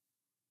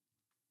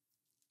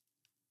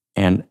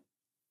 And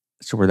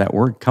so where that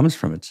word comes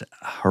from, it's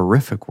a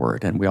horrific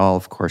word. And we all,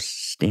 of course,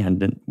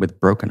 stand with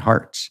broken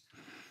hearts.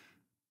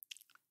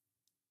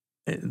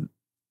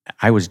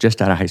 I was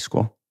just out of high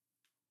school.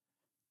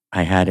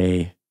 I had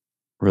a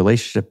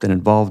relationship that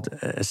involved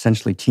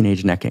essentially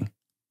teenage necking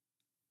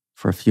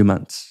for a few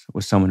months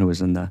with someone who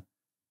was in the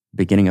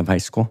beginning of high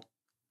school,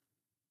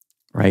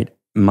 right?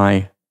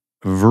 My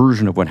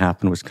version of what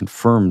happened was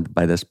confirmed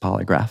by this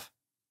polygraph,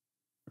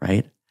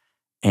 right?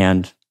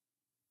 And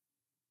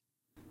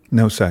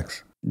no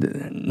sex.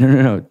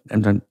 No.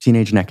 I'm talking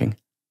teenage necking.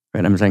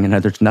 right? I'm saying,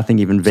 there's nothing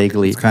even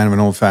vaguely. It's kind of an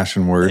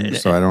old-fashioned word,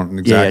 so I don't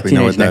exactly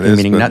know what that necking, is.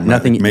 Meaning but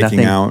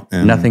making out,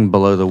 and nothing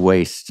below the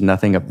waist,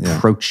 nothing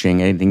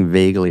approaching, anything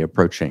vaguely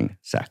approaching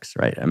sex,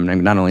 right? I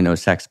mean, not only no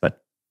sex,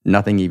 but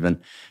nothing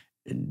even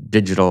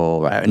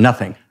digital,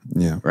 nothing,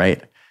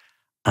 right?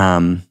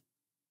 And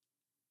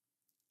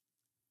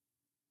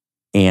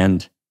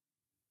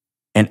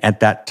at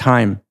that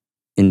time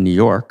in New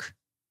York,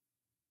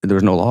 there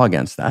was no law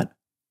against that,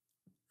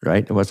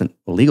 right? It wasn't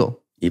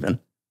illegal even,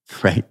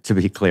 right? To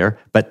be clear,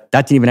 but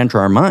that didn't even enter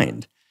our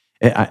mind.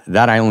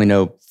 That I only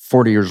know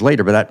 40 years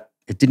later, but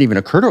it didn't even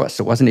occur to us.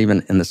 It wasn't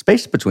even in the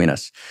space between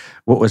us.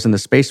 What was in the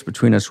space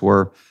between us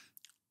were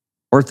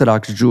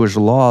Orthodox Jewish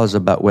laws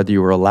about whether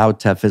you were allowed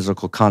to have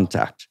physical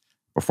contact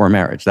before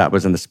marriage. That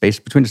was in the space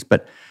between us,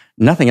 but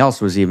nothing else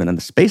was even in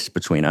the space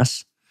between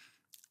us.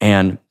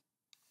 And,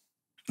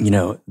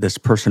 this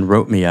person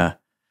wrote me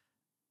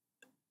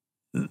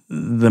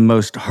the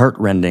most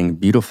heartrending,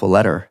 beautiful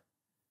letter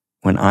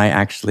when I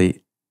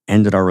actually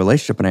ended our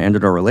relationship. And I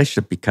ended our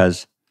relationship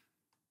because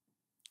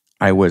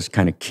I was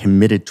kind of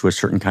committed to a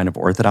certain kind of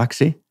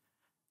orthodoxy.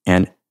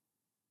 And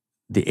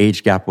the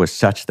age gap was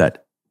such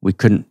that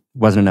wasn't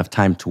enough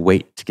time to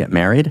wait to get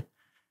married.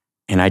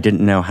 And I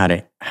didn't know how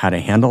to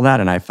handle that.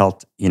 And I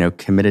felt,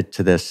 committed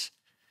to this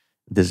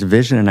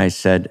vision. And I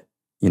said,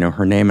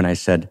 her name, and I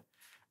said,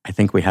 I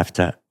think we have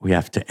to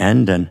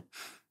end. And,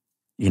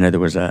 there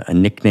was a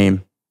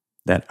nickname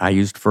that I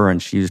used for her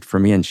and she used for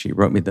me. And she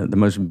wrote me the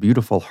most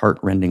beautiful,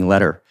 heart-rending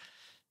letter,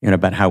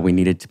 about how we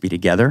needed to be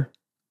together.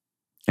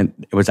 And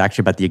it was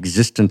actually about the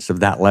existence of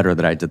that letter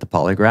that I did the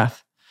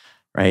polygraph,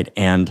 right?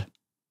 And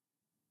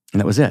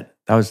that was it.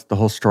 That was the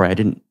whole story.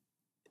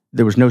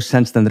 There was no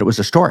sense then that it was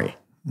a story.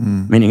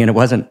 Meaning, and it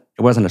wasn't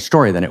a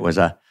story, then it was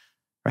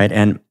right?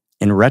 And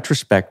in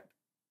retrospect,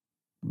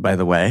 by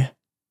the way,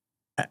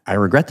 I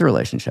regret the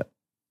relationship,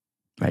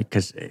 right?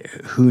 Because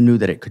who knew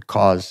that it could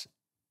cause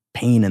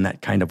pain in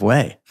that kind of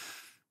way,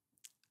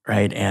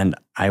 right? And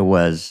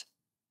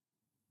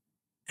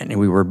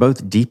we were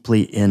both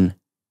deeply in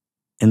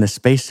the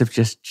space of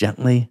just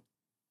gently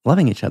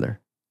loving each other,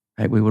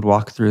 right? We would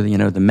walk through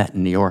the Met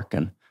in New York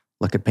and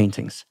look at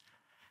paintings.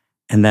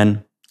 And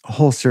then a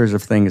whole series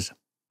of things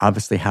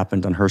obviously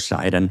happened on her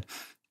side, and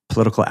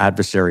political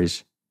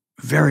adversaries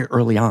very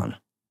early on,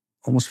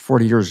 almost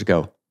 40 years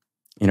ago,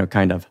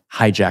 kind of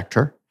hijacked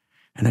her.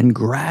 And then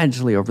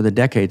gradually over the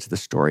decades, the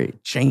story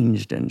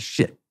changed and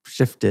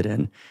shifted,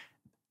 and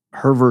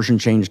her version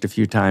changed a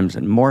few times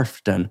and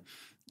morphed, and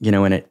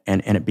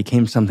it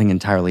became something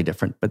entirely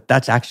different. But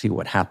that's actually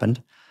what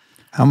happened.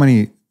 How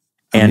many?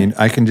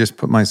 I can just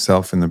put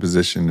myself in the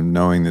position of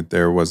knowing that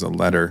there was a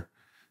letter.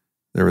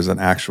 There was an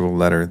actual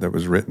letter that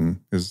was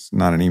written. It was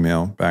not an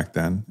email back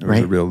then. It was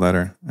a real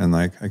letter. And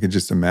I could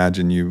just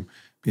imagine you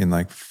being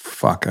like,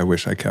 fuck, I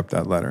wish I kept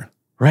that letter.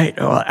 Right.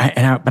 Well,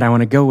 but I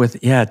want to go with,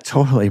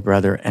 totally,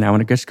 brother. And I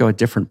want to just go a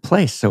different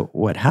place. So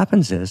what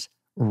happens is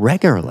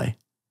regularly,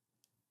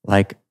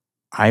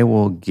 I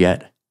will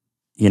get,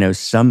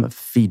 some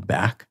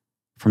feedback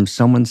from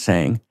someone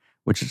saying,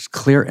 which is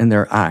clear in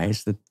their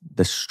eyes, that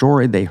the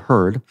story they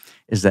heard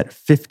is that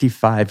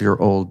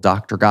 55-year-old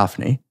Dr.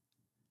 Gafni,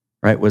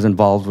 right, was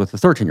involved with a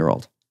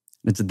 13-year-old.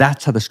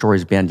 That's how the story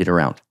is bandied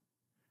around.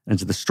 And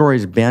so the story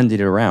is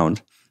bandied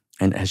around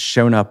and has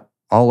shown up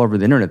all over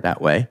the internet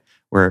that way,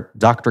 where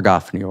Dr.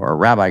 Gafni or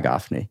Rabbi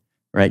Gafni,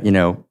 right,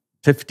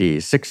 50,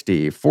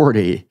 60,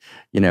 40,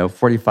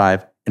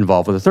 45,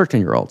 involved with a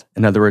 13-year-old.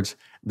 In other words,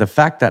 the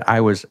fact that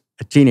I was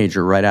a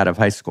teenager right out of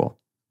high school,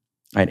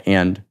 right,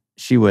 and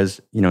she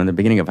was, in the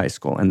beginning of high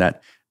school, and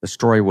that the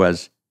story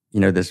was,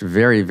 this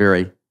very,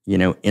 very,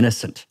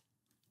 innocent,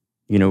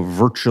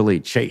 virtually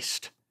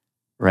chaste,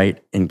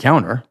 right,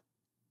 encounter,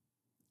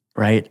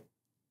 right,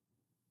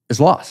 is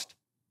lost.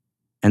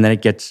 And then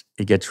it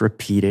gets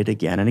repeated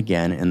again and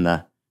again in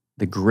the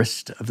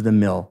grist of the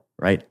mill,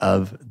 right,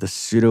 of the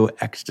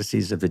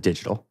pseudo-ecstasies of the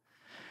digital.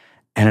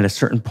 And at a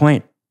certain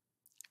point,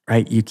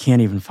 right, you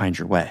can't even find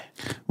your way.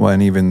 Well,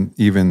 and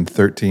even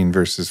 13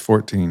 versus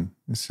 14,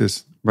 it's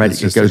just, right, it's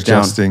just goes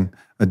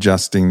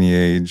adjusting the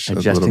age a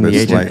little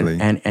bit slightly.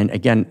 And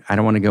again, I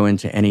don't want to go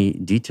into any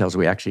details.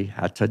 We actually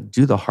had to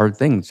do the hard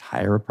things,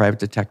 hire a private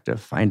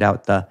detective, find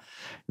out the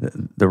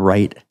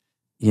right,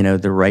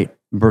 the right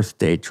birth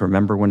date, to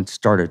remember when it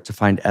started, to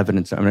find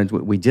evidence. I mean,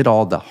 we did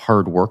all the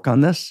hard work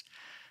on this,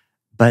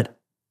 but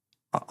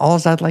all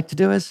I'd like to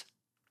do is,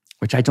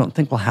 which I don't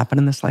think will happen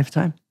in this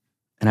lifetime,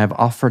 and I've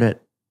offered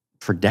it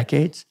for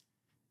decades,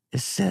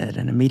 is sit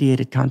in a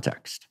mediated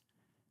context.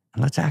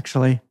 And let's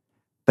actually,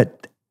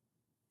 but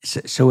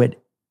so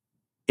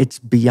it's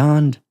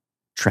beyond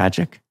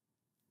tragic,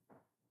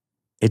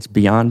 it's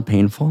beyond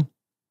painful,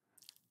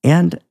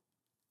 and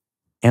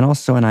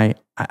also, and I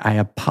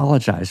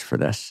apologize for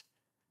this,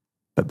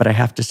 but I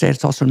have to say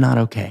it's also not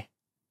okay,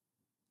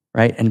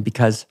 right? And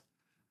because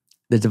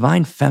the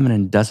divine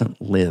feminine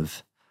doesn't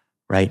live,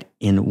 right,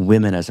 in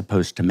women as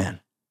opposed to men,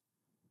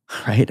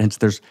 right? And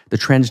so the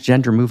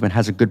transgender movement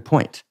has a good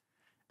point.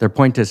 Their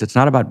point is it's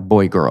not about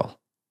boy-girl,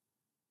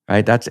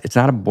 right? It's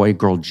not a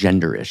boy-girl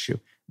gender issue.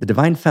 the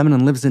divine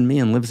feminine lives in me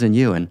and lives in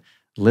you and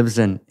lives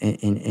in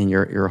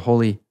your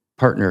holy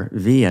partner,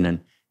 V,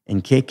 and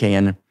in KK,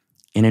 and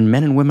in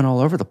men and women all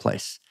over the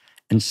place.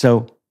 And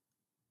so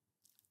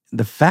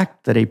the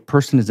fact that a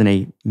person is in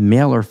a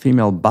male or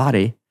female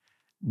body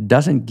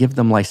doesn't give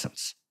them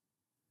license,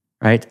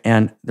 right?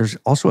 And there's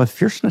also a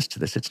fierceness to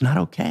this. It's not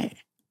okay.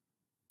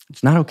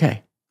 It's not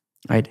okay,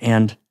 right?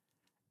 And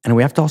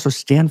we have to also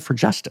stand for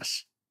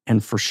justice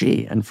and for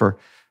she and for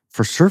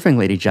serving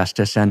Lady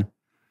Justice and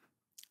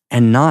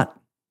not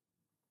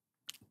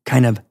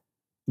kind of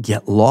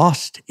get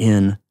lost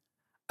in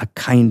a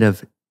kind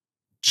of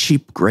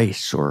cheap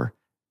grace or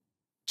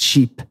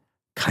cheap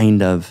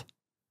kind of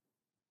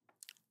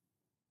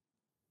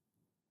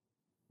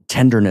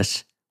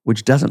tenderness,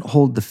 which doesn't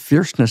hold the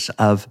fierceness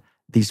of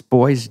these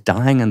boys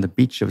dying on the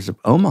beaches of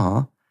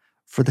Omaha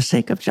for the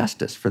sake of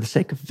justice, for the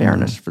sake of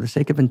fairness, for the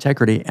sake of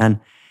integrity. And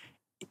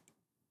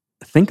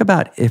think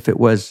about if it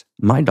was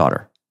my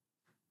daughter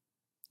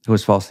who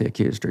was falsely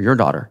accused, or your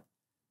daughter,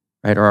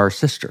 right? Or our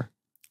sister,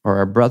 or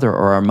our brother,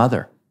 or our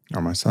mother.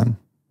 Or my son.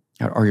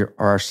 Or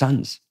our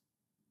sons,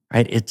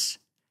 right?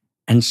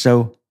 And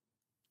so,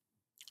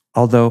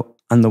 although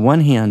on the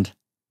one hand,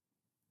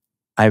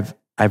 I've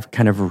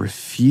kind of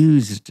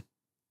refused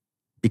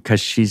because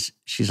she's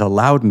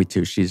allowed me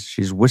to,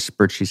 she's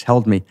whispered, she's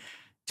held me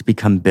to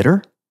become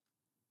bitter,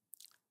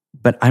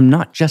 but I'm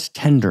not just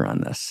tender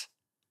on this.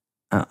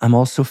 I'm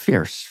also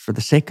fierce for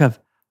the sake of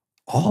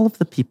all of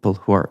the people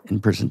who are in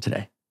prison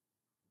today,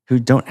 who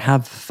don't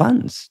have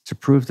funds to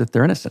prove that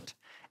they're innocent.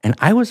 And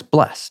I was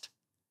blessed.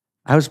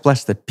 I was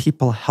blessed that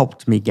people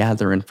helped me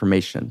gather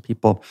information.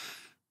 People,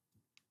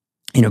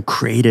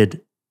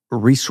 created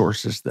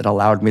resources that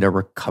allowed me to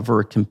recover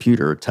a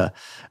computer, to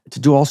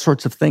do all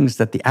sorts of things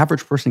that the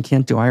average person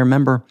can't do. I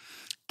remember,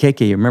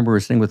 KK, you remember we were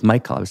sitting with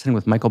Michael. I was sitting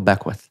with Michael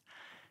Beckwith,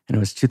 and it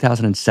was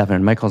 2007.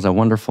 And Michael's a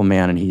wonderful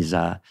man, and he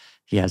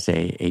has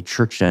a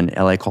church in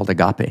LA called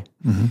Agape.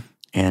 Mm-hmm.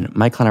 And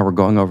Michael and I were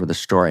going over the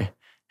story,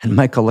 and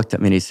Michael looked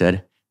at me and he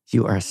said,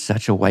 "You are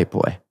such a white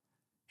boy."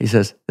 He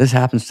says, "This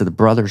happens to the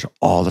brothers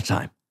all the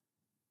time,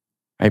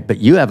 right? But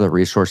you have the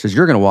resources.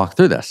 You're going to walk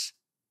through this."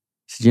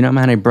 He said, "You know how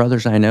many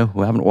brothers I know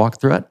who haven't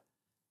walked through it,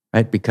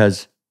 right?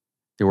 Because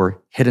there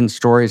were hidden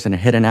stories and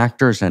hidden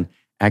actors and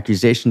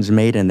accusations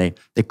made, and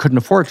they couldn't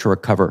afford to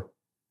recover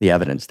the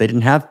evidence. They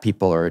didn't have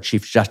people or a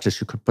chief justice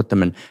who could put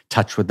them in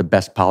touch with the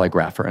best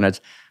polygrapher." And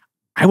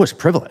I was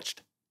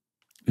privileged,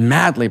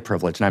 madly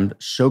privileged, and I'm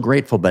so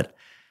grateful. But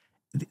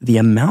the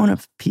amount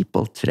of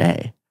people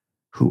today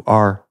who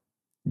are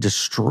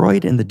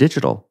destroyed in the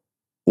digital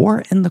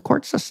or in the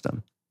court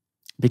system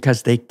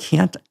because they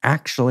can't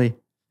actually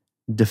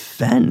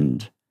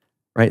defend,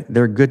 right,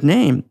 their good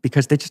name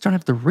because they just don't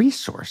have the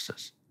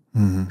resources,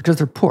 because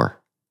they're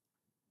poor,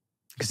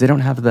 because they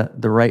don't have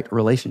the right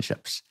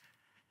relationships.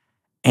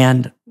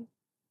 And,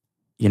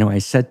 I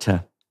said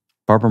to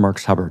Barbara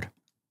Marx Hubbard,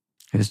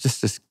 who's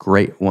just this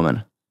great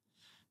woman,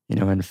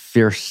 and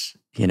fierce,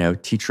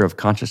 teacher of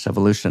conscious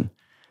evolution,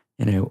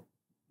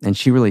 and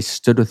she really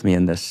stood with me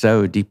in this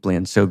so deeply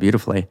and so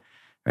beautifully,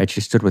 right? She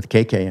stood with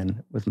KK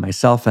and with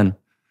myself. And,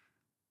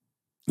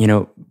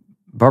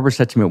 Barbara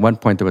said to me at one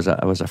point, there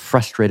was a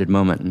frustrated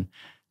moment. And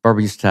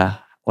Barbara used to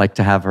like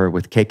to have her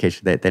with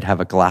KK. They'd have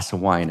a glass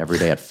of wine every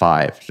day at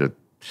 5.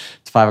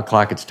 It's 5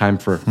 o'clock. It's time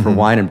for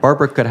wine. And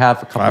Barbara could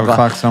have a couple 5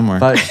 o'clock somewhere.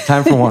 But it's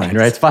time for wine,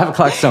 right? It's 5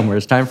 o'clock somewhere.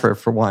 It's time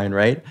for wine,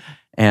 right?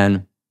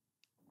 And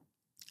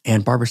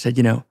Barbara said,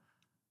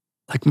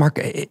 like, "Mark,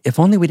 if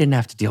only we didn't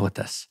have to deal with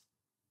this,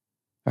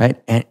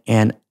 right?"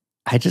 And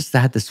I just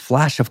had this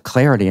flash of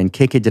clarity, and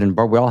KK did, and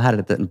we all had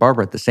it in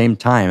Barbara at the same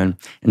time,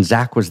 and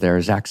Zach was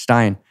there, Zach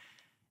Stein.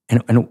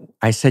 And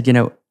I said,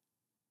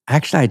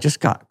 actually, I just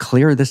got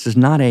clear. This is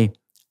not a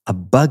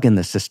bug in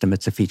the system.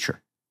 It's a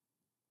feature.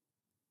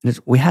 And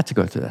we had to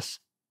go through this.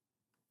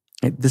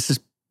 This is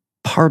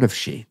part of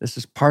she. This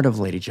is part of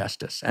Lady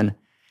Justice. And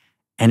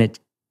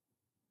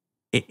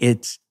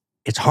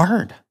it's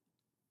hard.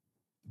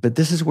 But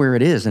this is where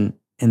it is. And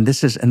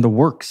this is, and the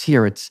work's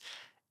here.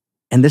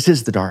 And this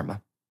is the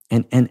Dharma.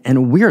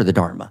 And we're the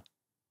Dharma,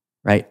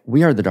 right?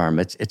 We are the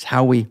Dharma. It's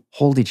how we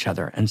hold each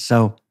other. And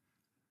so,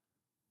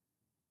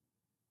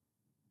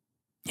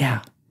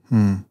 yeah.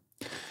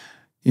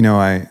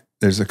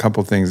 There's a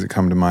couple things that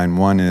come to mind.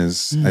 One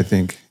is, I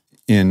think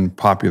in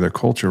popular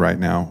culture right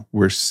now,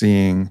 we're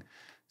seeing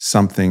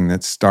something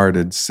that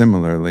started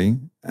similarly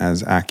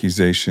as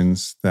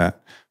accusations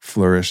that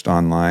flourished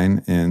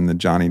online in the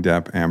Johnny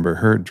Depp Amber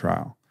Heard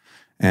trial.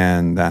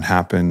 And that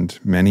happened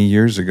many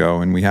years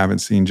ago, and we haven't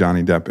seen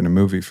Johnny Depp in a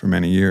movie for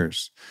many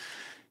years.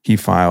 He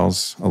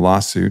files a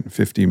lawsuit,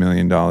 $50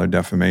 million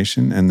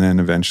defamation, and then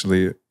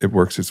eventually it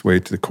works its way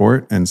to the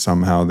court, and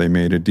somehow they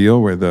made a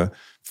deal where the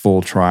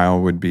full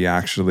trial would be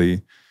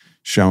actually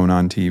shown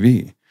on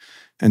TV.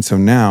 And so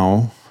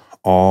now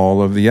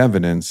all of the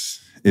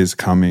evidence is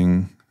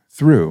coming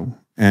through,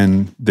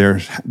 and they're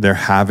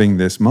having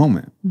this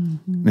moment.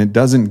 And it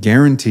doesn't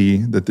guarantee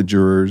that the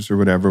jurors or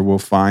whatever will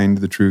find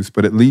the truth,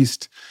 but at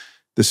least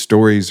the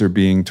stories are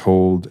being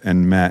told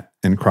and met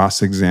and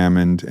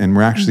cross-examined, and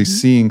we're actually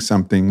seeing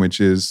something which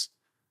is,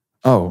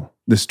 oh,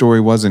 the story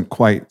wasn't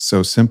quite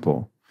so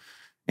simple.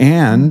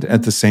 And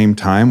at the same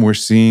time, we're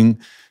seeing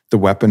the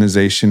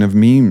weaponization of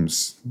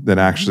memes that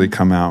actually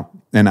come out.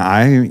 And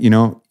I,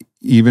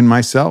 even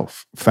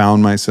myself,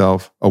 found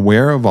myself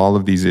aware of all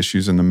of these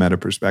issues in the meta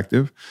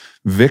perspective,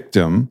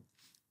 victim,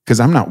 because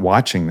I'm not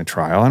watching the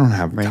trial. I don't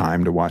have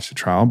time to watch the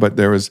trial, but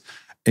there was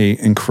a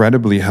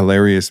incredibly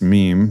hilarious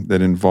meme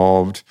that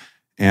involved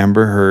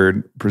Amber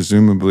Heard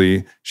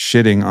presumably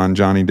shitting on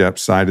Johnny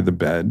Depp's side of the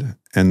bed,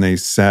 and they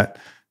set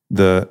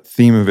the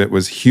theme of it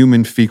was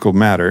human fecal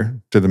matter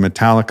to the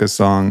Metallica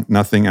song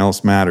Nothing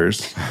Else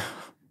Matters.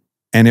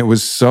 And it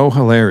was so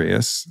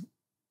hilarious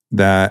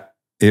that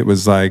it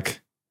was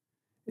like,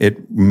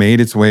 it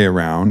made its way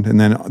around. And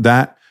then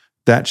that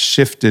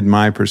shifted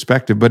my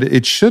perspective, but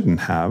it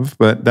shouldn't have.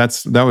 But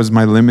that was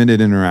my limited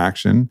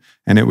interaction.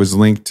 And it was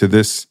linked to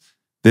this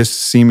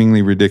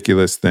seemingly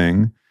ridiculous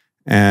thing.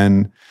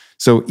 And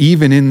so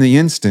even in the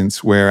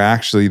instance where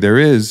actually there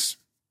is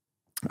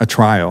a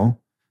trial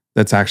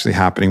that's actually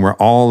happening, where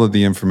all of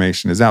the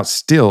information is out,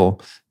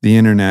 still the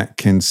internet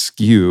can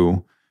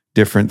skew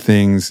different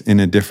things in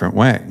a different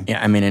way.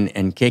 Yeah, I mean,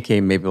 and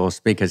KK maybe will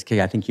speak, because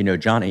KK, I think you know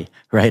Johnny,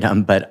 right?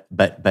 But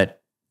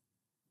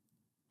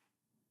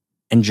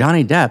and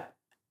Johnny Depp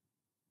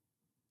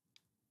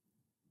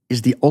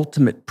is the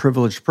ultimate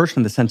privileged person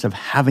in the sense of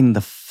having the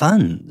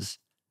funds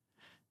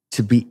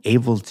to be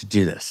able to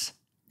do this.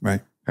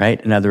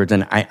 Right? In other words,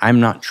 and I'm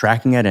not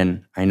tracking it,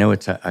 and I know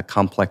it's a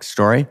complex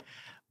story,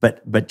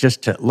 but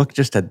just to look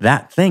just at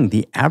that thing,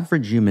 the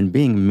average human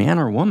being, man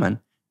or woman,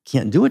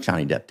 can't do what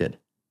Johnny Depp did.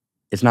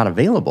 It's not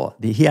available.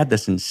 He had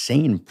this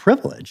insane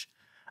privilege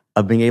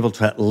of being able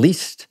to at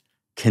least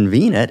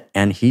convene it,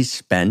 and he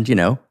spent,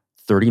 $30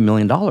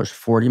 million,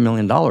 $40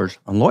 million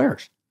on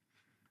lawyers.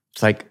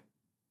 It's like,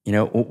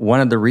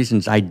 one of the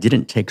reasons I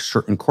didn't take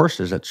certain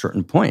courses at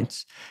certain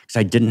points, because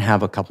I didn't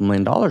have a couple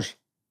 $1 million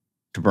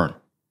to burn,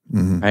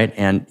 right?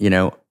 And,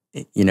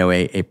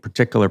 a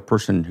particular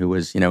person who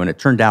was, and it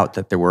turned out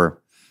that there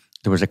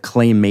was a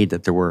claim made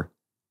that there were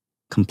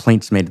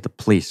complaints made to the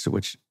police,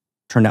 which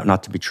turned out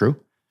not to be true.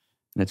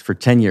 And it's for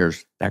 10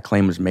 years, that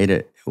claim was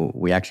made.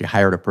 We actually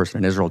hired a person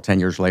in Israel 10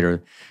 years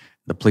later.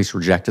 The police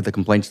rejected the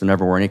complaints. There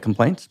never were any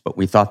complaints, but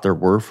we thought there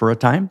were for a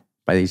time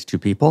by these two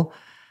people.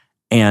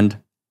 And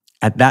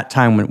at that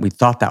time, when we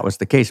thought that was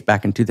the case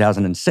back in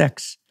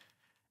 2006,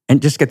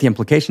 and just get the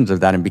implications of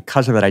that, and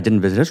because of it, I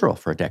didn't visit Israel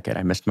for a decade.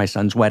 I missed my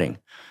son's wedding,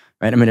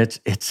 right? I mean,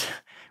 it's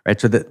right.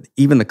 So that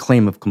even the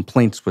claim of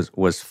complaints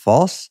was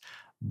false.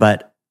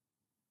 But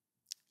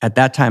at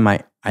that time,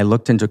 I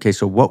looked into, okay,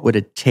 so what would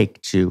it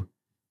take to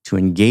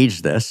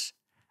engage this?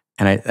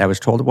 And I was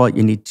told, well,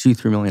 you need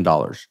 $2-3 million,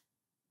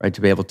 right,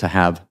 to be able to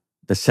have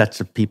the sets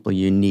of people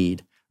you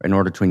need in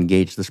order to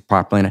engage this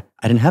properly. And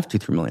I didn't have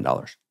 $2-3 million,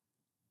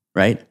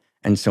 right?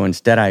 And so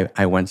instead,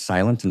 I went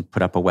silent and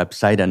put up a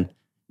website and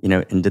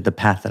did the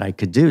path that I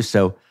could do.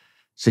 So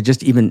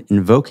just even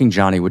invoking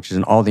Johnny, which is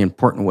in all the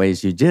important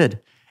ways you did,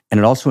 and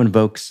it also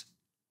invokes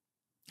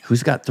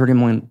who's got $30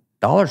 million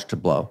to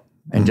blow,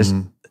 and just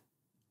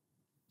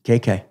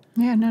KK.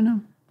 Yeah, no,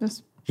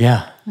 just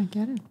yeah, I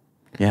get it.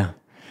 Yeah.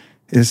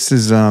 This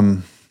is,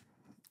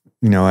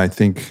 I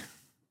think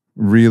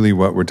really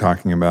what we're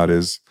talking about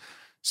is,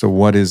 so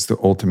what is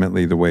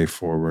ultimately the way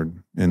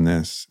forward in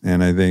this?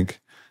 And I think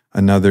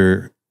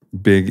another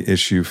big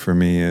issue for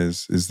me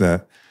is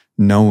that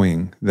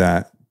knowing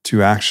that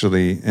to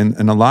actually,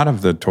 and a lot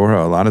of the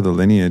Torah, a lot of the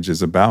lineage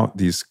is about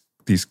these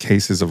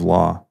cases of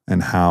law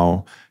and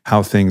how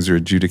things are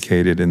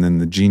adjudicated, and then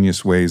the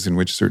genius ways in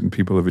which certain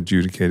people have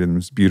adjudicated them.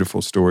 It's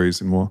beautiful stories,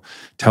 and we'll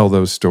tell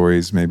those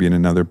stories maybe in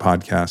another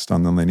podcast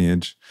on the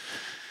lineage.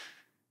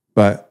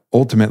 But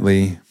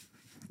ultimately,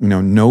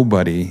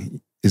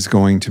 nobody is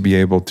going to be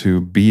able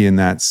to be in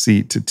that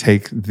seat to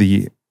take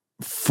the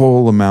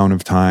full amount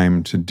of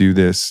time to do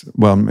this.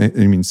 Well, I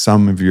mean,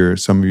 some of your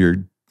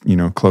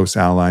close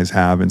allies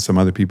have, and some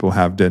other people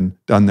have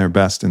done their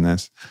best in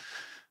this.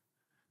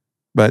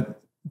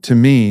 But to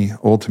me,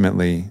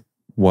 ultimately,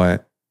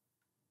 what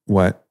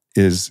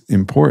is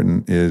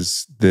important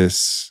is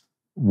this,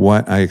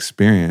 what I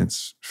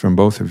experience from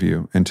both of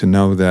you, and to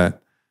know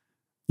that,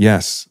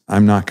 yes,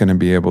 I'm not going to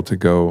be able to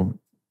go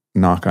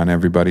knock on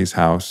everybody's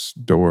house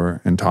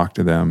door and talk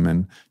to them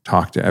and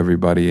talk to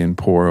everybody and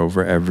pore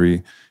over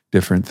every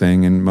different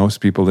thing. And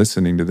most people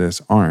listening to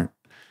this aren't.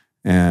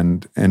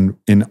 And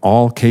in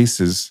all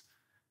cases,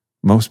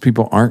 most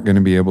people aren't going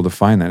to be able to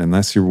find that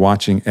unless you're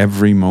watching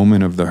every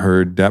moment of the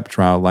Heard Depp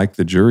trial like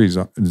the jurors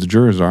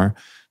are.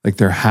 Like,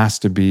 there has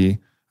to be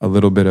a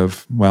little bit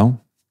of,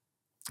 well,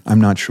 I'm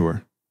not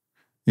sure.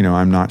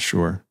 I'm not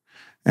sure.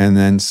 And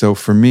then so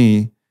for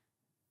me,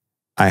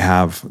 I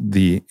have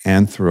the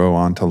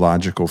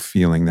anthro-ontological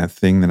feeling, that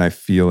thing that I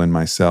feel in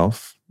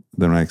myself,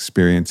 then I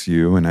experience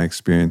you and I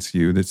experience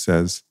you, that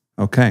says,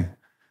 okay,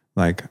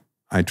 like,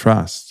 I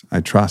trust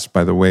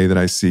by the way that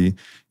I see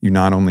you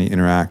not only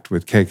interact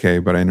with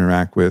KK, but I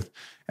interact with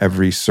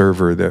every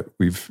server that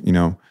we've,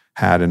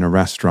 had in a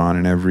restaurant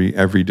and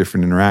every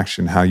different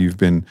interaction, how you've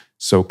been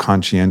so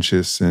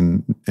conscientious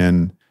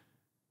and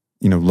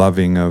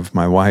loving of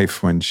my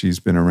wife when she's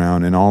been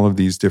around, and all of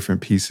these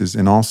different pieces.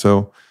 And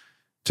also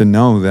to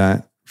know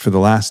that for the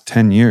last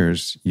 10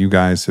 years, you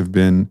guys have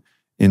been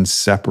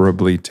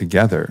inseparably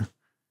together.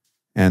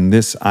 And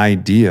this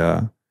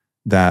idea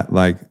that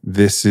like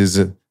this is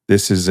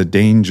a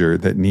danger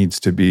that needs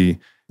to be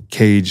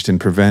caged and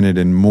prevented,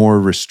 and more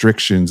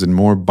restrictions and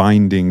more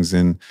bindings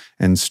and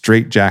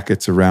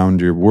straitjackets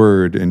around your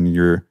word and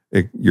your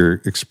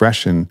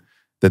expression,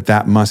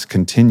 that must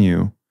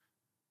continue,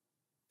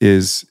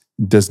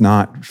 does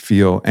not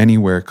feel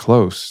anywhere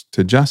close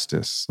to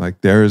justice.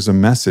 Like there is a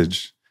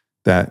message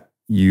that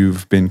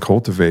you've been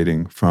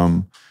cultivating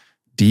from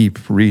deep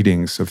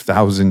readings of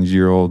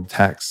 1,000-year-old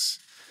texts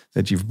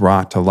that you've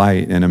brought to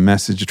light, and a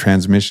message,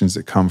 transmissions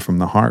that come from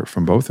the heart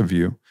from both of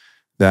you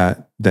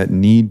that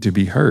need to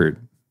be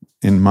heard,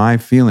 in my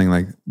feeling,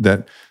 like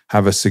that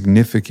have a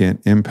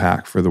significant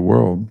impact for the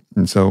world.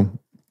 And so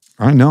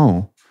I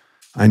know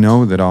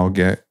that I'll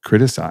get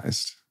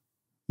criticized,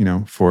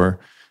 for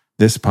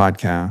this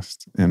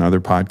podcast and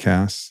other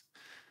podcasts.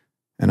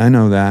 And I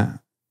know that.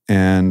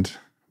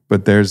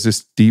 But there's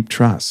this deep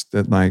trust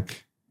that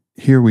like,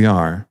 here we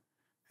are.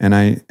 And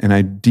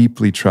I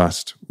deeply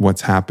trust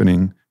what's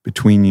happening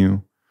between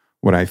you,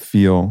 what I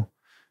feel.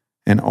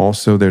 And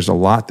also there's a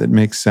lot that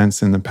makes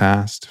sense in the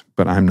past,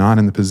 but I'm not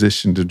in the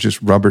position to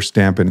just rubber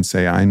stamp it and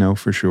say, I know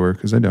for sure,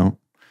 because I don't.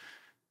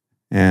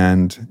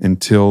 And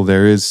until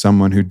there is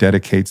someone who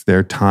dedicates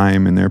their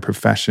time and their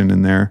profession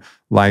and their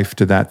life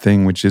to that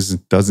thing, which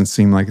doesn't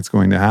seem like it's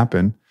going to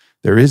happen,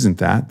 there isn't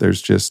that.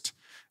 There's just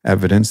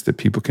evidence that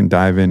people can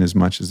dive in as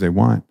much as they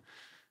want.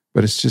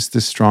 But it's just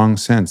this strong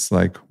sense,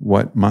 like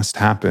what must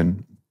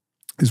happen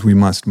is we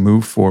must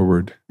move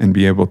forward and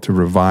be able to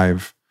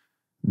revive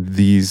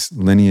these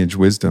lineage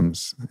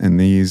wisdoms and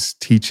these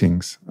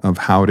teachings of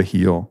how to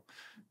heal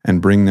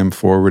and bring them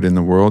forward in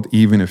the world,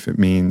 even if it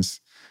means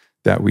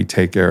that we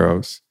take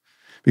arrows.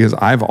 Because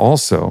I've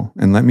also,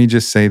 and let me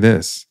just say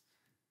this,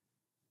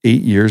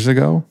 8 years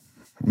ago,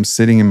 I'm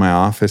sitting in my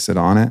office at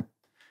Onnit,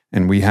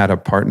 and we had a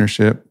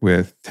partnership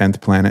with 10th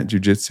Planet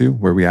Jiu-Jitsu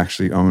where we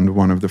actually owned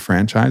one of the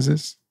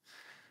franchises.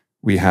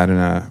 We had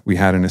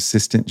an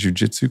assistant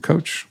jiu-jitsu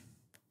coach,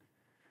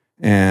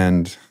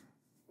 and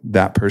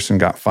that person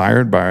got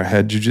fired by our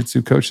head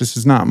jiu-jitsu coach. This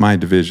is not my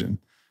division.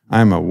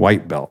 I'm a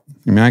white belt.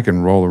 I mean, I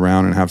can roll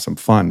around and have some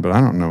fun, but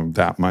I don't know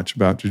that much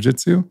about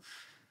jiu-jitsu.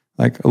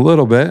 Like a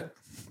little bit,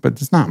 but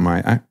it's not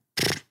I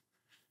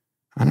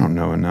don't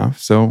know enough.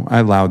 So I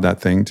allowed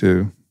that thing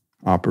to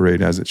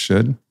operate as it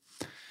should.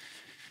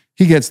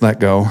 He gets let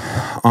go.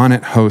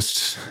 Onnit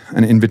hosts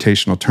an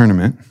invitational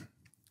tournament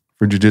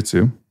for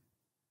jiu-jitsu.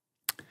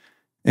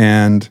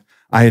 And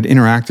I had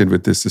interacted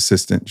with this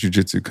assistant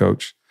jiu-jitsu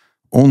coach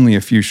only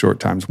a few short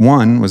times.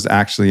 One was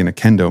actually in a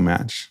kendo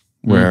match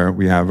where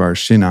we have our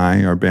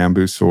shinai, our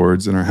bamboo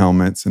swords, and our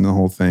helmets and the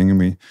whole thing. And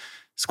we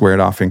squared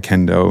off in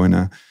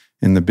kendo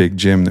in the big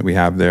gym that we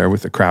have there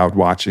with the crowd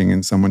watching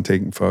and someone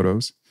taking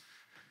photos.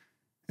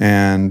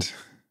 And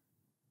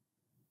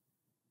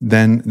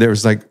then there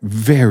was like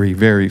very,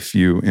 very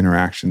few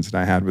interactions that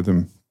I had with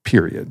him,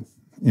 period,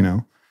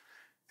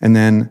 And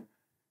then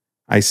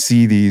I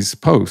see these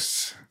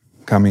posts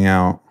coming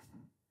out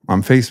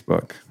on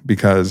Facebook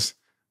because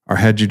our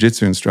head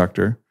jiu-jitsu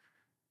instructor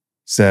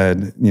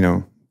said,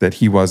 that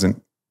he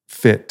wasn't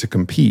fit to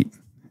compete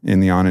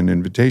in the Onnit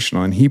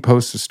Invitational. And he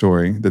posts a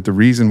story that the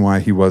reason why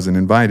he wasn't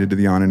invited to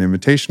the Onnit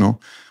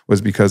Invitational was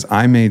because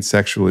I made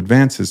sexual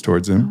advances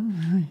towards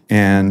him.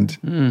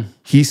 And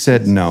he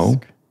said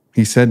no.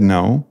 He said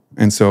no.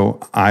 And so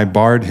I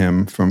barred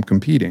him from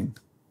competing.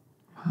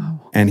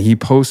 Wow. And he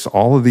posts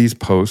all of these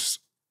posts,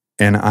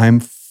 and I'm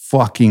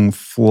fucking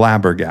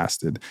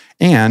flabbergasted.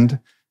 And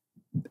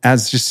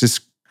as just this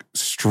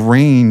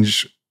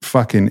strange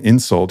fucking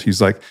insult,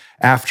 he's like,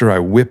 after I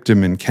whipped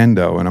him in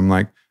kendo, and I'm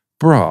like,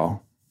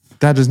 bro,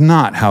 that is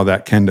not how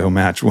that kendo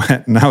match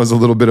went. And that was a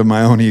little bit of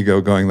my own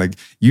ego going like,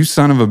 you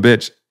son of a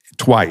bitch,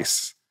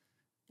 twice.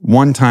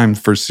 One time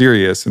for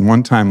serious and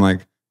one time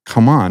like,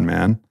 come on,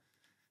 man.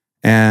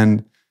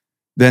 And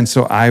then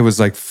so I was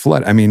like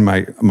flood. I mean,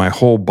 my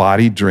whole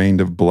body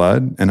drained of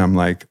blood, and I'm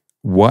like,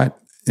 what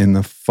in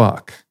the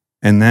fuck?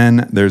 And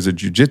then there's a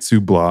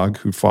jiu-jitsu blog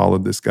who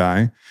followed this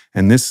guy,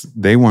 and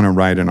they want to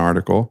write an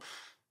article.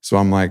 So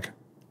I'm like,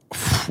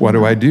 what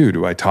do I do?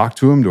 Do I talk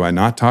to him? Do I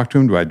not talk to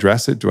him? Do I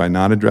address it? Do I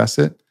not address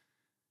it?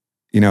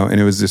 And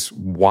it was this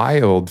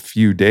wild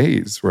few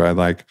days where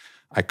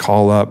I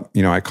call up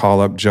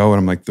Joe, and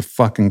I'm like, the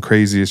fucking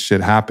craziest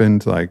shit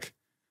happened, like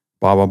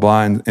blah, blah,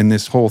 blah. And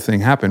this whole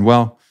thing happened.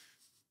 Well,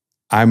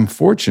 I'm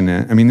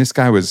fortunate. I mean, this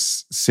guy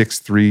was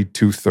 6'3",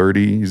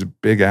 230. He's a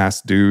big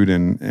ass dude.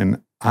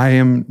 And I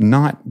am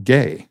not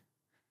gay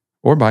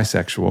or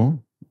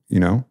bisexual,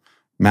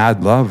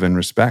 mad love and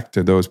respect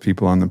to those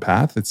people on the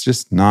path. It's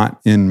just not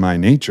in my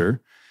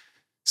nature.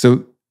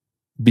 So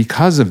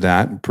because of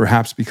that,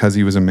 perhaps because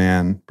he was a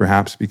man,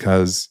 perhaps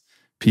because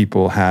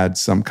people had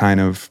some kind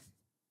of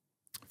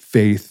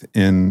faith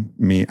in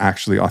me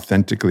actually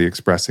authentically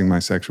expressing my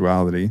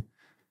sexuality.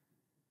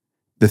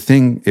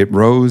 It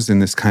rose in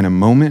this kind of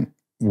moment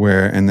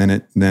where, and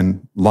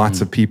then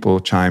lots of people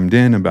chimed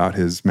in about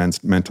his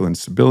mental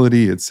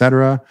instability,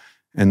 etc.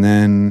 And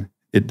then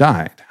it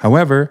died.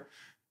 However,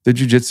 the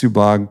Jiu-Jitsu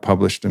blog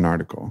published an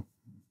article,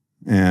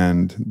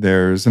 and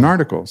there's an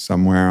article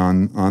somewhere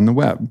on the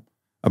web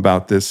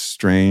about this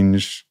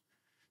strange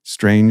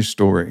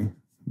story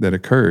that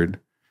occurred.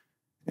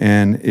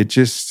 And it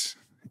just,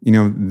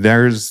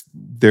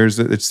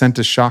 it sent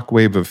a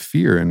shockwave of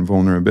fear and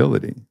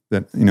vulnerability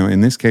that,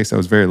 in this case, I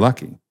was very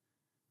lucky,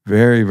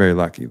 very, very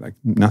lucky. Like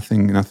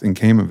nothing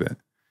came of it,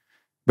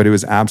 but it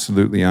was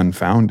absolutely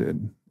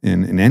unfounded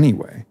in any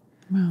way,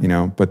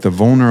 Wow. but the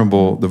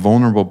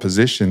vulnerable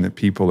position that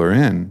people are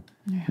in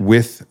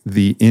with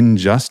the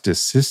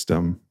injustice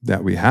system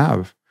that we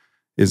have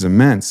is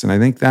immense. And I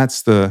think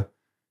that's the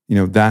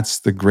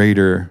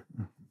greater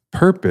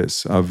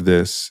purpose of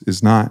this,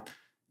 is not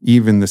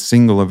even the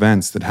single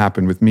events that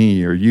happened with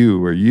me or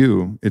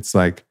you. It's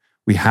like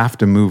we have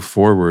to move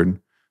forward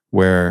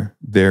where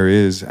there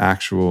is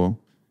actual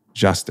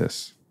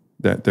justice,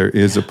 that there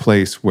is a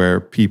place where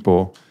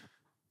people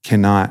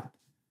cannot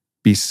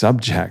be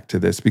subject to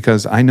this.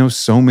 Because I know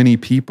so many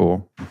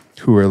people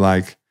who are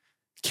like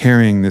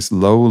carrying this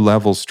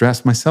low-level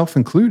stress, myself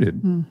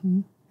included,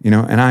 and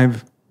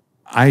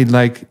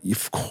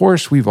of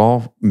course, we've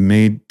all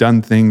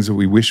done things that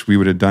we wish we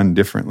would have done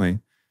differently.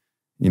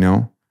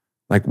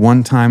 Like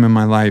one time in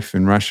my life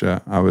in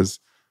Russia, I was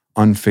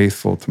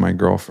unfaithful to my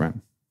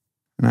girlfriend,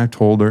 and I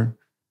told her.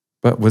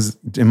 But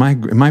am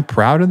I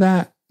proud of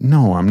that?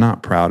 No, I'm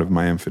not proud of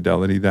my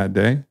infidelity that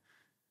day.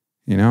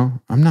 I'm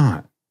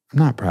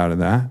not proud of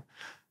that.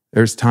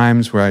 There's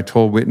times where I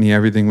told Whitney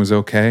everything was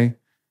okay,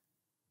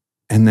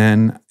 and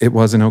then it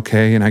wasn't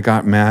okay, and I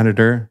got mad at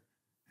her.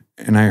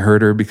 And I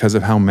hurt her because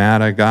of how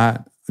mad I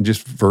got,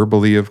 just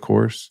verbally, of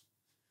course.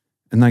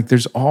 And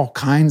there's all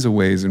kinds of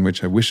ways in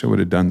which I wish I would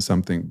have done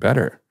something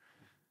better.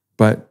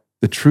 But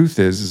the truth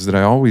is that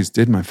I always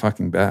did my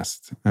fucking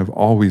best. I've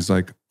always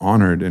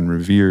honored and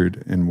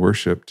revered and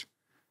worshiped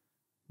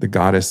the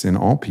goddess in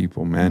all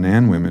people, men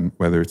and women,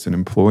 whether it's an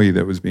employee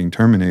that was being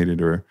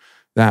terminated or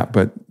that.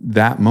 But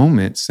that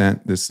moment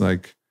sent this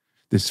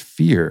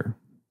fear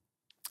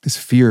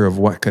of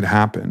what could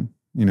happen,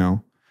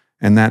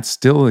 And that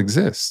still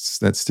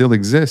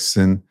exists.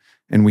 And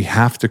we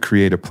have to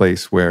create a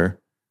place where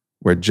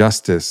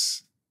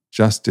justice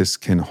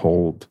can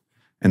hold,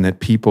 and that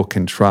people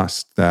can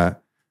trust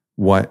that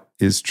what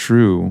is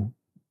true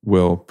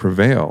will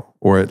prevail,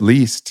 or at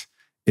least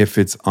if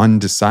it's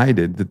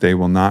undecided, that they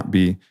will not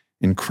be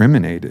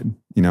incriminated,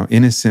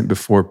 innocent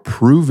before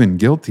proven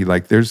guilty.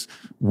 There's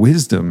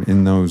wisdom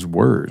in those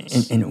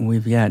words. And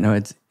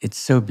it's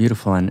so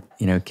beautiful. And,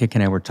 Kik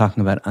and I were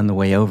talking about on the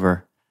way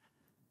over,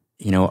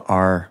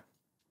 our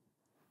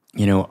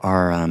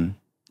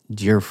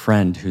dear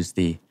friend who's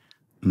the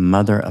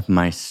mother of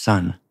my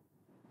son,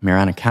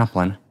 Mariana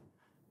Kaplan,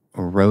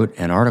 wrote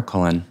an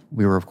article, and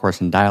we were, of course,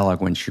 in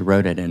dialogue when she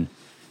wrote it in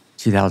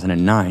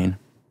 2009.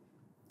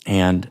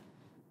 And,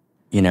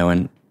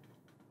 and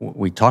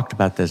we talked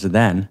about this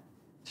then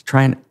to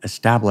try and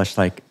establish,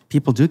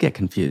 people do get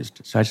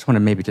confused. So I just want to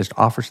maybe just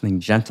offer something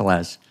gentle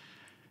as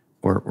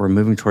we're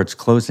moving towards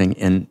closing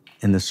in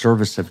the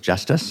service of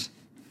justice.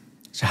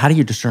 So how do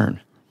you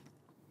discern?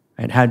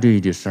 Right? How do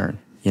you discern?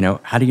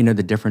 How do you know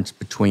the difference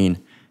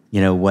between,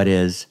 what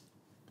is,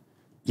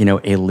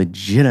 a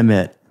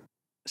legitimate,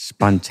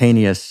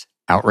 spontaneous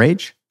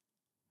outrage?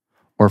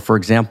 Or, for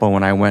example,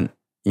 when I went,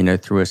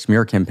 through a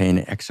smear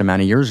campaign X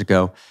amount of years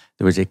ago,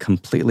 there was a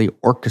completely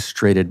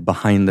orchestrated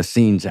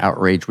behind-the-scenes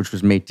outrage, which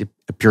was made to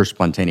appear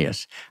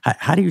spontaneous.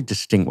 How do you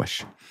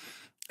distinguish?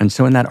 And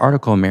so in that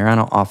article,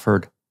 Mariana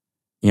offered,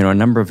 a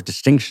number of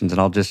distinctions, and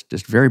I'll just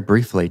very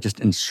briefly, just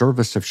in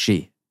service of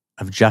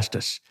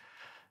justice.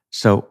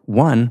 So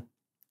one,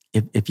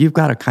 if you've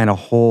got a kind of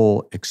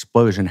whole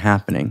explosion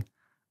happening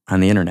on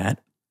the internet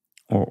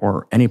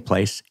or any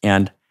place,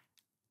 and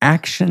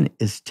action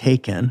is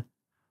taken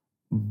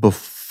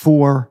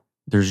before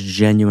there's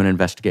genuine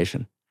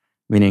investigation,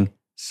 meaning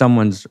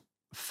someone's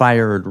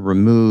fired,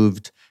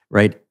 removed,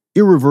 right?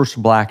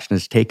 Irreversible action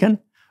is taken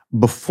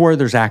before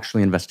there's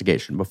actually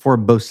investigation, before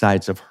both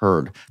sides have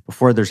heard,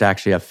 before there's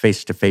actually a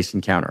face-to-face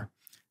encounter.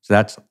 So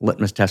that's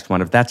litmus test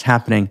one. If that's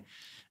happening,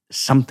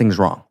 something's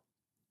wrong.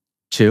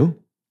 Two,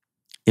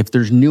 if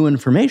there's new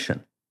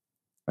information,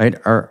 right?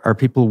 Are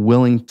people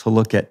willing to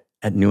look at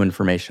new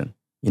information?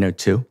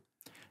 Two.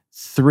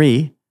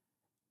 Three,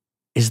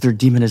 is there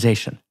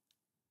demonization?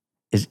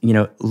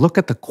 Look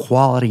at the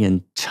quality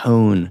and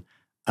tone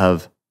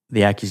of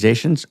the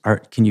accusations.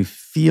 Can you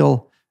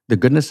feel the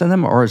goodness in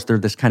them, or is there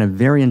this kind of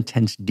very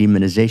intense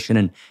demonization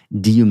and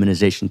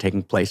dehumanization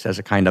taking place as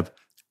a kind of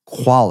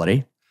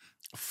quality?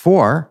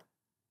 Four,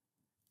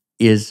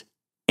 is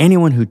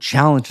anyone who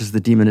challenges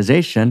the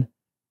demonization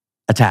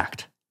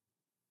attacked?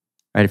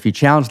 Right? If you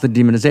challenge the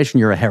demonization,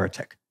 you're a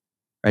heretic.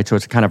 Right? So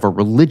it's a kind of a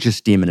religious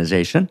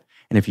demonization.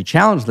 And if you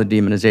challenge the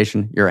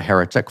demonization, you're a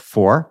heretic.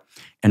 4.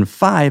 And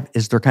 5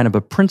 is there kind of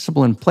a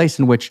principle in place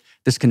in which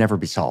this can never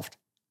be solved.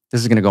 This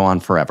is going to go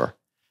on forever.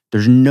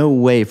 There's no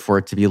way for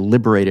it to be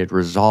liberated,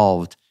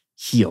 resolved,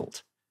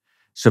 healed.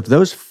 So if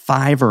those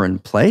 5 are in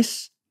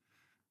place,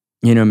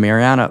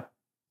 Mariana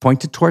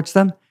pointed towards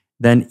them,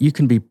 then you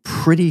can be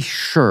pretty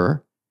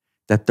sure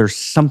that there's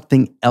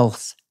something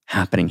else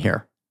happening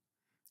here.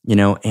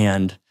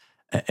 And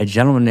a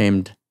gentleman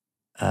named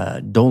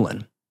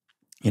Dolan,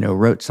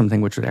 wrote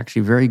something which was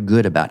actually very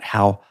good about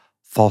how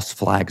false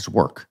flags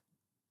work.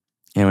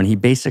 And he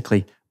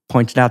basically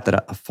pointed out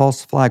that a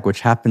false flag,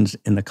 which happens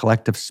in the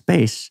collective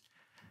space,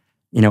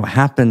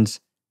 happens,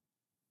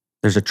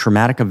 there's a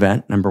traumatic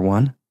event, number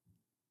 1.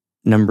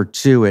 Number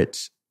 2,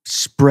 it's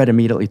spread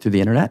immediately through the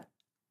internet.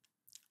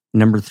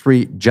 Number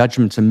 3,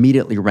 judgment's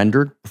immediately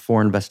rendered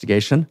before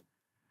investigation.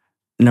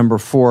 Number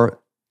 4,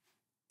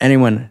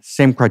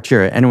 same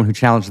criteria, anyone who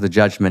challenges the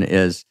judgment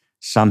is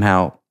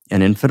somehow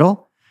an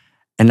infidel.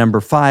 And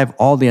number 5,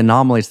 all the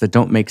anomalies that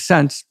don't make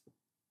sense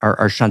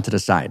are shunted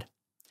aside.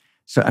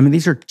 So,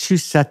 these are 2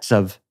 sets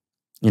of,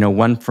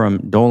 one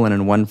from Dolan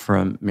and one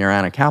from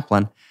Mariana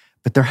Kaplan,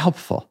 but they're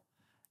helpful,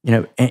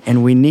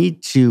 and we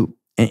need to,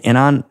 and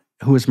on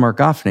Who is Marc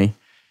Gafni,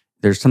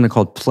 there's something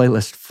called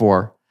Playlist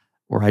 4,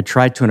 where I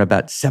tried to, in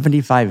about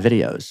 75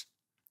 videos,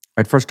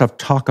 I'd first off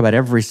talk about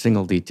every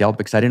single detail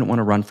because I didn't want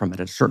to run from it.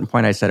 At a certain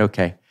point, I said,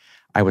 okay,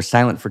 I was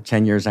silent for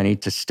 10 years. I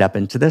need to step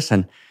into this.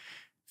 And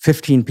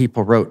 15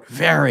 people wrote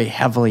very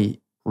heavily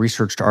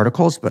researched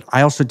articles, but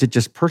I also did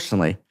just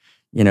personally,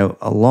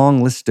 a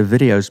long list of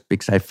videos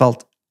because I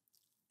felt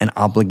an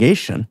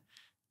obligation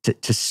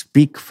to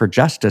speak for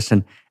justice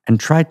and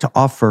try to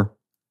offer,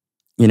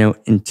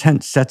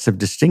 intense sets of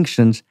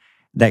distinctions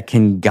that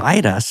can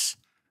guide us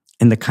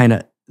in the kind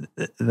of,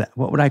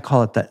 what would I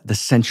call it, the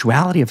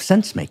sensuality of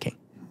sense-making.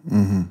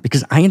 Mm-hmm.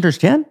 Because I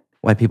understand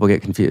why people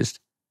get confused.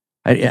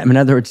 In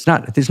other words,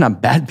 there's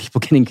not bad people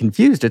getting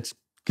confused, it's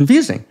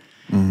confusing.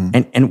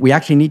 Mm-hmm. And we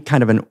actually need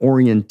kind of an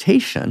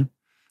orientation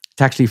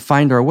to actually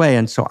find our way.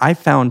 And so I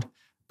found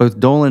both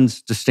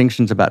Dolan's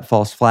distinctions about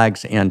false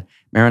flags and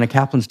Mariana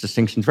Kaplan's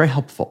distinctions very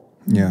helpful.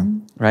 Yeah.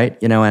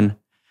 Right? And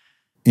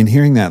in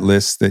hearing that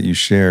list that you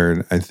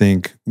shared, I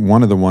think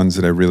one of the ones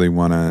that I really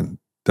want to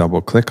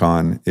double click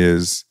on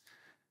is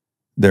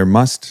there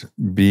must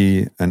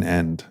be an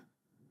end.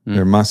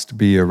 There must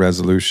be a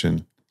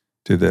resolution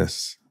to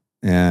this.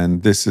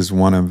 And this is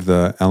one of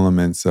the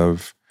elements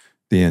of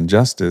the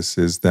injustice,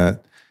 is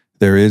that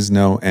there is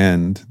no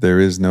end, there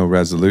is no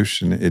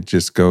resolution. It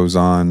just goes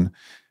on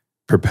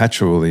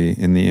perpetually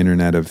in the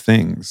Internet of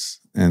Things.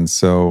 And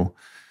so,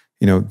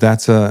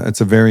 it's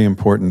a very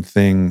important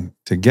thing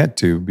to get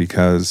to,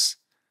 because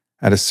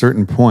at a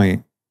certain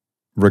point,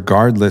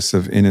 regardless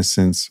of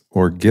innocence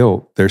or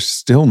guilt, there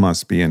still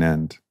must be an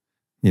end.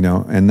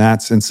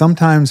 And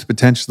sometimes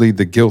potentially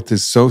the guilt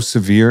is so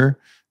severe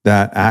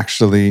that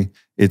actually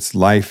it's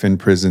life in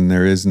prison,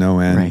 there is no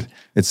end, right,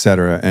 et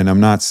cetera. And I'm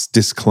not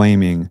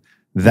disclaiming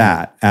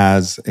that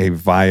as a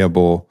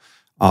viable,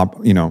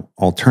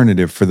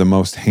 alternative for the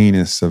most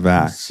heinous of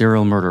acts.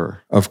 Serial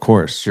murderer. Of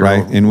course,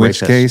 Serial right? In which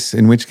case,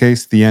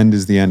 the end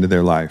is the end of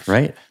their life.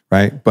 Right.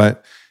 Right.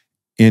 But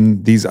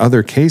in these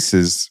other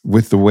cases,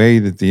 with the way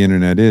that the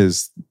internet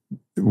is,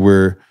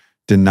 we're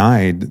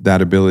denied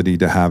that ability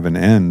to have an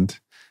end,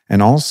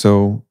 and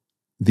also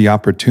the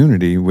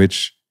opportunity,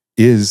 which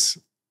is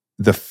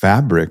the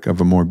fabric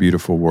of a more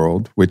beautiful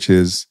world, which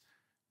is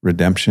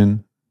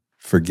redemption,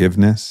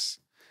 forgiveness.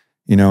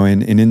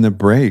 And in the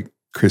break,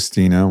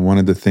 Kristina, one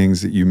of the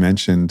things that you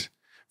mentioned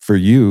for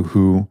you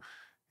who,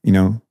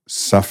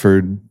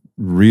 suffered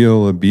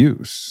real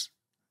abuse.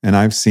 And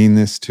I've seen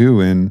this too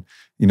in,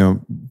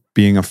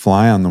 being a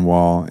fly on the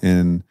wall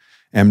in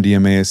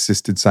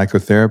MDMA-assisted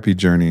psychotherapy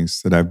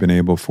journeys that I've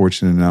been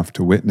fortunate enough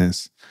to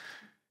witness,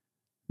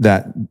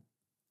 that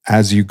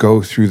as you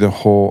go through the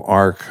whole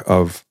arc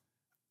of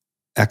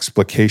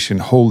explication,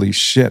 holy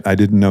shit, I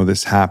didn't know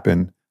this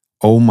happened.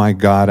 Oh my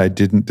God, I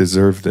didn't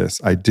deserve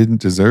this. I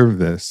didn't deserve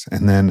this.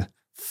 And then,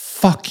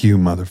 fuck you,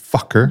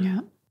 motherfucker.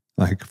 Yeah.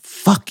 Like,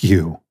 fuck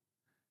you.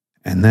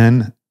 And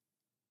then,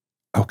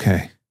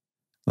 okay,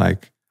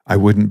 like, I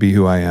wouldn't be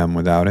who I am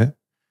without it.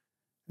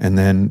 And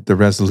then the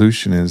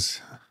resolution is,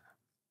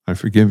 I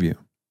forgive you.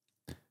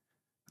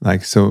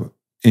 Like, so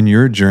in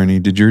your journey,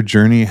 did your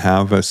journey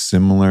have a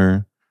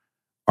similar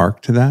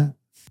arc to that?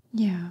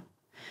 Yeah,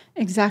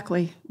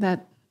 exactly.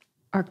 That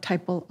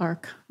archetypal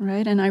arc,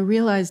 right? And I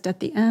realized at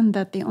the end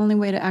that the only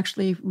way to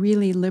actually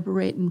really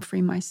liberate and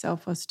free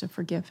myself was to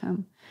forgive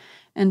him.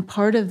 And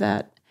part of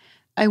that,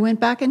 I went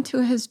back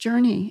into his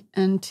journey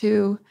and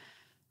to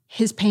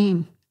his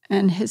pain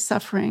and his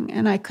suffering,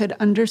 and I could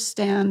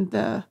understand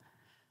the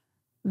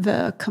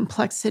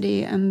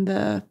complexity and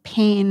the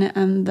pain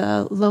and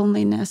the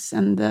loneliness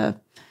and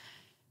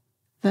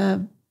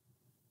the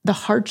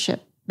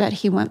hardship that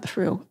he went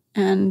through.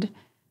 And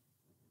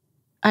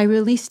I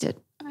released it.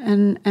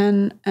 And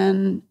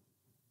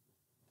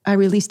I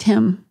released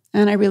him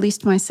and I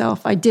released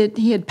myself.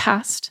 He had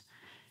passed,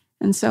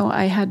 And so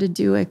I had to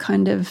do a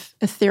kind of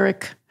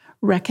etheric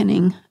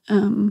reckoning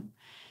and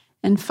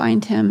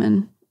find him.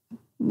 And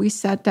we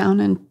sat down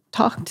and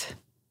talked.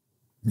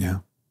 Yeah.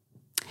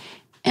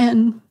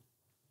 And,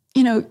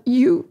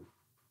 you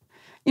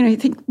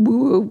think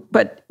woo-woo,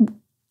 but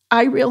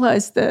I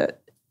realized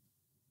that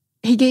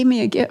he gave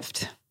me a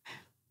gift.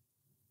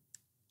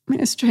 I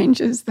mean, as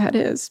strange as that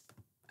is.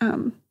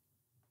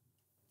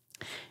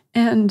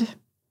 And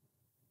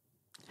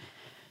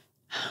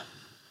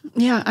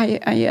yeah,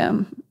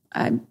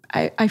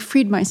 I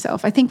freed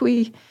myself. I think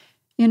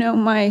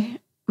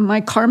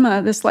my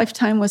karma this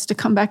lifetime was to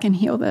come back and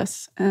heal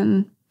this.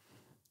 And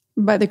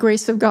by the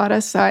grace of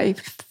Goddess, I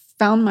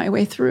found my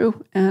way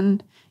through.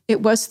 And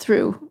it was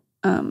through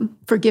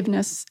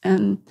forgiveness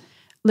and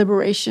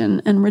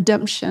liberation and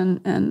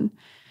redemption.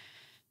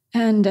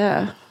 And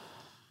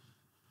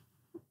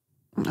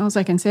all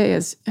I can say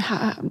is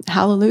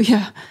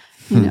hallelujah.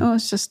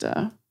 It's just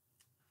a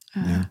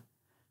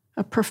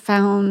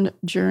profound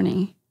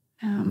journey.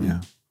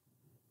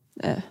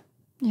 That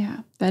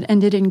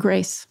ended in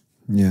grace.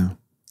 Yeah.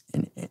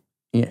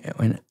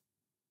 And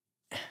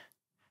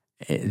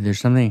there's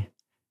something,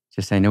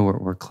 just I know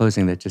we're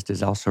closing, that just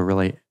is also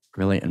really,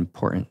 really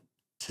important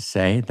to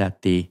say, that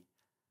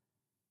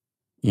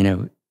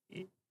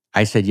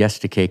I said yes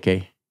to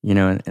KK,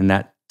 in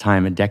that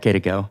time a decade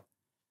ago.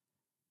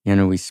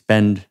 We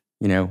spend,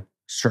 a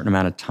certain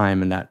amount of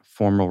time in that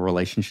formal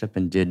relationship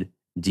and did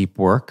deep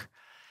work.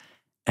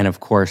 And of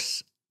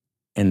course,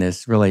 in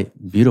this really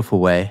beautiful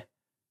way,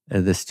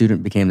 the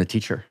student became the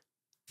teacher,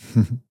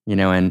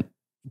 and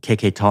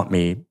KK taught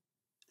me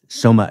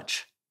so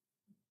much,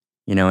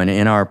 and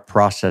in our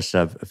process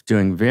of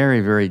doing very,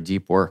 very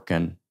deep work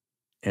and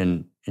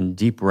in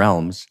deep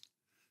realms,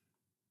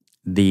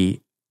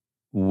 the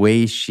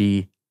way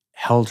she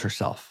held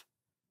herself,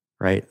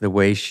 right? The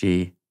way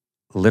she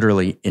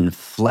literally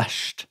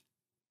enfleshed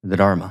the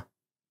Dharma,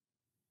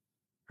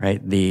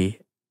 right? The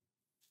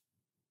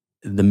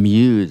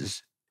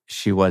muse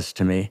she was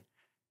to me.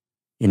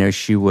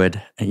 She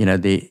would,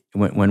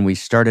 when we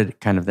started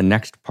kind of the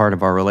next part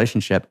of our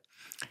relationship,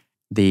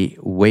 the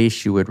way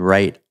she would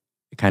write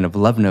kind of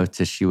love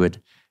notes is she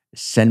would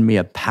send me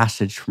a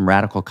passage from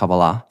Radical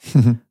Kabbalah,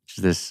 which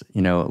is this,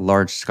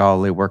 large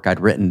scholarly work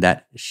I'd written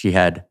that she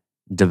had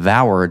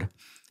devoured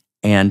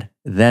and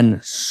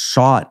then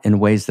saw it in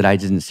ways that I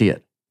didn't see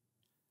it.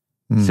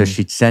 So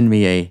she'd send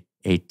me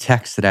a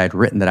text that I had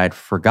written that I'd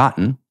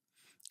forgotten,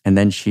 and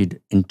then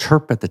she'd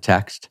interpret the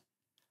text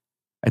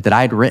that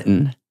I'd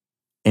written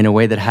in a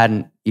way that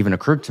hadn't even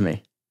occurred to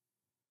me.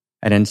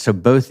 And then so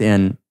both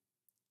in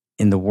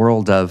the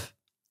world of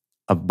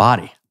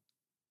body,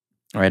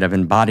 right, of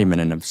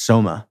embodiment and of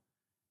soma,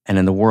 and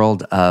in the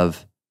world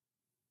of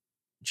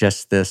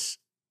just this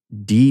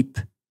deep,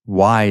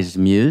 wise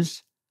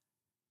muse,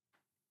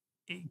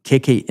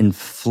 KK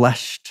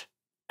enfleshed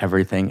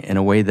everything in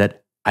a way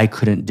that I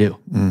couldn't do.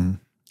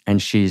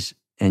 And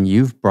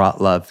you've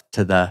brought love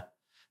to the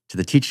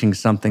teaching,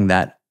 something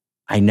that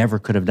I never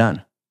could have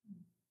done,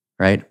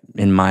 right?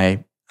 On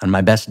my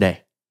best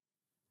day.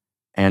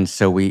 And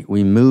so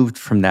we moved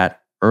from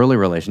that early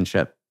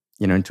relationship,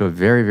 into a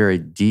very, very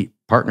deep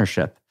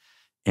partnership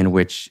in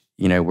which,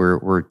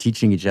 we're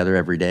teaching each other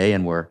every day,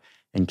 and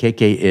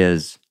KK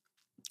is,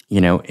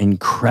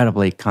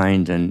 incredibly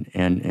kind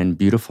and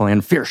beautiful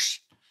and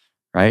fierce,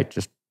 right?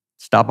 Just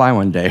stop by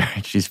one day,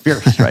 right? She's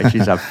fierce, right?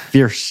 She's a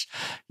fierce,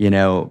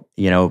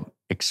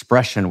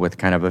 expression with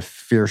kind of a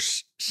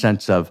fierce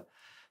sense of,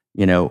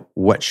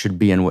 what should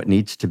be and what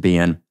needs to be.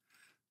 And,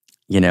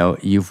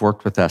 you've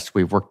worked with us.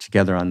 We've worked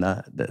together on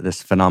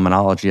this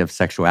phenomenology of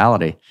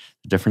sexuality,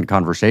 different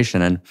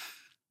conversation. And,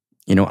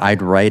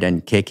 I'd write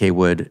and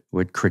KK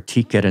would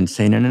critique it and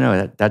say,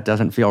 no, that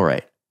doesn't feel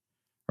right.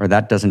 Or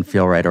that doesn't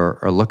feel right.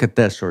 Or look at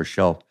this. Or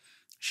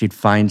she'd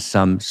find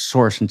some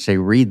source and say,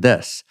 read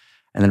this.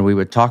 And then we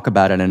would talk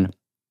about it. And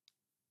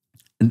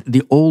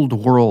the old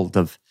world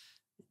of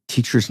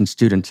teachers and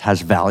students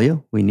has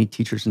value. We need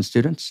teachers and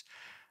students.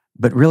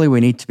 But really, we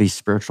need to be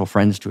spiritual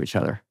friends to each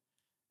other.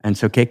 And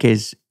so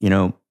KK's,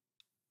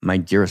 my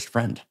dearest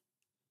friend,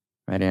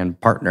 right? And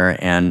partner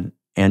and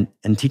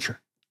teacher.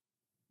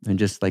 And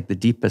just like the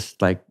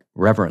deepest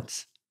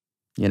reverence,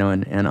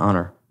 and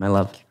honor, my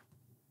love.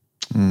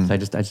 So I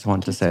just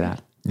wanted to say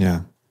that.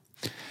 Yeah.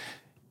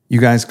 You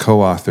guys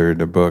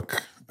co-authored a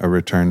book, A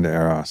Return to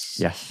Eros.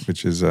 Yes.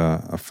 Which is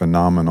a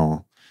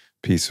phenomenal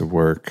piece of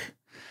work.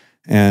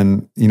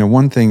 And,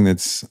 one thing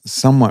that's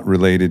somewhat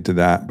related to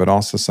that, but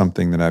also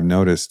something that I've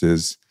noticed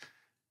is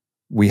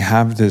we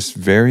have this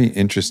very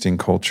interesting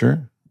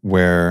culture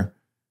where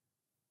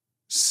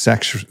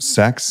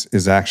sex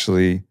is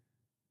actually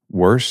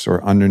worse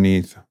or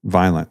underneath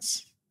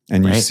violence.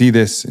 And you see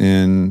this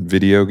in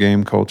video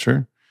game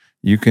culture.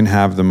 You can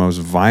have the most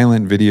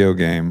violent video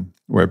game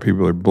where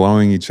people are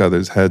blowing each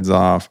other's heads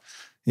off,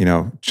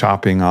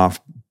 chopping off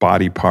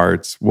body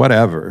parts,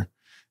 whatever.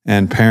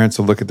 And parents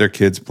will look at their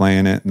kids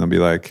playing it and they'll be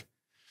like,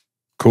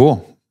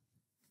 cool,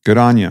 good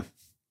on you.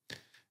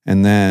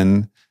 And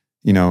then,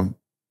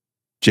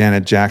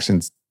 Janet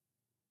Jackson's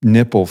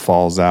nipple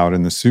falls out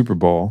in the Super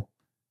Bowl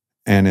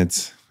and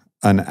it's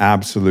an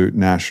absolute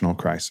national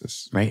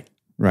crisis. Right.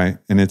 Right.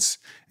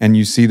 And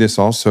you see this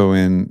also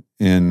in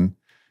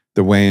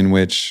the way in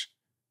which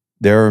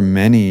there are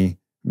many,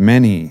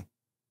 many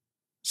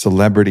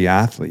celebrity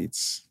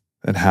athletes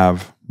that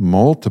have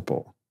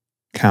multiple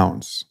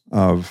counts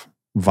of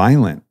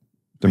violent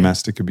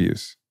domestic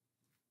abuse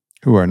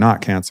who are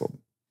not canceled,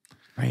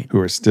 Right. who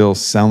are still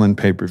selling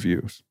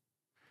pay-per-views,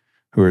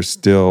 who are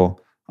still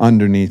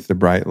underneath the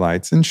bright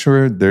lights. And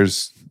sure,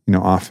 there's,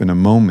 often a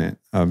moment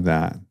of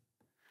that.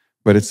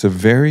 But it's a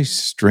very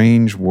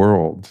strange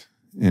world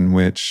in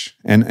which,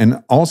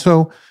 and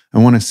also I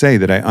want to say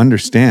that I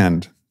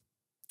understand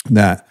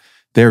that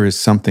there is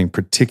something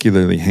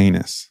particularly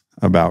heinous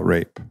about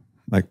rape,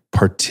 like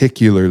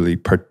particularly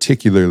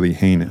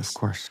heinous, Of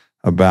course,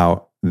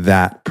 about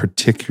that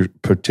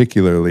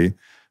particularly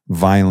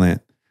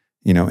violent,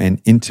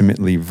 and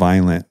intimately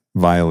violent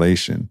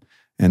violation.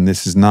 And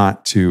this is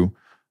not to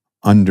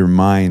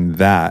undermine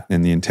that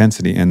and the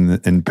intensity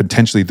and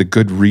potentially the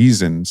good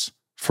reasons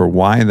for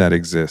why that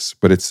exists.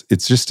 But it's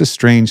just a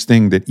strange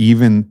thing that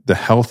even the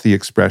healthy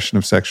expression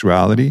of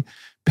sexuality,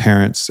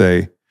 parents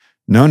say,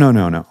 no.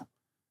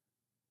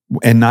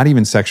 And not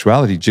even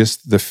sexuality,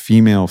 just the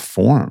female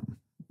form.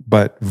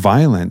 But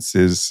violence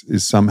is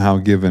somehow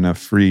given a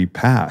free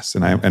pass.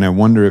 And I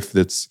wonder if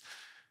it's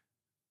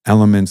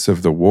elements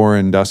of the war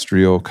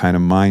industrial kind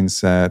of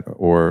mindset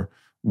or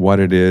what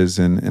it is.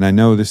 And I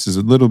know this is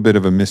a little bit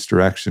of a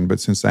misdirection, but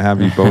since I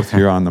have you both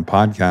here on the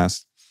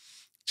podcast,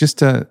 just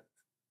to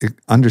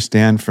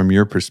understand from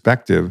your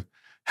perspective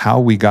how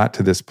we got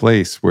to this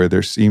place where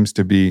there seems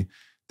to be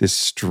this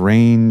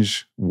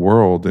strange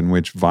world in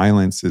which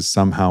violence is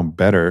somehow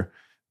better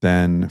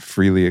than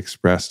freely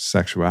expressed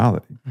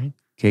sexuality. Right.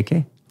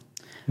 KK?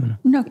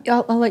 No,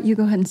 I'll let you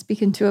go ahead and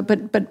speak into it.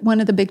 But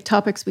one of the big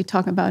topics we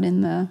talk about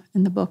in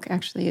the book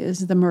actually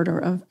is the murder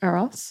of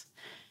Eros,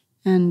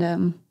 and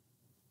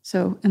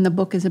the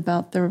book is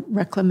about the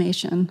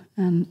reclamation,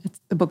 and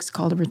the book's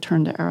called A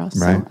Return to Eros.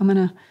 Right. So I'm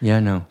gonna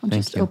I'll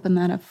just open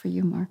that up for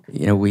you, Mark.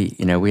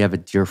 We have a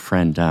dear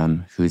friend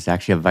who's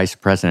actually a vice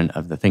president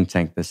of the think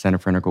tank, the Center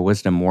for Integral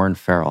Wisdom, Warren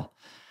Farrell,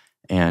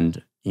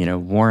 and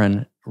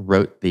Warren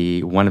wrote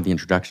one of the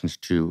introductions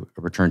to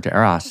A Return to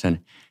Eros, and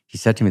he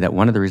said to me that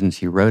one of the reasons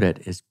he wrote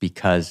it is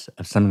because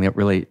of something that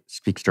really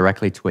speaks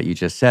directly to what you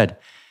just said.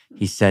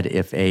 He said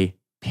if a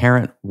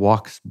parent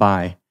walks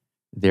by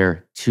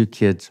their two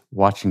kids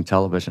watching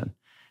television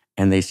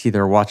and they see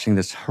they're watching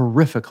this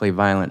horrifically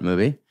violent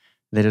movie,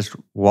 they just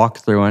walk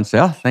through and say,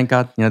 oh, thank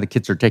God, the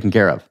kids are taken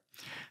care of.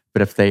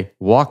 But if they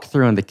walk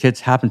through and the kids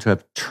happen to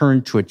have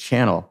turned to a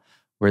channel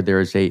where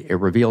there's a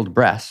revealed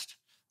breast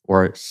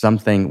or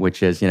something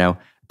which is,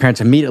 parents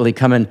immediately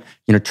come in,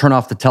 turn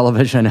off the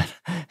television.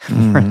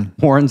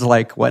 Warren's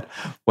like, what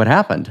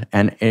happened?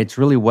 And it's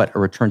really what A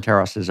Return to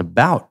Eros is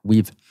about.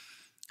 We've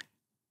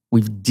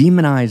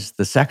demonized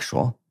the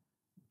sexual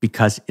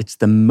because it's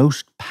the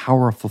most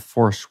powerful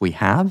force we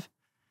have,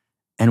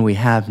 and we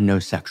have no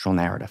sexual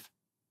narrative.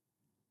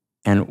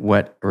 And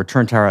what A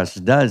Return to Eros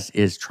does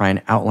is try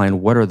and outline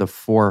what are the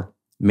four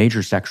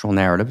major sexual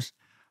narratives,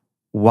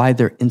 why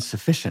they're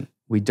insufficient.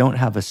 We don't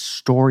have a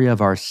story of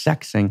our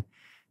sexing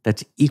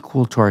that's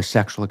equal to our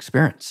sexual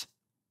experience.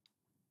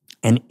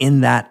 And in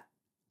that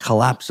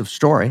collapse of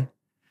story,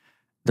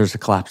 there's a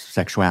collapse of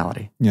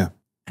sexuality. Yeah.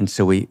 And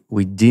so we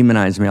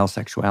demonize male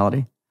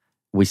sexuality.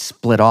 We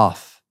split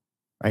off,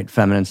 right,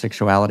 feminine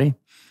sexuality.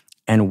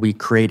 And we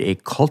create a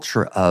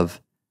culture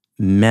of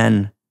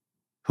men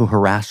who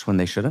harass when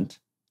they shouldn't,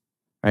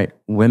 right?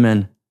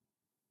 Women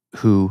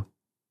who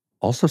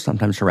also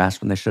sometimes harass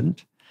when they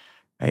shouldn't,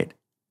 right?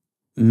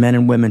 Men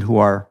and women who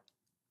are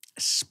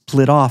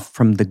split off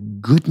from the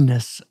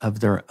goodness of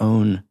their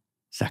own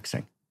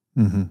sexing.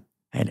 Mm-hmm.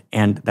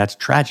 And that's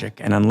tragic.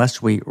 And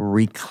unless we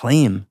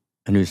reclaim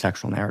a new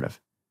sexual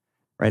narrative,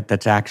 right,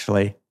 that's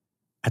actually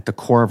at the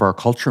core of our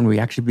culture, and we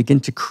actually begin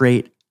to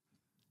create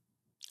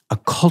a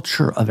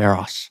culture of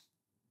Eros.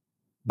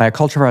 By a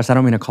culture of Eros, I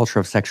don't mean a culture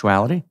of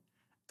sexuality.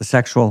 The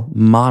sexual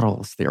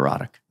models the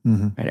erotic.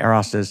 Mm-hmm. Right?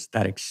 Eros is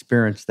that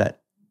experience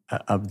that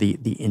of the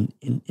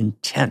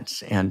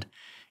intense and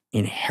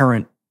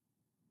inherent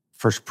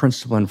first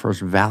principle and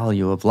first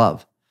value of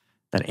love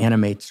that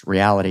animates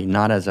reality,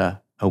 not as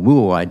a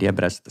woo-woo idea,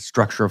 but as the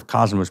structure of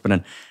cosmos.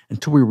 But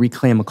until we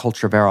reclaim a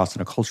culture of Eros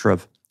and a culture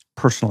of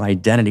personal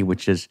identity,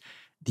 which is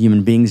the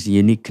human being's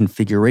unique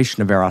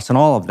configuration of Eros and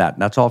all of that,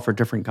 that's all for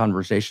different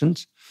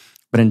conversations.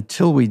 But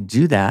until we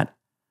do that,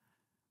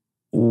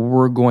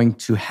 we're going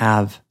to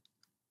have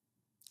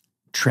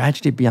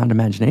tragedy beyond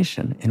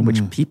imagination in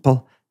which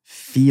people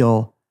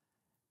feel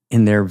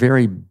in their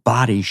very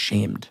body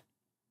shamed.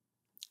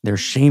 They're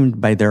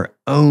shamed by their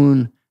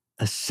own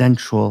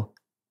essential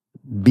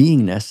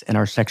beingness, and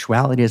our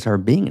sexuality is our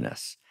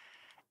beingness.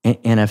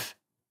 And if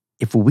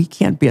we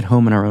can't be at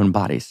home in our own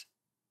bodies,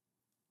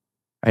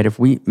 right? If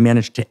we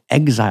manage to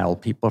exile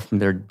people from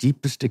their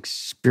deepest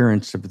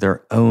experience of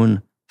their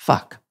own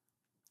fuck,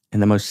 in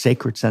the most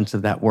sacred sense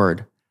of that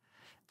word,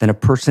 then a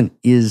person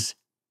is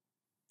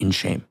in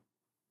shame.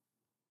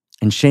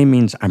 And shame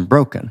means I'm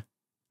broken.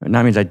 And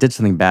that means I did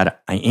something bad.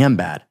 I am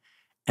bad.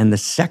 And the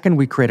second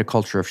we create a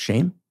culture of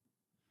shame,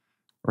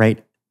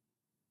 right?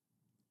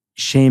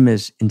 Shame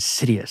is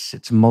insidious.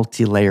 It's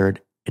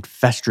multi-layered. It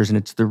festers, and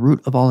it's the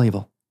root of all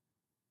evil.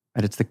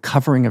 Right? It's the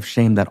covering of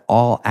shame that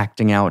all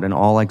acting out and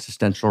all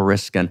existential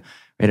risk, and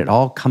right, it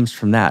all comes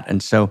from that.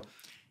 And so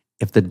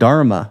if the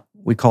Dharma,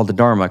 we call the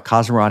Dharma,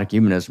 cosmorotic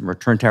humanism,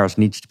 return to Eros,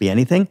 needs to be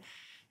anything,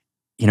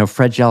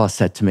 Fred Jellis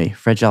said to me,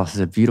 Fred Jellis is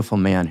a beautiful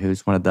man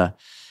who's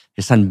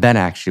his son Ben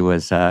actually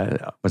was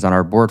on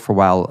our board for a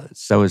while.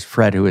 So is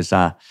Fred, who is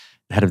the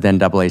head of the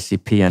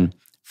NAACP. And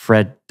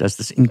Fred does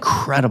this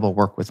incredible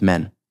work with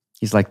men.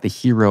 He's like the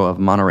hero of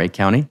Monterey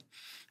County.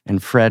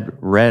 And Fred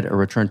read A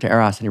Return to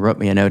Eros, and he wrote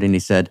me a note, and he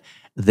said,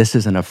 "This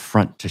is an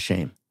affront to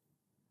shame."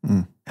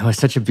 Mm. It was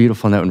such a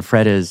beautiful note. And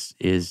Fred is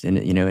in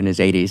his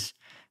 80s,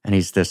 and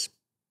he's this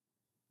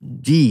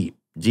deep,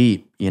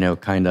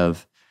 kind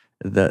of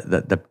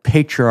the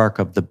patriarch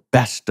of the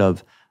best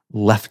of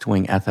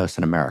left-wing ethos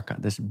in America.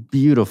 This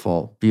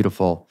beautiful,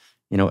 beautiful,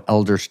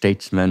 elder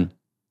statesman,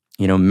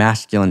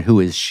 masculine. Who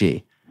is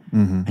she?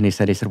 Mm-hmm. And he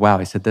said, wow.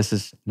 He said, this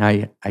is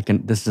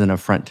an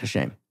affront to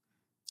shame.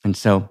 And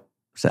so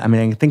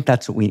I think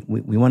that's what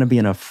we want to be,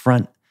 an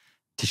affront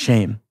to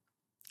shame,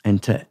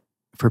 and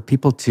for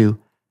people to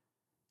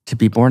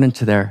be born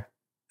into their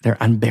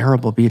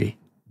unbearable beauty.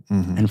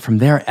 Mm-hmm. And from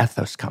there,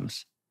 ethos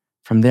comes.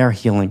 From there,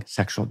 healing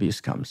sexual abuse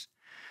comes.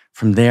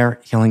 From there,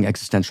 healing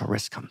existential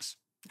risk comes,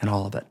 and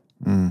all of it.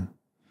 Mm.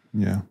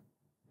 Yeah.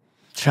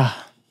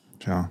 Cha.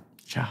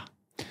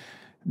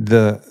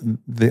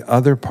 The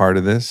other part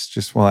of this,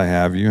 just while I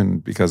have you,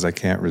 and because I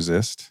can't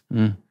resist,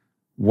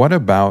 what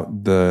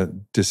about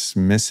the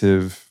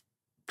dismissive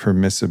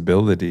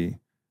permissibility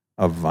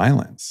of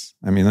violence?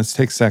 Let's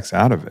take sex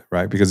out of it,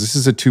 right? Because this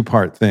is a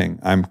two-part thing.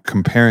 I'm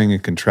comparing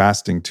and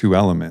contrasting two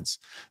elements.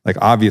 Like,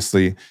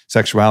 obviously,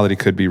 sexuality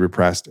could be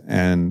repressed,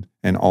 and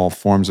all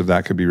forms of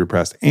that could be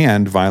repressed,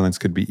 and violence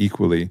could be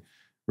equally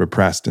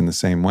repressed in the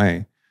same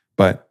way.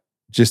 But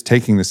just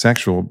taking the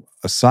sexual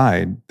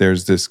aside,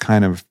 there's this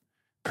kind of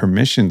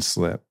permission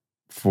slip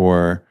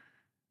for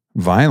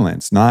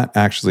violence, not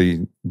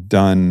actually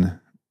done,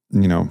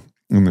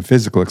 in the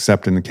physical,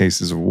 except in the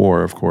cases of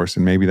war, of course,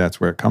 and maybe that's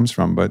where it comes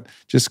from. But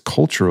just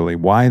culturally,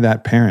 why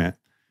that parent,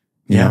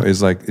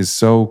 is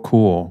so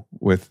cool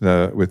with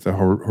the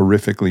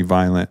horrifically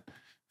violent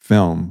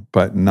film,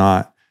 but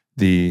not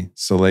the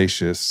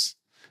salacious,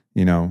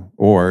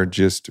 or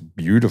just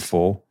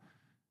beautiful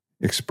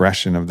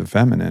expression of the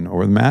feminine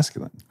or the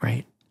masculine.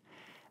 Right.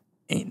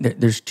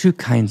 There's two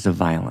kinds of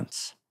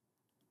violence.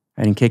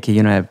 And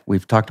KK,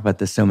 we've talked about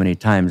this so many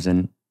times,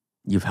 and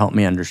you've helped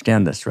me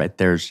understand this, right?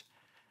 There's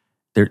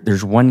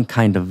one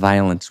kind of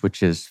violence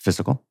which is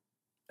physical,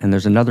 and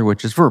there's another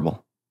which is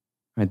verbal.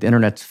 Right? The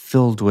internet's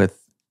filled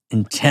with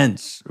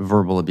intense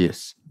verbal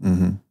abuse,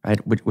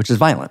 right? Which is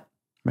violent.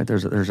 Right?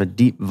 There's a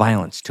deep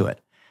violence to it,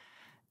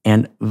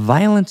 and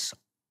violence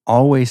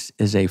always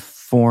is a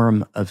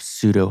form of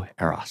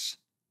pseudo-eros.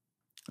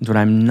 And when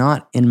I'm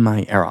not in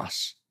my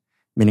eros,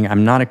 meaning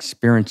I'm not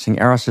experiencing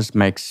eros as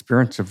my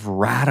experience of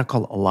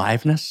radical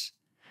aliveness,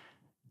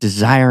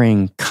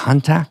 desiring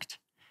contact,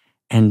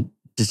 and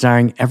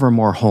desiring ever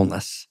more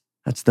wholeness.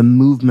 That's the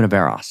movement of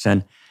eros.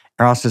 And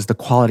eros is the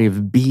quality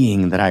of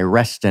being that I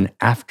rest in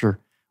after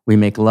we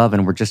make love,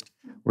 and we're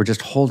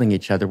just holding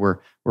each other. We're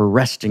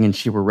resting in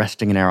we're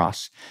resting in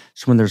eros.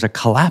 So when there's a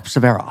collapse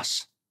of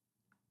eros,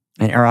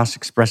 and eros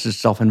expresses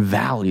itself in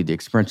value, the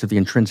experience of the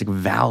intrinsic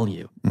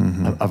value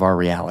of our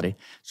reality.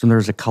 So when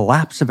there's a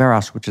collapse of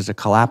eros, which is a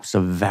collapse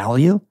of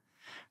value,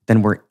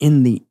 then we're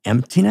in the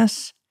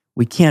emptiness.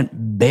 We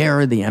can't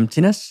bear the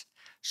emptiness,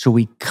 so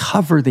we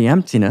cover the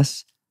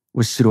emptiness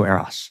with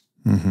pseudo-eros.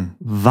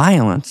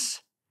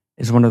 Violence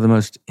is one of the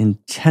most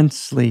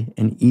intensely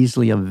and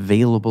easily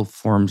available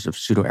forms of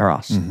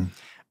pseudo-eros.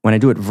 When I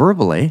do it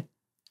verbally,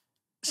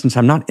 since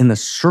I'm not in the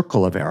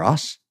circle of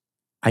eros,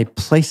 I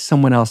place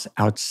someone else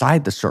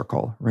outside the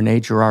circle.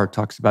 René Girard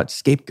talks about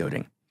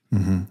scapegoating.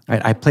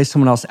 Right? I place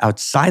someone else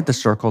outside the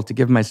circle to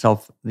give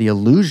myself the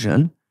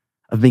illusion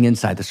of being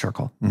inside the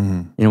circle.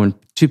 When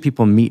two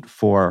people meet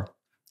for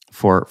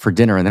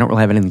dinner and they don't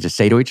really have anything to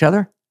say to each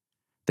other,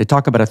 they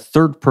talk about a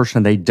third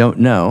person they don't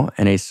know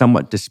in a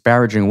somewhat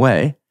disparaging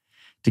way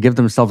to give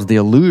themselves the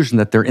illusion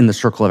that they're in the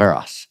circle of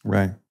eros.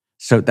 Right.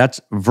 So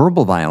that's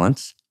verbal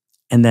violence.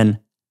 And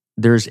then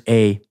there's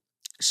a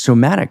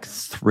somatic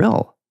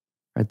thrill.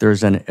 Right?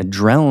 There's an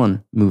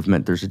adrenaline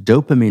movement, there's a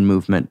dopamine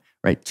movement,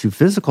 right, to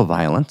physical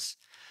violence,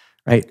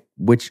 right,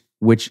 which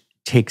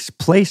takes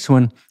place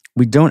when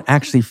we don't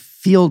actually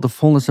feel the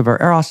fullness of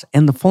our eros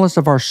and the fullness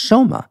of our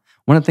soma.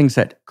 One of the things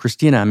that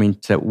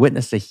Kristina, to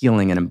witness a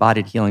healing, an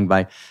embodied healing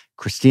by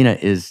Kristina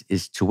is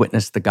to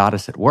witness the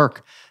goddess at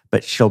work,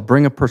 but she'll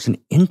bring a person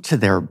into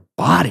their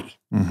body,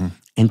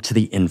 into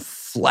the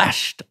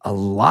enfleshed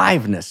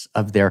aliveness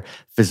of their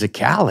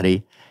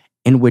physicality,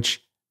 in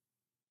which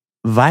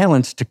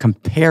violence, to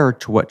compare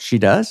to what she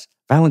does,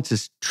 violence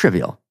is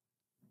trivial,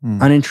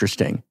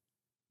 uninteresting,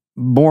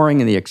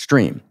 boring in the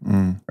extreme,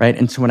 right?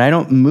 And so when I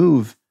don't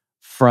move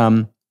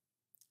from,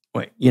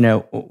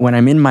 when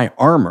I'm in my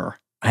armor,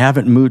 I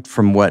haven't moved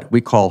from what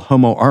we call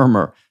homo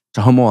armor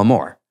to homo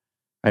amor.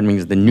 Right? It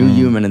means the new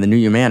human and the new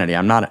humanity.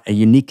 I'm not a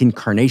unique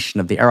incarnation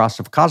of the eros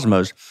of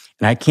cosmos,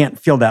 and I can't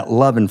feel that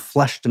love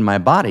enfleshed in my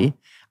body.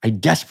 I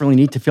desperately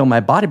need to feel my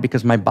body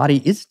because my body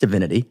is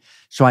divinity.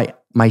 So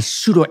my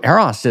pseudo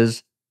eros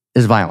is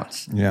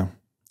violence. Yeah.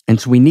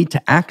 And so we need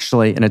to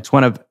actually, and it's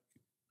one of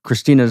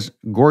Kristina's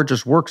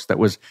gorgeous works that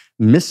was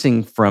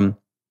missing from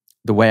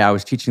the way I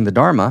was teaching the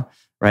Dharma,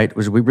 right?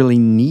 Was we really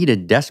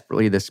needed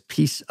desperately this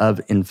piece of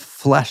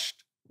enfleshed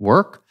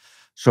work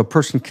so a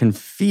person can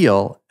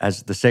feel,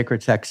 as the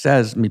sacred text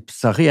says,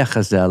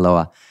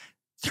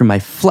 through my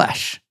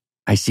flesh,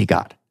 I see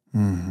God.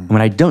 And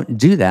when I don't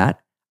do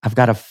that, I've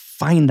got to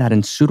find that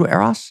in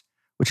pseudo-eros,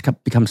 which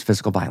becomes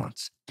physical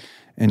violence.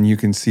 And you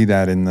can see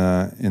that in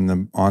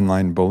the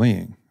online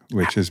bullying,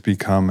 which has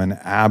become an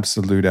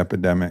absolute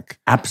epidemic.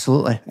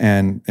 Absolutely.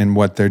 And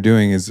what they're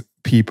doing is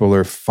people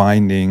are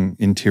finding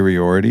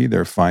interiority.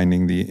 They're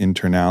finding the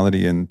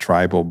internality and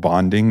tribal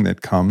bonding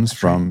that comes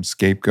from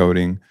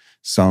scapegoating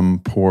some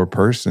poor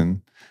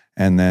person.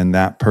 And then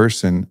that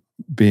person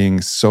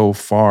being so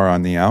far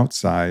on the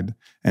outside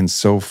and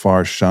so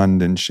far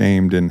shunned and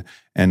shamed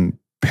and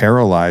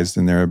paralyzed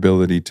in their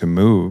ability to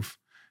move.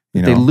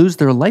 They lose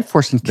their life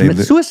force and commit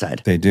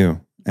suicide. They do.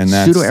 And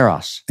that's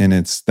pseudo-eros. And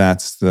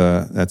that's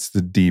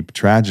the deep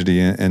tragedy.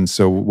 And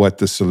so what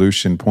the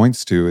solution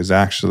points to is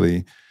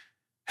actually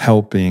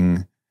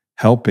helping,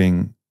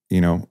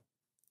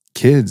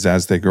 kids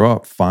as they grow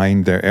up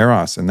find their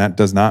eros. And that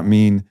does not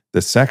mean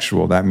the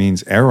sexual, that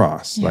means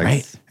eros.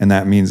 And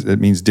it means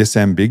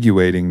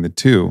disambiguating the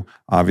two.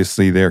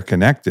 Obviously they're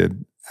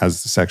connected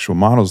as the sexual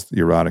models, the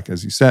erotic,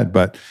 as you said,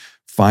 but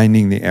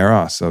finding the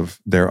eros of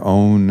their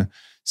own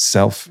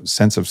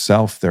sense of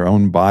self, their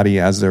own body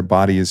as their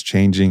body is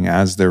changing,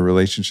 as their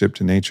relationship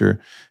to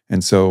nature.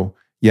 And so,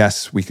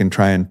 yes, we can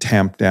try and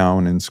tamp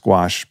down and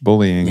squash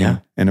bullying. Yeah.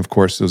 And of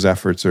course, those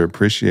efforts are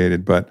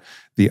appreciated. But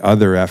the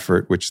other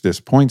effort, which this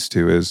points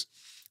to, is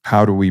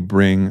how do we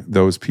bring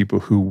those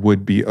people who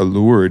would be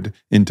allured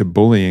into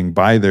bullying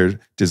by their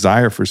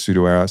desire for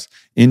pseudo-eros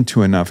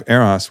into enough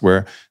eros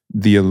where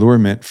the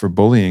allurement for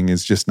bullying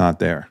is just not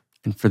there.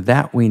 And for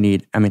that, we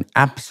need,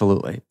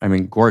 absolutely.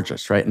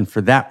 Gorgeous, right? And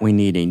for that, we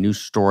need a new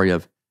story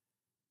of,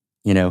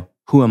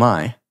 who am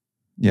I?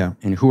 Yeah.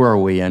 And who are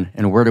we?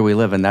 And where do we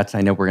live? And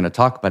I know we're going to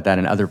talk about that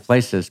in other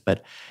places,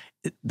 but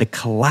the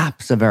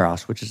collapse of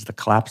eros, which is the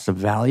collapse of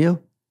value,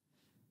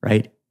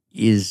 right,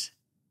 is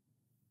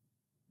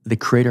the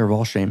creator of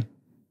all shame.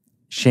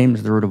 Shame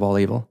is the root of all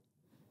evil.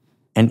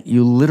 And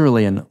you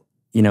literally, in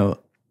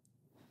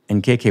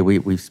KK,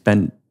 we've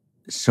spent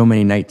so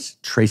many nights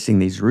tracing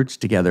these roots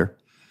together.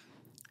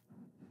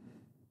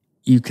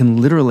 You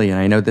can literally, and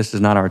I know this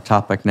is not our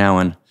topic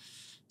now,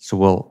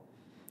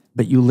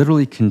 but you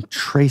literally can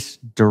trace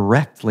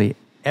directly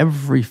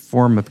every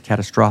form of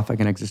catastrophic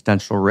and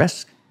existential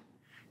risk.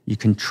 You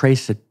can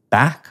trace it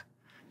back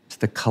to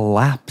the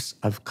collapse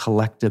of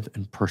collective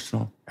and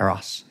personal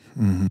eros.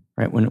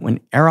 Right?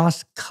 When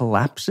eros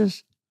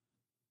collapses,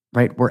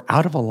 right, we're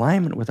out of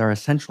alignment with our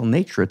essential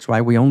nature. It's why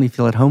we only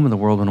feel at home in the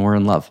world when we're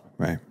in love.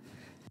 Right.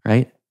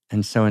 Right?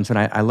 And so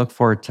I look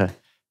forward to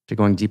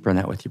going deeper in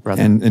that with you,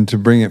 brother. And to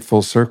bring it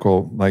full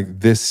circle,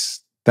 like this,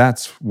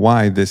 that's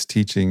why this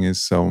teaching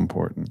is so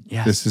important.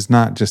 Yes. This is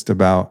not just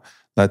about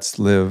let's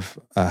live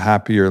a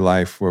happier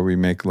life where we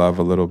make love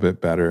a little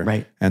bit better,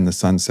 right, and the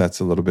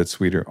sunset's a little bit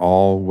sweeter.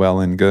 All well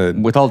and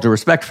good. With all due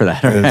respect for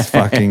that. It's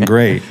fucking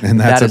great. And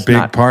that's a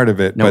big part of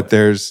it. No. But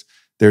there's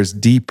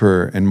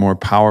deeper and more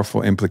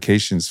powerful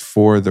implications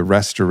for the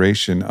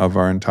restoration of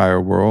our entire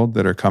world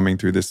that are coming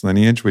through this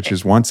lineage, which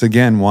is once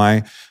again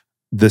why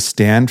the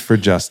stand for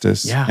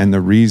justice and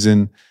the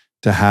reason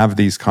to have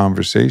these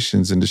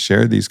conversations and to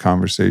share these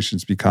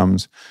conversations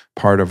becomes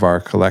part of our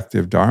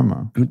collective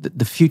dharma.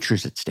 The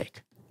future's at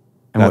stake.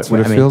 And that's what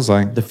it feels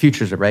like. The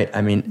future's right.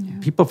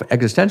 People,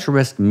 existential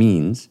risk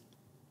means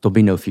there'll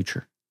be no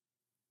future.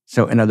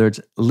 So in other words,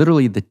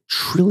 literally the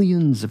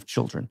trillions of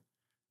children,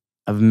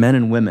 of men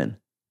and women,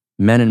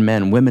 men and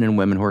men, women and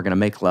women who are going to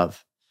make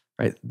love,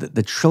 right?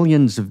 The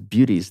trillions of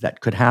beauties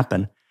that could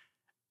happen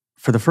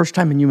for the first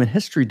time in human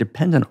history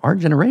depend on our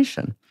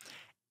generation.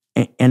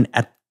 And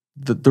at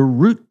the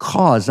root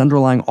cause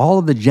underlying all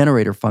of the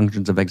generator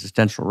functions of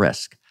existential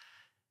risk,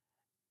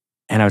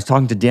 and I was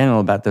talking to Daniel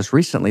about this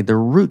recently, the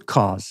root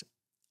cause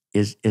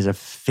is a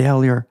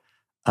failure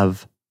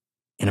of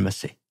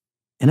intimacy.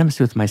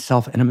 Intimacy with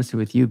myself, intimacy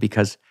with you,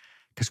 because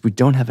we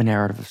don't have a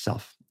narrative of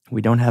self.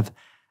 We don't have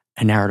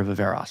a narrative of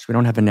eros. We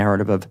don't have a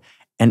narrative of,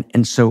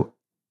 and so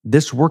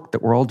this work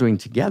that we're all doing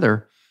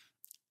together,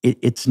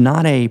 it's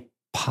not a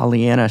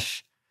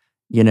Pollyannish,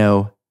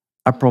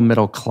 upper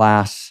middle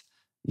class,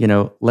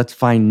 let's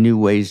find new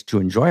ways to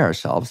enjoy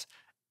ourselves.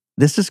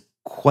 This is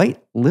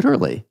quite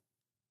literally,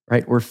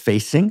 right? We're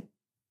facing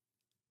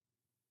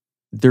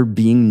there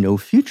being no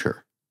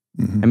future.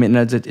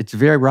 Mm-hmm. It's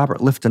very, Robert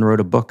Lifton wrote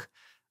a book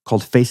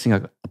called Facing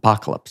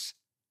Apocalypse.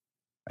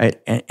 right?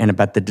 And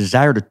about the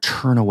desire to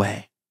turn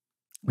away.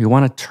 We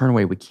want to turn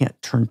away. We can't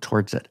turn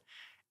towards it.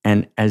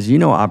 And as you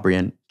know, Aubrey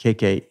and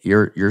KK,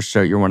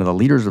 you're one of the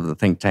leaders of the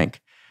think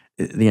tank.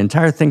 The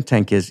entire think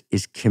tank is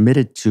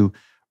committed to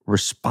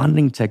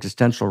responding to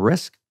existential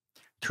risk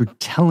through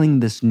telling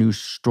this new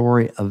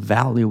story of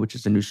value, which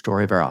is a new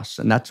story of Eros.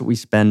 And that's what we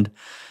spend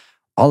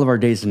all of our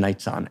days and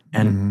nights on.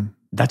 And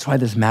that's why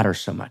this matters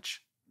so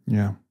much.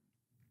 Yeah.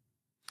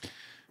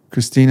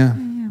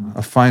 Kristina,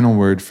 a final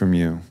word from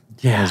you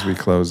as we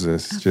close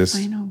this. Just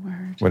final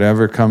word.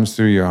 Whatever comes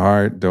through your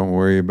heart, don't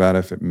worry about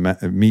if it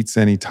meets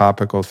any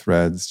topical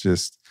threads.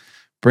 Just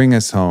bring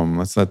us home.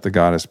 Let's let the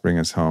goddess bring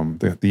us home,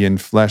 the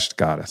enfleshed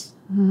goddess.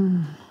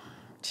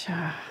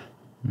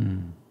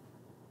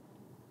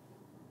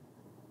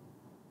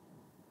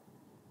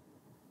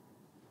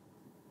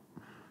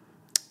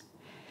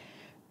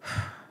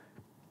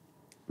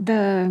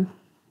 The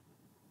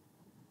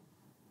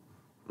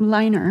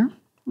liner,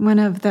 one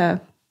of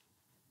the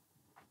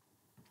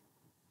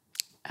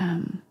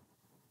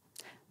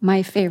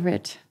my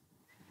favorite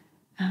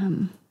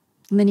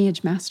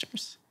lineage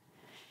masters,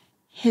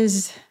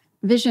 his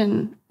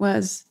vision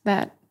was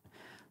that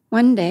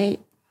one day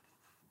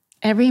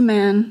every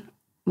man,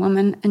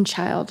 woman, and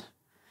child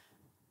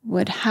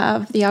would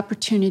have the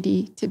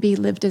opportunity to be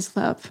lived as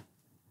love.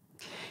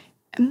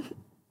 And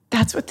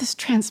that's what this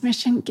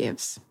transmission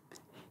gives.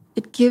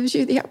 It gives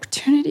you the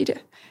opportunity to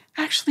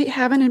actually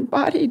have an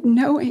embodied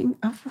knowing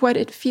of what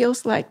it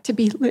feels like to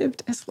be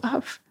lived as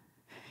love.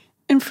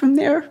 And from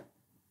there,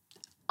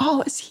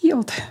 all is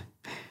healed.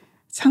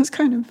 It sounds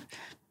kind of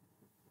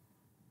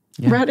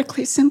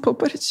radically simple,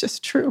 but it's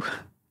just true.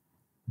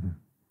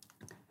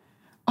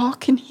 All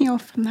can heal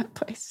from that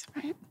place,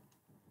 right?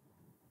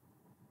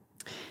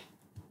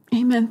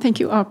 Amen. Thank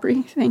you,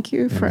 Aubrey. Thank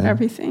you for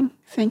everything.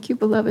 Thank you,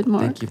 beloved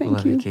Marc. Thank you,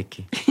 beloved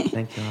Kiki.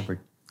 Thank you, Aubrey.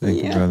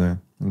 Thank you, brother.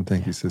 And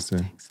thank you, sister.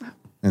 Thanks, love.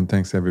 And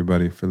thanks,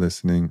 everybody, for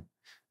listening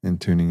and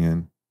tuning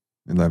in.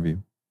 I love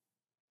you.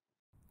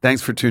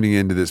 Thanks for tuning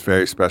in to this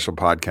very special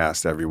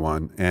podcast,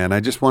 everyone. And I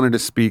just wanted to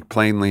speak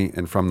plainly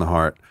and from the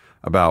heart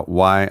about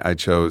why I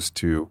chose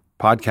to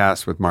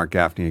podcast with Marc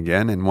Gafni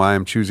again and why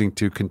I'm choosing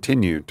to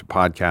continue to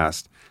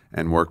podcast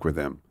and work with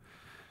him.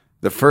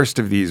 The first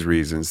of these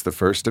reasons, the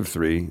first of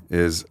three,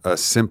 is a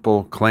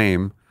simple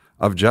claim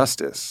of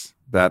justice,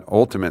 that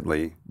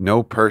ultimately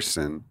no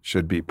person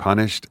should be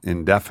punished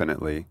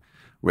indefinitely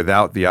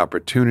without the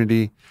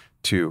opportunity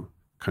to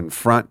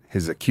confront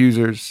his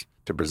accusers,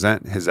 to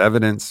present his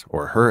evidence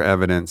or her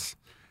evidence,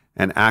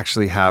 and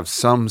actually have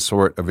some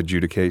sort of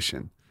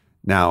adjudication.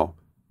 Now,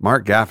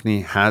 Marc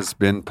Gafni has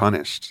been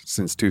punished.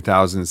 Since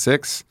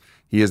 2006,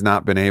 he has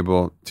not been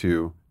able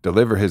to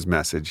deliver his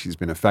message. He's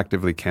been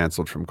effectively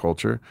canceled from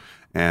culture.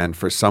 And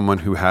for someone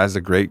who has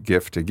a great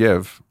gift to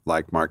give,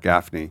 like Marc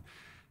Gafni,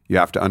 you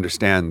have to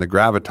understand the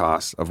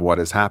gravitas of what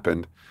has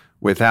happened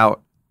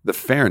without the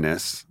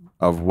fairness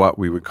of what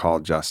we would call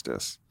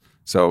justice.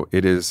 So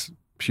it is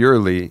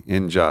purely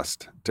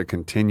unjust to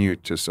continue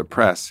to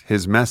suppress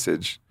his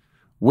message,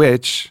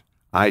 which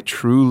I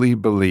truly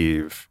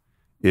believe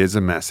is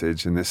a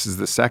message. And this is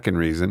the second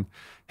reason.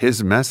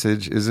 His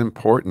message is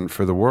important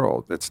for the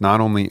world. It's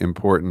not only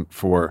important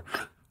for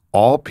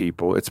all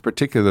people, it's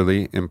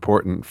particularly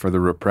important for the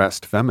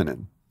repressed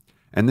feminine.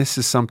 And this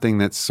is something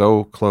that's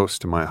so close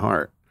to my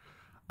heart.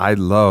 I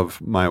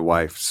love my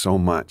wife so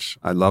much.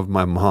 I love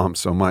my mom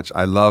so much.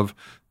 I love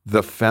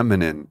the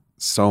feminine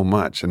so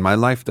much. And my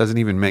life doesn't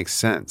even make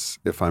sense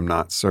if I'm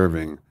not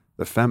serving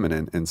the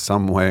feminine in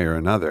some way or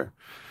another.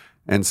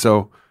 And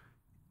so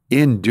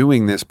in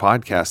doing this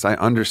podcast, I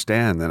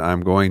understand that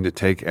I'm going to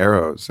take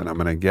arrows and I'm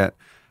going to get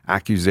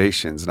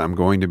accusations and I'm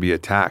going to be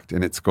attacked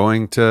and it's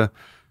going to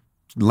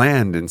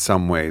land in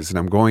some ways and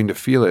I'm going to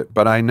feel it.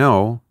 But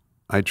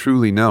I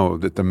truly know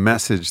that the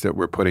message that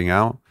we're putting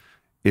out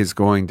is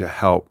going to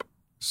help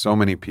so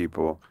many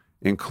people,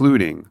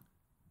 including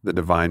the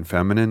divine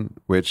feminine,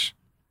 which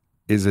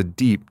is a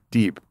deep,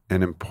 deep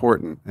and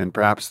important and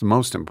perhaps the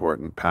most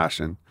important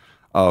passion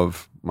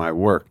of my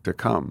work to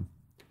come.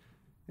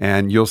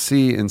 And you'll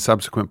see in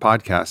subsequent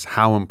podcasts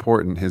how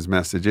important his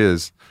message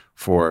is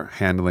for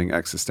handling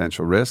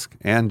existential risk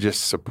and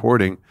just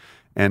supporting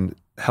and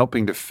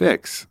helping to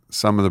fix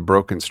some of the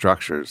broken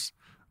structures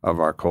of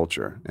our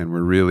culture. And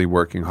we're really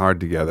working hard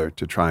together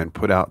to try and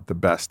put out the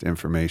best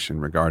information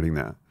regarding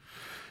that.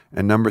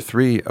 And number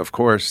three, of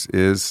course,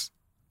 is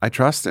I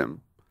trust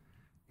him.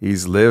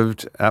 He's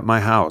lived at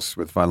my house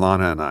with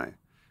Vailana and I.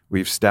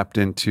 We've stepped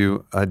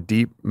into a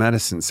deep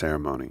medicine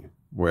ceremony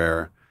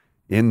where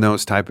in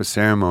those type of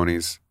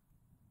ceremonies,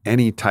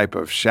 any type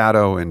of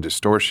shadow and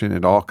distortion,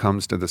 it all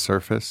comes to the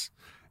surface.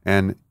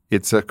 And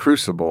it's a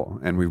crucible.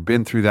 And we've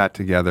been through that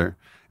together.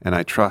 And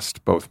I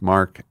trust both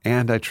Marc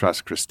and I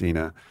trust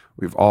Kristina.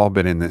 We've all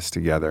been in this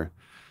together.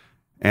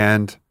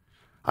 And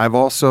I've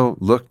also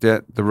looked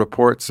at the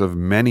reports of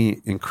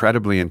many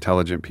incredibly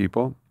intelligent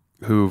people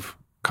who've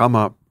come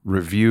up,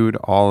 reviewed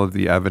all of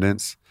the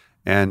evidence,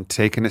 and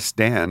taken a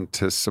stand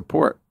to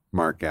support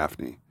Marc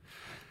Gafni.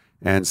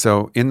 And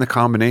so in the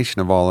combination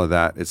of all of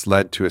that, it's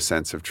led to a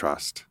sense of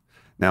trust.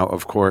 Now,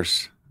 of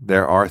course,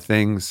 there are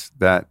things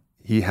that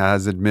he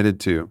has admitted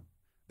to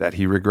that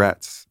he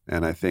regrets.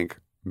 And I think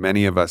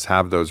many of us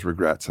have those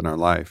regrets in our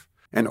life.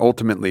 And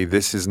ultimately,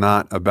 this is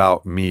not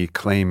about me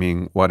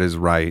claiming what is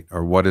right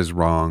or what is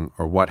wrong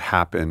or what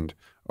happened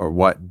or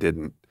what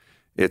didn't.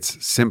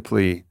 It's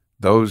simply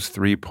those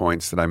 3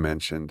 points that I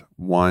mentioned.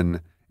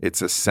 One,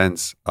 it's a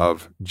sense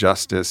of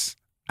justice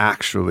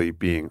actually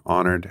being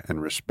honored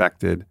and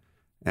respected,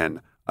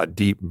 and a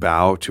deep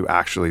bow to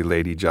actually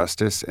Lady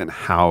Justice and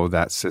how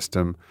that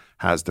system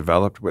has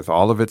developed with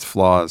all of its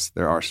flaws.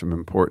 There are some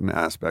important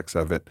aspects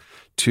of it.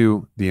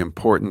 2, the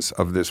importance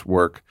of this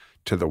work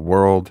to the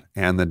world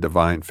and the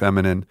divine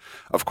feminine.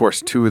 Of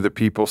course, 2 of the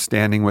people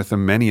standing with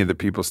him, many of the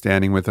people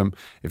standing with him,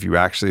 if you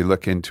actually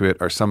look into it,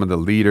 are some of the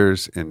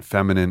leaders in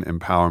feminine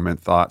empowerment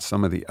thought,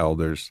 some of the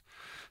elders.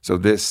 So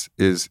this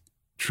is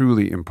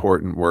truly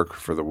important work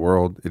for the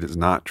world. It is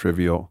not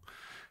trivial.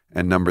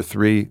 And number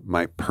 3,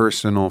 my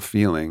personal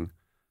feeling,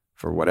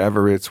 for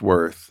whatever it's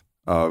worth,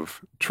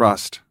 of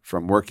trust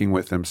from working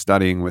with him,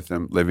 studying with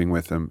him, living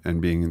with him,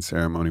 and being in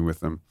ceremony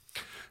with him.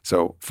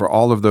 So for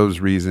all of those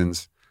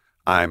reasons,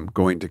 I'm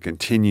going to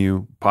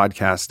continue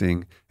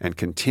podcasting and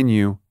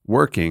continue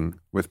working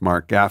with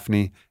Marc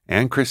Gafni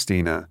and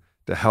Kristina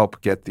to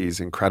help get these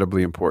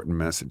incredibly important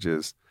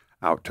messages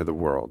out to the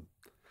world.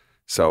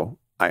 So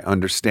I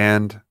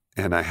understand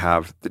and I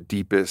have the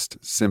deepest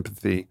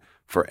sympathy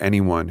for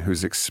anyone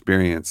who's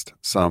experienced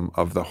some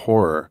of the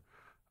horror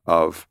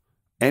of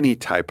any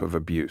type of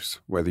abuse,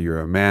 whether you're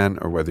a man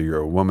or whether you're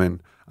a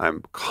woman.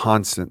 I'm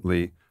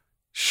constantly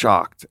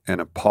shocked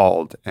and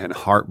appalled and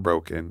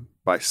heartbroken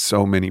by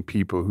so many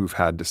people who've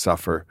had to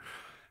suffer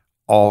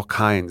all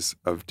kinds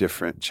of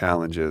different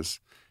challenges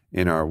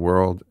in our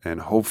world.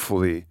 And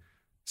hopefully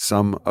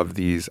some of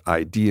these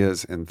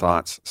ideas and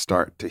thoughts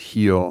start to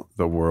heal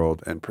the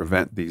world and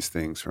prevent these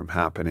things from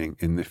happening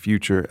in the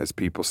future as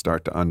people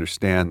start to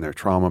understand their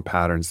trauma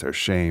patterns, their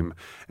shame,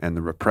 and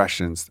the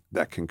repressions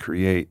that can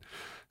create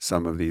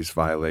some of these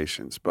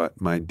violations. But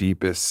my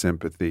deepest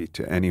sympathy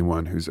to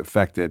anyone who's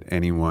affected,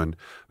 anyone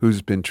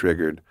who's been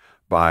triggered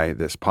by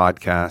this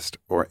podcast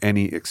or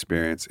any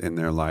experience in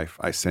their life.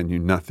 I send you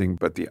nothing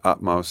but the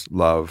utmost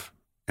love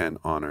and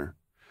honor.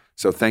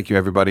 So thank you,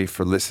 everybody,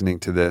 for listening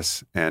to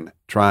this and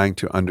trying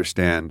to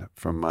understand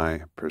from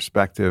my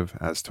perspective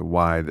as to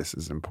why this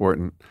is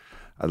important.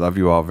 I love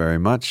you all very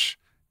much,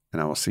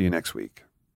 and I will see you next week.